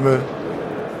Systeme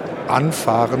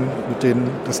anfahren, mit denen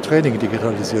das Training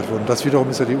digitalisiert wird. Und das wiederum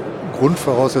ist ja die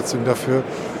Grundvoraussetzung dafür,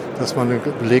 dass man eine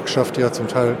Belegschaft, die ja zum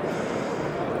Teil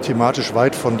thematisch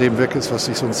weit von dem weg ist, was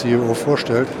sich so ein CEO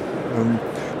vorstellt,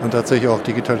 man tatsächlich auch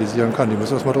digitalisieren kann. Die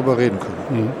müssen erst mal drüber reden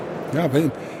können. Ja,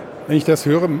 wenn ich das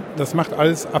höre, das macht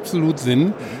alles absolut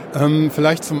Sinn.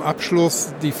 Vielleicht zum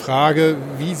Abschluss die Frage,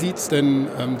 wie sieht es denn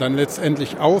dann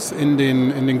letztendlich aus in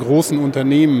den großen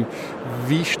Unternehmen?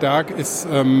 Wie stark ist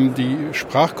die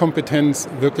Sprachkompetenz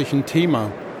wirklich ein Thema?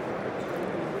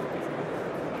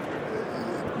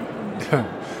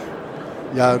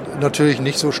 Ja, natürlich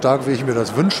nicht so stark, wie ich mir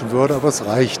das wünschen würde, aber es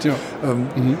reicht. Ja.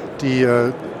 Die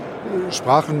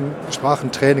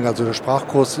Sprachentraining, also der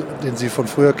Sprachkurs, den Sie von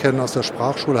früher kennen aus der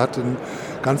Sprachschule, hat den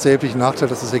ganz erheblichen Nachteil,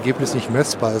 dass das Ergebnis nicht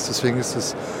messbar ist. Deswegen ist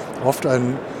es oft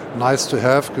ein nice to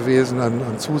have gewesen, ein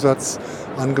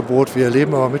Zusatzangebot. Wir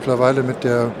erleben aber mittlerweile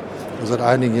seit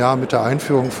einigen Jahren mit der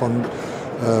Einführung von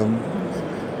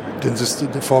den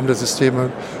Formen der Systeme,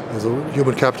 also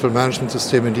Human Capital Management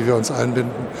Systeme, in die wir uns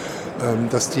einbinden,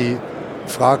 dass die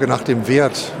Frage nach dem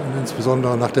Wert,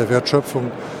 insbesondere nach der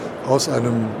Wertschöpfung aus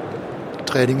einem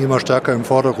Training immer stärker im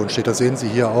Vordergrund steht. Das sehen Sie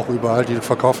hier auch überall. Die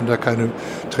verkaufen da keine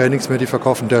Trainings mehr, die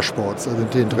verkaufen Dashboards, also in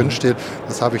denen drin steht,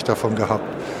 was habe ich davon gehabt.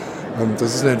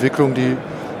 Das ist eine Entwicklung, die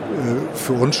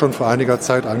für uns schon vor einiger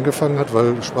Zeit angefangen hat,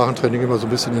 weil Sprachentraining immer so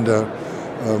ein bisschen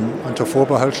unter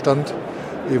Vorbehalt stand,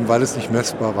 eben weil es nicht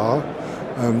messbar war.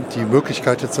 Die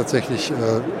Möglichkeit jetzt tatsächlich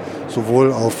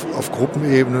sowohl auf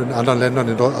Gruppenebene in anderen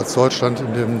Ländern als Deutschland,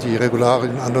 in denen die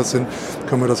Regularien anders sind,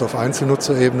 können wir das auf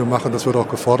Einzelnutzerebene machen. Das wird auch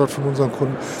gefordert von unseren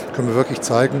Kunden. Können wir wirklich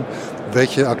zeigen,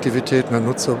 welche Aktivitäten der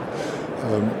Nutzer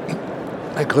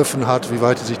ergriffen hat, wie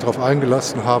weit sie sich darauf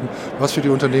eingelassen haben. Was für die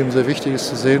Unternehmen sehr wichtig ist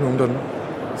zu sehen, um dann,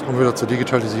 jetzt kommen wir wieder zur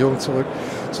Digitalisierung zurück,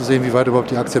 zu sehen, wie weit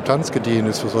überhaupt die Akzeptanz gediehen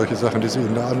ist für solche Sachen, die sie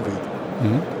ihnen da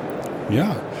anbieten.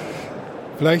 Ja.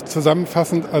 Vielleicht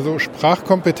zusammenfassend, also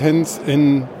Sprachkompetenz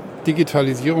in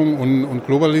Digitalisierung und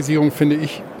Globalisierung, finde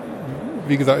ich,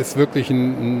 wie gesagt, ist wirklich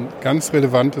ein ganz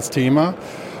relevantes Thema.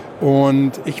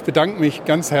 Und ich bedanke mich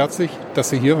ganz herzlich, dass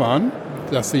Sie hier waren,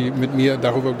 dass Sie mit mir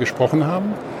darüber gesprochen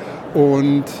haben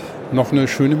und noch eine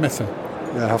schöne Messe.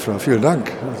 Ja, Herr Hafner, vielen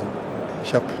Dank. Also,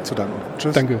 ich habe zu danken.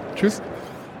 Tschüss. Danke. Tschüss.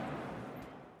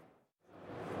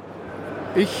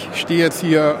 Ich stehe jetzt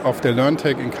hier auf der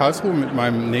Learntec in Karlsruhe mit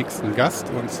meinem nächsten Gast,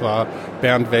 und zwar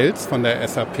Bernd Welz von der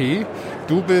SAP.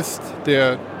 Du bist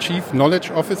der Chief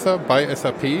Knowledge Officer bei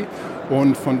SAP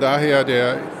und von daher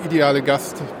der ideale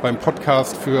Gast beim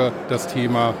Podcast für das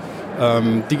Thema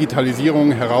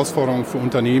Digitalisierung, Herausforderungen für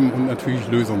Unternehmen und natürlich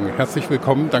Lösungen. Herzlich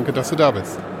willkommen, danke, dass du da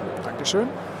bist. Dankeschön.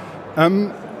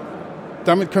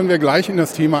 Damit können wir gleich in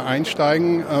das Thema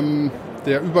einsteigen.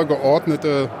 Der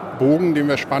übergeordnete Bogen, den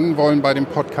wir spannen wollen bei dem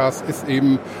Podcast, ist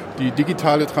eben die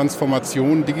digitale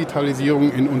Transformation,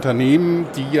 Digitalisierung in Unternehmen,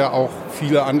 die ja auch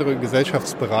viele andere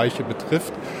Gesellschaftsbereiche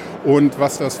betrifft. Und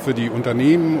was das für die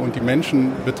Unternehmen und die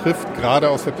Menschen betrifft, gerade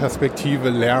aus der Perspektive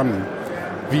Lernen.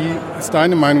 Wie ist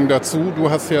deine Meinung dazu?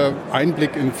 Du hast ja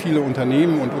Einblick in viele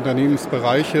Unternehmen und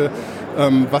Unternehmensbereiche.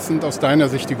 Was sind aus deiner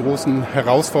Sicht die großen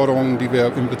Herausforderungen, die wir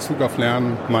in Bezug auf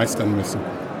Lernen meistern müssen?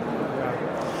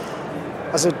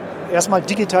 Also erstmal,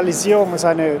 Digitalisierung ist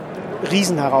eine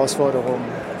Riesenherausforderung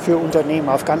für Unternehmen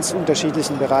auf ganz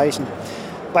unterschiedlichen Bereichen.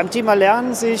 Beim Thema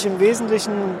Lernen sehe ich im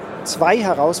Wesentlichen zwei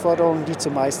Herausforderungen, die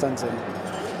zu meistern sind.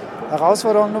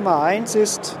 Herausforderung Nummer 1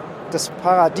 ist, das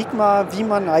Paradigma, wie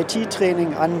man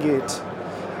IT-Training angeht,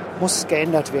 muss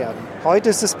geändert werden. Heute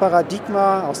ist das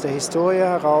Paradigma aus der Historie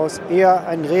heraus eher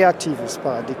ein reaktives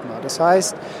Paradigma. Das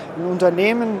heißt, ein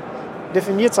Unternehmen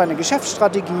definiert seine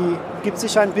Geschäftsstrategie, gibt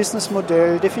sich ein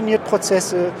Businessmodell, definiert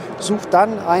Prozesse, sucht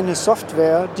dann eine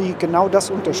Software, die genau das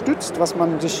unterstützt, was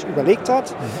man sich überlegt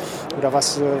hat oder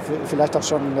was vielleicht auch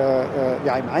schon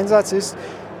im Einsatz ist,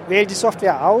 wählt die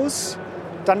Software aus,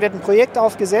 dann wird ein Projekt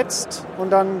aufgesetzt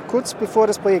und dann kurz bevor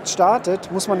das Projekt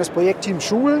startet, muss man das Projektteam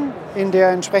schulen in der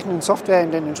entsprechenden Software, in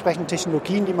den entsprechenden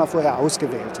Technologien, die man vorher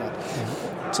ausgewählt hat.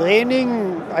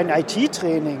 Training, ein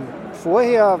IT-Training,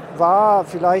 vorher war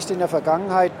vielleicht in der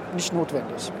Vergangenheit nicht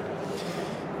notwendig.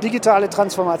 Digitale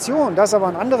Transformation, das ist aber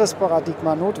ein anderes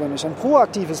Paradigma notwendig, ein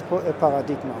proaktives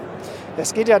Paradigma.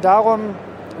 Es geht ja darum,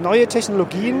 neue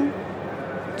Technologien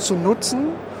zu nutzen,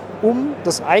 um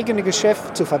das eigene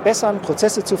Geschäft zu verbessern,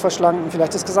 Prozesse zu verschlanken,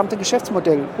 vielleicht das gesamte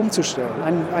Geschäftsmodell umzustellen,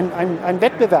 einen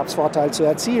Wettbewerbsvorteil zu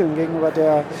erzielen gegenüber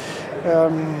den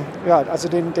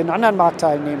anderen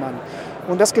Marktteilnehmern.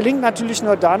 Und das gelingt natürlich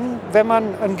nur dann, wenn man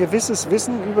ein gewisses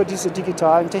Wissen über diese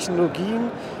digitalen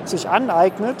Technologien sich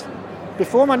aneignet,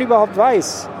 bevor man überhaupt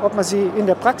weiß, ob man sie in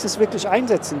der Praxis wirklich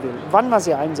einsetzen will, wann man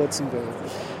sie einsetzen will.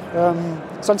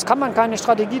 Sonst kann man keine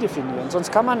Strategie definieren.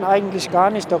 Sonst kann man eigentlich gar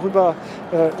nicht darüber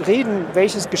reden,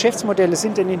 welche Geschäftsmodelle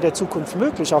sind denn in der Zukunft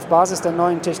möglich auf Basis der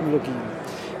neuen Technologien.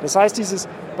 Das heißt, dieses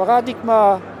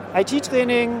Paradigma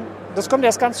IT-Training, das kommt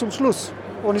erst ganz zum Schluss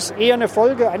und ist eher eine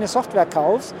Folge eines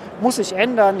Softwarekaufs, muss sich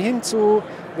ändern hin zu,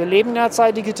 wir leben in einer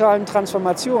Zeit digitalen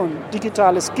Transformation.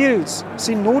 Digitale Skills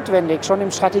sind notwendig, schon im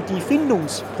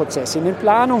Strategiefindungsprozess, in den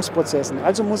Planungsprozessen.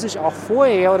 Also muss ich auch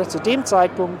vorher oder zu dem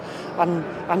Zeitpunkt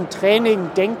an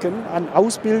Training denken, an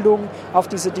Ausbildung auf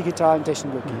diese digitalen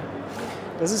Technologien.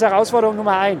 Das ist Herausforderung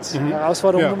Nummer 1.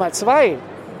 Herausforderung Nummer 2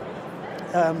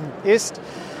 ist,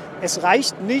 es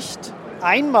reicht nicht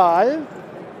einmal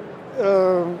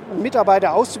einen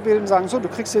Mitarbeiter auszubilden, sagen, so, du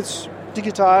kriegst jetzt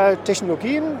digital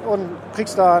Technologien und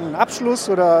kriegst da einen Abschluss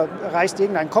oder erreichst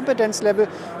irgendein Kompetenzlevel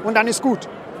und dann ist gut.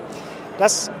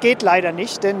 Das geht leider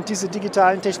nicht, denn diese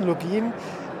digitalen Technologien,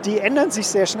 die ändern sich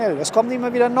sehr schnell. Es kommen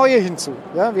immer wieder neue hinzu.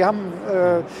 Ja, wir haben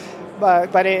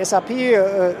bei der SAP,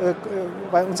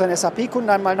 bei unseren SAP-Kunden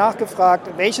einmal nachgefragt,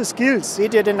 welche Skills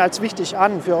seht ihr denn als wichtig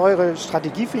an für eure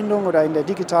Strategiefindung oder in der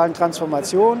digitalen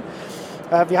Transformation?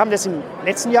 Wir haben das im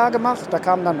letzten Jahr gemacht. Da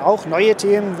kamen dann auch neue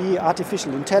Themen wie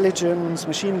Artificial Intelligence,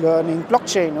 Machine Learning,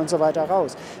 Blockchain und so weiter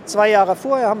raus. 2 Jahre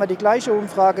vorher haben wir die gleiche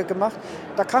Umfrage gemacht.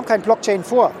 Da kam kein Blockchain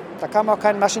vor. Da kam auch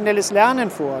kein maschinelles Lernen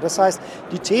vor. Das heißt,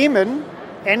 die Themen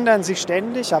ändern sich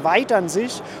ständig, erweitern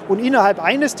sich und innerhalb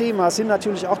eines Themas sind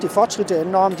natürlich auch die Fortschritte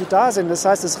enorm, die da sind. Das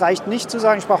heißt, es reicht nicht zu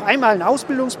sagen, ich brauche einmal ein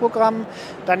Ausbildungsprogramm,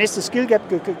 dann ist das Skill Gap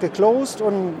geclosed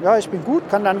und ja, ich bin gut,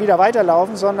 kann dann wieder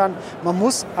weiterlaufen, sondern man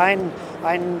muss ein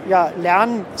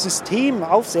Lernsystem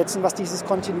aufsetzen, was dieses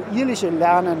kontinuierliche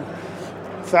Lernen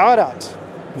fördert,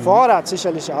 fordert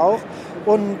sicherlich auch.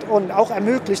 Und auch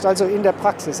ermöglicht, also in der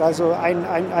Praxis, also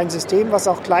ein System, was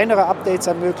auch kleinere Updates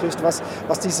ermöglicht,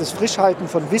 was dieses Frischhalten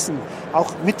von Wissen auch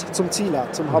mit zum Ziel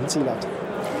hat, zum Hauptziel hat.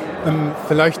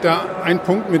 Vielleicht da ein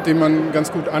Punkt, mit dem man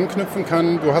ganz gut anknüpfen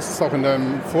kann. Du hast es auch in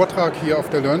deinem Vortrag hier auf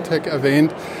der Learntec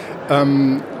erwähnt.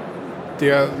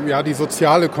 Die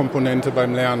soziale Komponente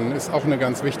beim Lernen ist auch eine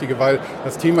ganz wichtige, weil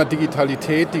das Thema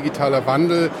Digitalität, digitaler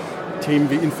Wandel, Themen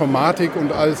wie Informatik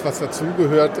und alles, was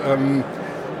dazugehört,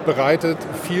 bereitet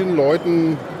vielen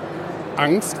Leuten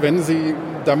Angst, wenn sie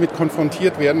damit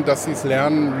konfrontiert werden, dass sie es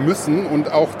lernen müssen.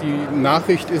 Und auch die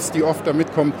Nachricht ist, die oft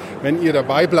damit kommt, wenn ihr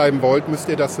dabei bleiben wollt, müsst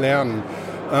ihr das lernen.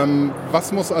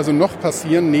 Was muss also noch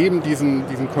passieren neben diesen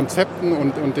Konzepten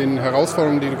und den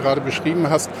Herausforderungen, die du gerade beschrieben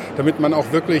hast, damit man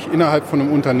auch wirklich innerhalb von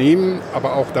einem Unternehmen,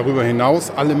 aber auch darüber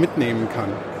hinaus alle mitnehmen kann?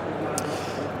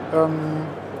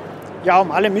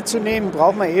 Um alle mitzunehmen,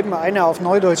 braucht man eben eine auf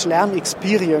Neudeutsch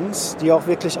Lern-Experience, die auch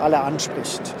wirklich alle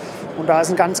anspricht. Und da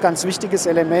ist ein ganz, ganz wichtiges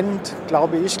Element,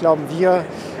 glauben wir,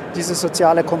 diese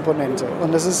soziale Komponente.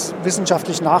 Und es ist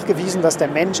wissenschaftlich nachgewiesen, dass der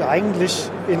Mensch eigentlich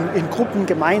in Gruppen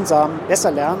gemeinsam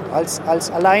besser lernt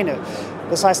als alleine.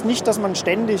 Das heißt nicht, dass man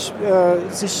ständig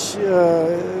sich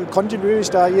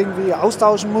kontinuierlich da irgendwie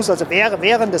austauschen muss, also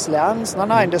während des Lernens.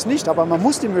 Nein, das nicht. Aber man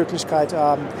muss die Möglichkeit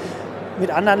haben, mit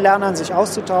anderen Lernern sich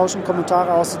auszutauschen,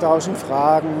 Kommentare auszutauschen,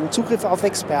 Fragen, Zugriff auf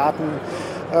Experten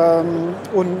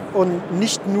und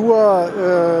nicht nur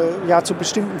zu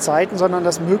bestimmten Zeiten, sondern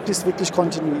das möglichst wirklich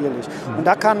kontinuierlich. Und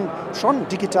da kann schon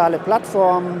digitale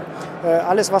Plattformen,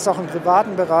 alles was auch im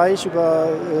privaten Bereich über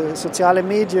soziale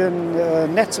Medien,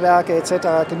 Netzwerke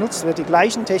etc. genutzt wird, die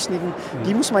gleichen Techniken,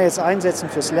 die muss man jetzt einsetzen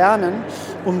fürs Lernen,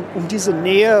 um diese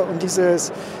Nähe und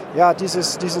dieses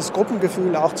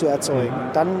Gruppengefühl auch zu erzeugen.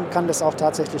 Dann kann das auch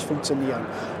tatsächlich funktionieren.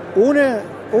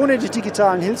 Ohne die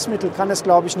digitalen Hilfsmittel kann es,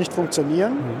 glaube ich, nicht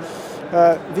funktionieren.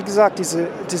 Wie gesagt,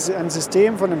 ein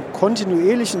System von einem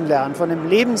kontinuierlichen Lernen, von einem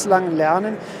lebenslangen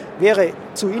Lernen wäre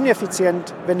zu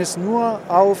ineffizient, wenn es nur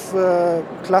auf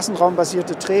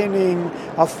klassenraumbasierte Training,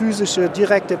 auf physische,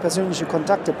 direkte, persönliche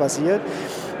Kontakte basiert.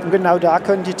 Und genau da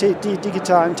können die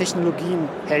digitalen Technologien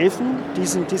helfen,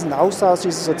 diesen Austausch,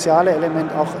 dieses soziale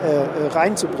Element auch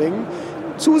reinzubringen.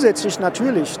 Zusätzlich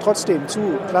natürlich trotzdem zu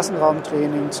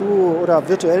Klassenraumtraining, oder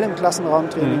virtuellem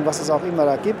Klassenraumtraining, was es auch immer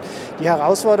da gibt. Die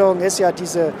Herausforderung ist ja,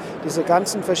 diese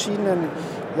ganzen verschiedenen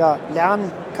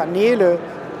Lernkanäle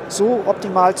so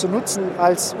optimal zu nutzen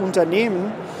als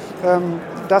Unternehmen,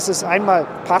 dass es einmal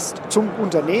passt zum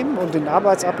Unternehmen und den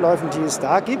Arbeitsabläufen, die es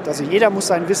da gibt. Also jeder muss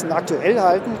sein Wissen aktuell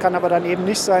halten, kann aber dann eben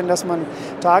nicht sein, dass man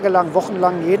tagelang,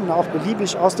 wochenlang jeden auch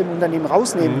beliebig aus dem Unternehmen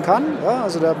rausnehmen kann. Ja,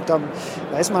 also da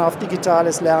ist man auf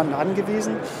digitales Lernen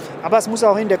angewiesen. Aber es muss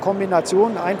auch in der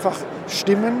Kombination einfach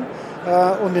stimmen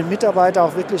und den Mitarbeiter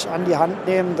auch wirklich an die Hand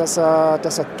nehmen, dass er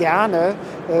gerne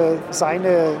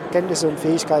seine Kenntnisse und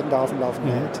Fähigkeiten da auf dem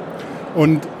Laufenden hält.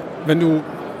 Und wenn du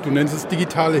Du nennst es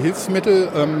digitale Hilfsmittel.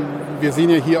 Wir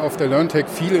sehen ja hier auf der Learntec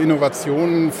viele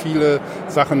Innovationen, viele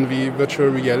Sachen wie Virtual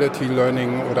Reality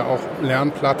Learning oder auch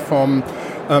Lernplattformen.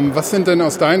 Was sind denn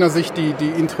aus deiner Sicht die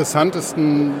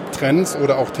interessantesten Trends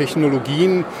oder auch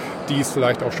Technologien, die es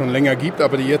vielleicht auch schon länger gibt,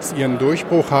 aber die jetzt ihren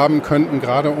Durchbruch haben könnten,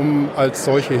 gerade um als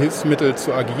solche Hilfsmittel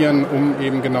zu agieren, um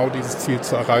eben genau dieses Ziel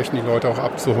zu erreichen, die Leute auch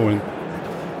abzuholen?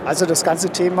 Also das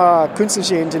ganze Thema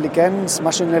künstliche Intelligenz,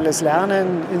 maschinelles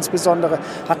Lernen insbesondere,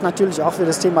 hat natürlich auch für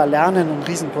das Thema Lernen ein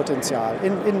Riesenpotenzial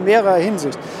in mehrerer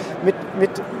Hinsicht. Mit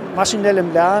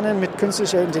maschinellem Lernen, mit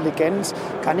künstlicher Intelligenz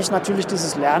kann ich natürlich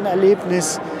dieses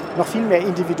Lernerlebnis noch viel mehr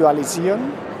individualisieren,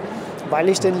 weil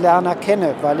ich den Lerner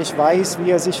kenne, weil ich weiß, wie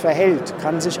er sich verhält,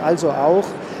 kann sich also auch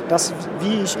das,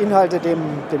 wie ich Inhalte dem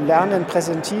Lernen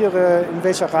präsentiere, in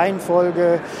welcher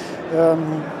Reihenfolge,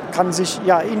 kann sich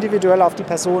individuell auf die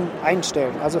Person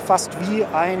einstellen. Also fast wie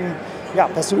ein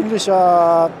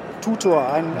persönlicher Tutor,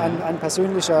 ein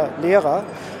persönlicher Lehrer.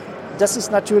 Das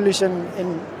ist natürlich ein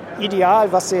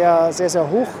Ideal, was sehr, sehr, sehr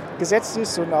hoch gesetzt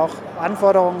ist und auch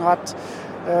Anforderungen hat,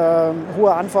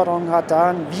 hohe Anforderungen hat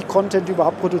daran, wie Content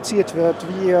überhaupt produziert wird,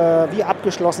 wie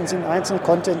abgeschlossen sind einzelne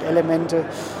Content-Elemente.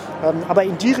 Aber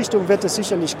in die Richtung wird es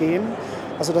sicherlich gehen,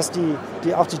 also dass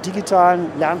auch die digitalen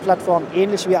Lernplattformen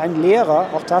ähnlich wie ein Lehrer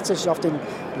auch tatsächlich auf den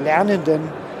Lernenden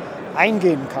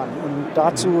eingehen kann und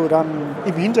dazu dann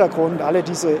im Hintergrund alle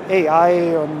diese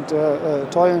AI und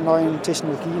tollen neuen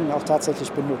Technologien auch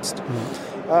tatsächlich benutzt.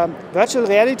 Virtual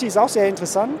Reality ist auch sehr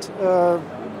interessant.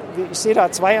 Ich sehe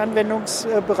da zwei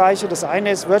Anwendungsbereiche. Das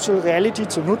eine ist, Virtual Reality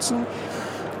zu nutzen,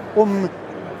 um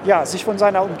sich von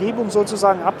seiner Umgebung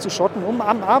sozusagen abzuschotten, um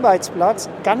am Arbeitsplatz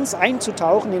ganz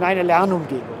einzutauchen in eine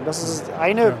Lernumgebung. Das ist das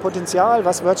eine Potenzial,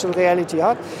 was Virtual Reality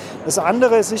hat. Das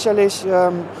andere ist sicherlich,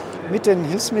 mit den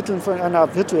Hilfsmitteln von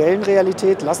einer virtuellen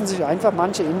Realität lassen sich einfach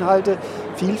manche Inhalte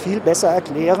viel, viel besser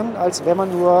erklären, als wenn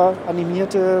man nur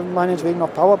animierte, meinetwegen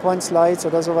noch PowerPoint-Slides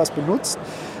oder sowas benutzt.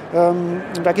 Und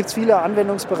da gibt es viele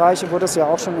Anwendungsbereiche, wo das ja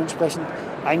auch schon entsprechend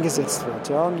eingesetzt wird.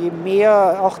 Ja. Und je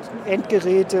mehr auch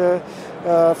Endgeräte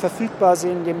verfügbar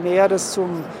sind, je mehr das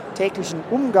zum täglichen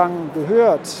Umgang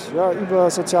gehört,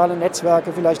 über soziale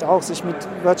Netzwerke vielleicht auch, sich mit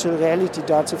Virtual Reality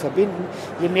da zu verbinden,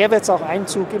 je mehr wird es auch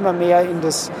Einzug immer mehr in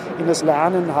das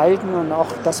Lernen halten und auch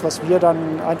das, was wir dann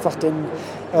einfach den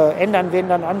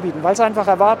Endanwendern anbieten, weil es einfach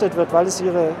erwartet wird, weil es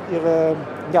ihrer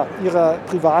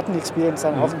privaten Experience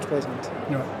dann auch entsprechend.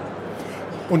 Ja.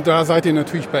 Und da seid ihr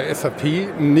natürlich bei SAP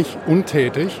nicht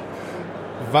untätig.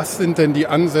 Was sind denn die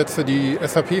Ansätze, die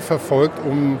SAP verfolgt,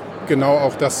 um genau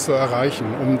auch das zu erreichen,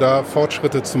 um da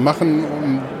Fortschritte zu machen,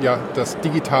 um das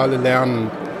digitale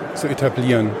Lernen zu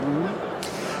etablieren?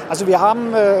 Also wir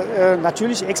haben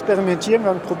natürlich experimentieren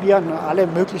wir und probieren alle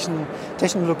möglichen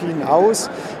Technologien aus,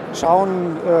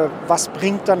 schauen, was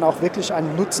bringt dann auch wirklich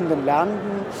einen Nutzen dem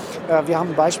Lernenden. Wir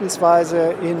haben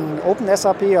beispielsweise in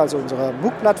OpenSAP, also unserer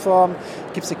MOOC-Plattform,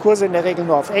 gibt es die Kurse in der Regel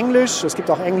nur auf Englisch. Es gibt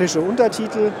auch englische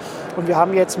Untertitel. Und wir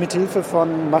haben jetzt mit Hilfe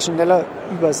von maschineller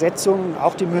Übersetzung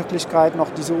auch die Möglichkeit, noch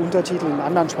diese Untertitel in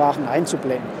anderen Sprachen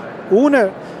einzublenden, ohne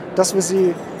dass wir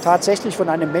sie tatsächlich von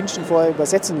einem Menschen vorher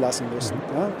übersetzen lassen müssen.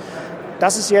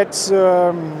 Das ist jetzt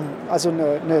also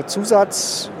eine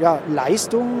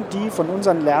Zusatzleistung, die von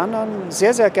unseren Lernern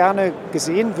sehr, sehr gerne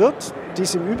gesehen wird, die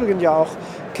sie im Übrigen ja auch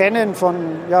kennen von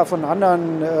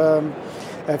anderen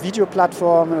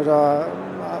Videoplattformen oder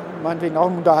meinetwegen auch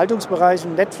im Unterhaltungsbereich,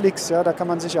 Netflix, da kann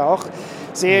man sich ja auch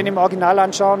Serien im Original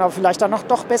anschauen, aber vielleicht dann noch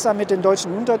doch besser mit den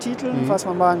deutschen Untertiteln, falls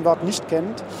man mal ein Wort nicht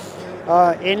kennt.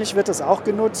 Ähnlich wird es auch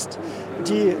genutzt.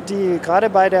 Die gerade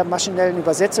bei der maschinellen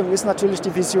Übersetzung ist natürlich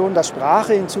die Vision, dass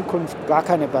Sprache in Zukunft gar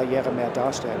keine Barriere mehr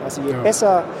darstellt. Also je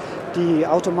besser die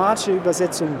automatische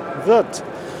Übersetzung wird,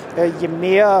 je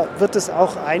mehr wird es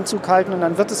auch Einzug halten und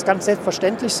dann wird es ganz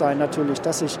selbstverständlich sein natürlich,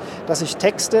 dass ich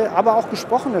Texte, aber auch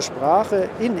gesprochene Sprache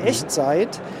in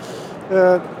Echtzeit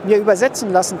mir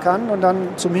übersetzen lassen kann und dann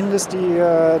zumindest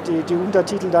die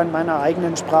Untertitel dann in meiner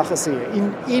eigenen Sprache sehe.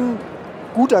 In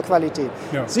guter Qualität.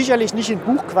 Ja. Sicherlich nicht in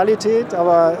Buchqualität,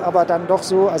 aber dann doch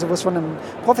so, also wo es von einem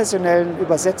professionellen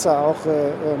Übersetzer auch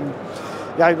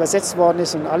übersetzt worden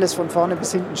ist und alles von vorne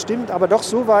bis hinten stimmt, aber doch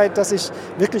so weit, dass ich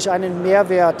wirklich einen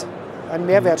Mehrwert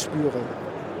spüre.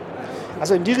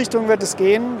 Also in die Richtung wird es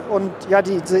gehen und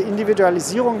diese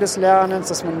Individualisierung des Lernens,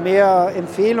 dass man mehr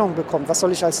Empfehlungen bekommt. Was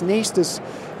soll ich als nächstes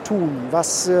tun?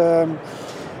 Was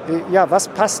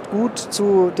passt gut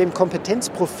zu dem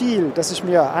Kompetenzprofil, das ich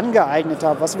mir angeeignet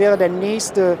habe? Was wäre der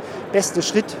nächste beste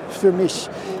Schritt für mich?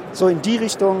 So in die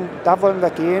Richtung, da wollen wir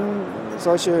gehen,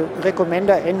 solche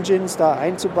Recommender-Engines da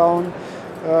einzubauen,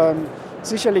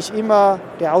 sicherlich immer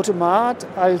der Automat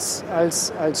als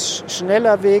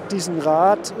schneller Weg, diesen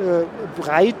Rat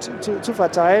breit zu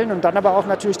verteilen und dann aber auch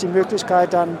natürlich die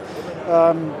Möglichkeit, dann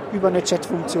über eine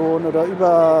Chatfunktion oder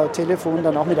über Telefon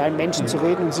dann auch mit einem Menschen zu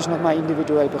reden und sich nochmal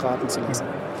individuell beraten zu lassen.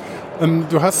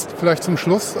 Du hast vielleicht zum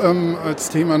Schluss als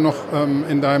Thema noch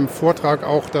in deinem Vortrag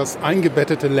auch das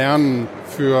eingebettete Lernen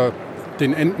für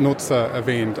den Endnutzer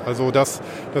erwähnt. Also dass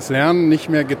das Lernen nicht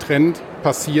mehr getrennt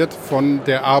passiert von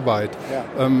der Arbeit. Ja.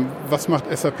 Was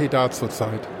macht SAP da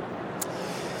zurzeit?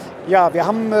 Ja, wir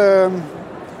haben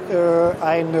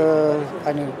ein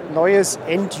neues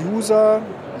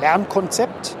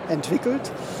End-User-Lernkonzept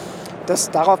entwickelt, das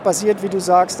darauf basiert, wie du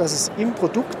sagst, dass es im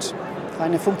Produkt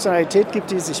eine Funktionalität gibt,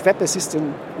 die sich Web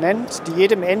Assistant nennt, die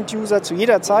jedem End-User zu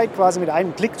jeder Zeit quasi mit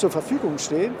einem Klick zur Verfügung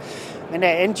steht. Wenn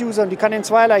der End-User, und die kann in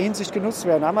zweierlei Hinsicht genutzt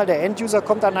werden. Einmal der End-User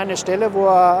kommt an eine Stelle, wo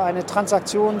er eine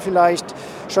Transaktion vielleicht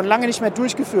schon lange nicht mehr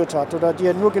durchgeführt hat oder die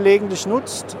er nur gelegentlich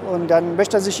nutzt und dann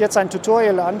möchte er sich jetzt ein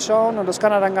Tutorial anschauen und das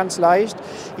kann er dann ganz leicht,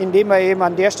 indem er eben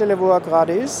an der Stelle, wo er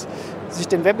gerade ist, sich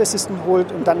den Web Assistant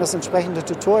holt und dann das entsprechende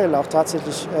Tutorial auch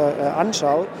tatsächlich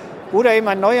anschaut. Oder eben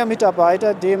ein neuer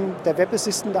Mitarbeiter, dem der Web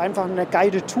Assistant einfach eine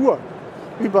Guided Tour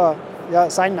über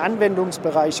seinen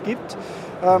Anwendungsbereich gibt.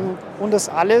 Und das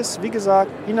alles, wie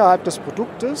gesagt, innerhalb des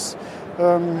Produktes.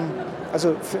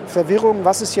 Also Verwirrung,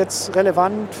 was ist jetzt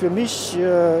relevant für mich,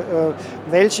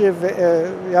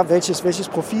 welches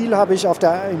Profil habe ich auf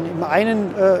der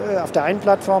einen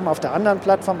Plattform, auf der anderen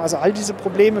Plattform. Also all diese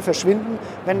Probleme verschwinden,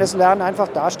 wenn das Lernen einfach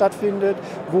da stattfindet,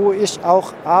 wo ich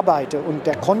auch arbeite und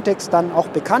der Kontext dann auch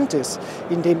bekannt ist,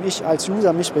 in dem ich als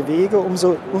User mich bewege,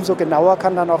 umso genauer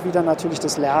kann dann auch wieder natürlich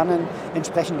das Lernen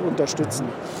entsprechend unterstützen.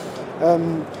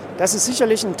 Das ist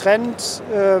sicherlich ein Trend.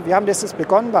 Wir haben das jetzt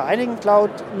begonnen bei einigen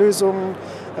Cloud-Lösungen,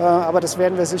 aber das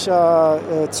werden wir sicher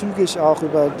zügig auch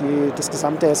über das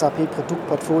gesamte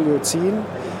SAP-Produktportfolio ziehen.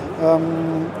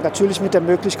 Natürlich mit der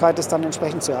Möglichkeit, das dann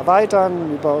entsprechend zu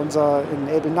erweitern über unsere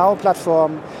Enable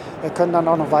Now-Plattform. Wir können dann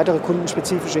auch noch weitere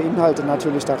kundenspezifische Inhalte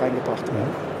natürlich da reingebracht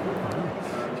werden.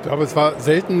 Ich glaube, es war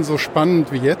selten so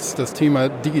spannend wie jetzt, das Thema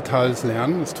digitales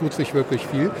Lernen. Es tut sich wirklich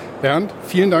viel. Bernd,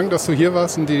 vielen Dank, dass du hier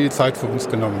warst und dir die Zeit für uns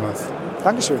genommen hast.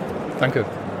 Dankeschön. Danke.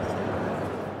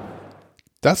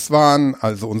 Das waren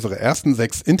also unsere ersten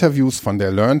 6 Interviews von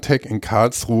der Learntec in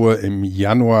Karlsruhe im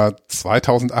Januar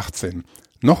 2018.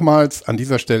 Nochmals an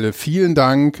dieser Stelle vielen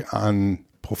Dank an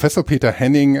Professor Peter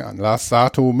Henning, an Lars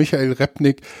Sato, Michael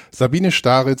Repnick, Sabine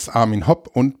Staritz, Armin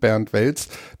Hopp und Bernd Welz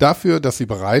dafür, dass sie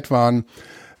bereit waren,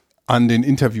 an den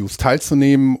Interviews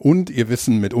teilzunehmen und ihr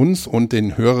Wissen mit uns und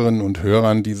den Hörerinnen und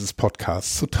Hörern dieses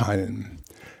Podcasts zu teilen.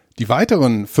 Die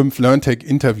weiteren 5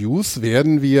 Learntec-Interviews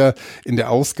werden wir in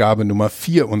der Ausgabe Nummer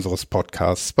 4 unseres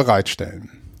Podcasts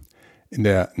bereitstellen. In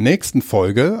der nächsten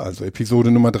Folge, also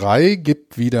Episode Nummer 3,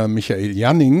 gibt wieder Michael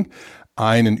Janning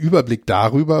einen Überblick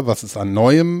darüber, was es an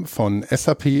Neuem von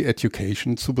SAP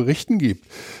Education zu berichten gibt.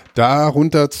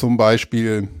 Darunter zum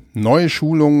Beispiel neue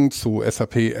Schulungen zu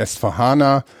SAP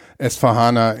S4HANA,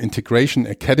 S4HANA Integration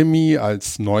Academy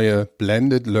als neue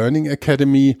Blended Learning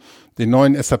Academy, den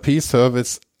neuen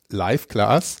SAP-Service Live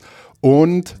Class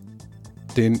und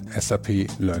den SAP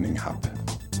Learning Hub.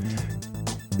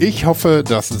 Ich hoffe,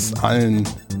 dass es allen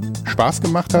Spaß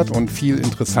gemacht hat und viel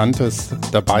Interessantes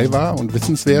dabei war und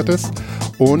Wissenswertes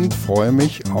und freue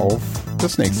mich auf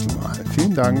das nächste Mal.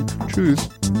 Vielen Dank. Tschüss.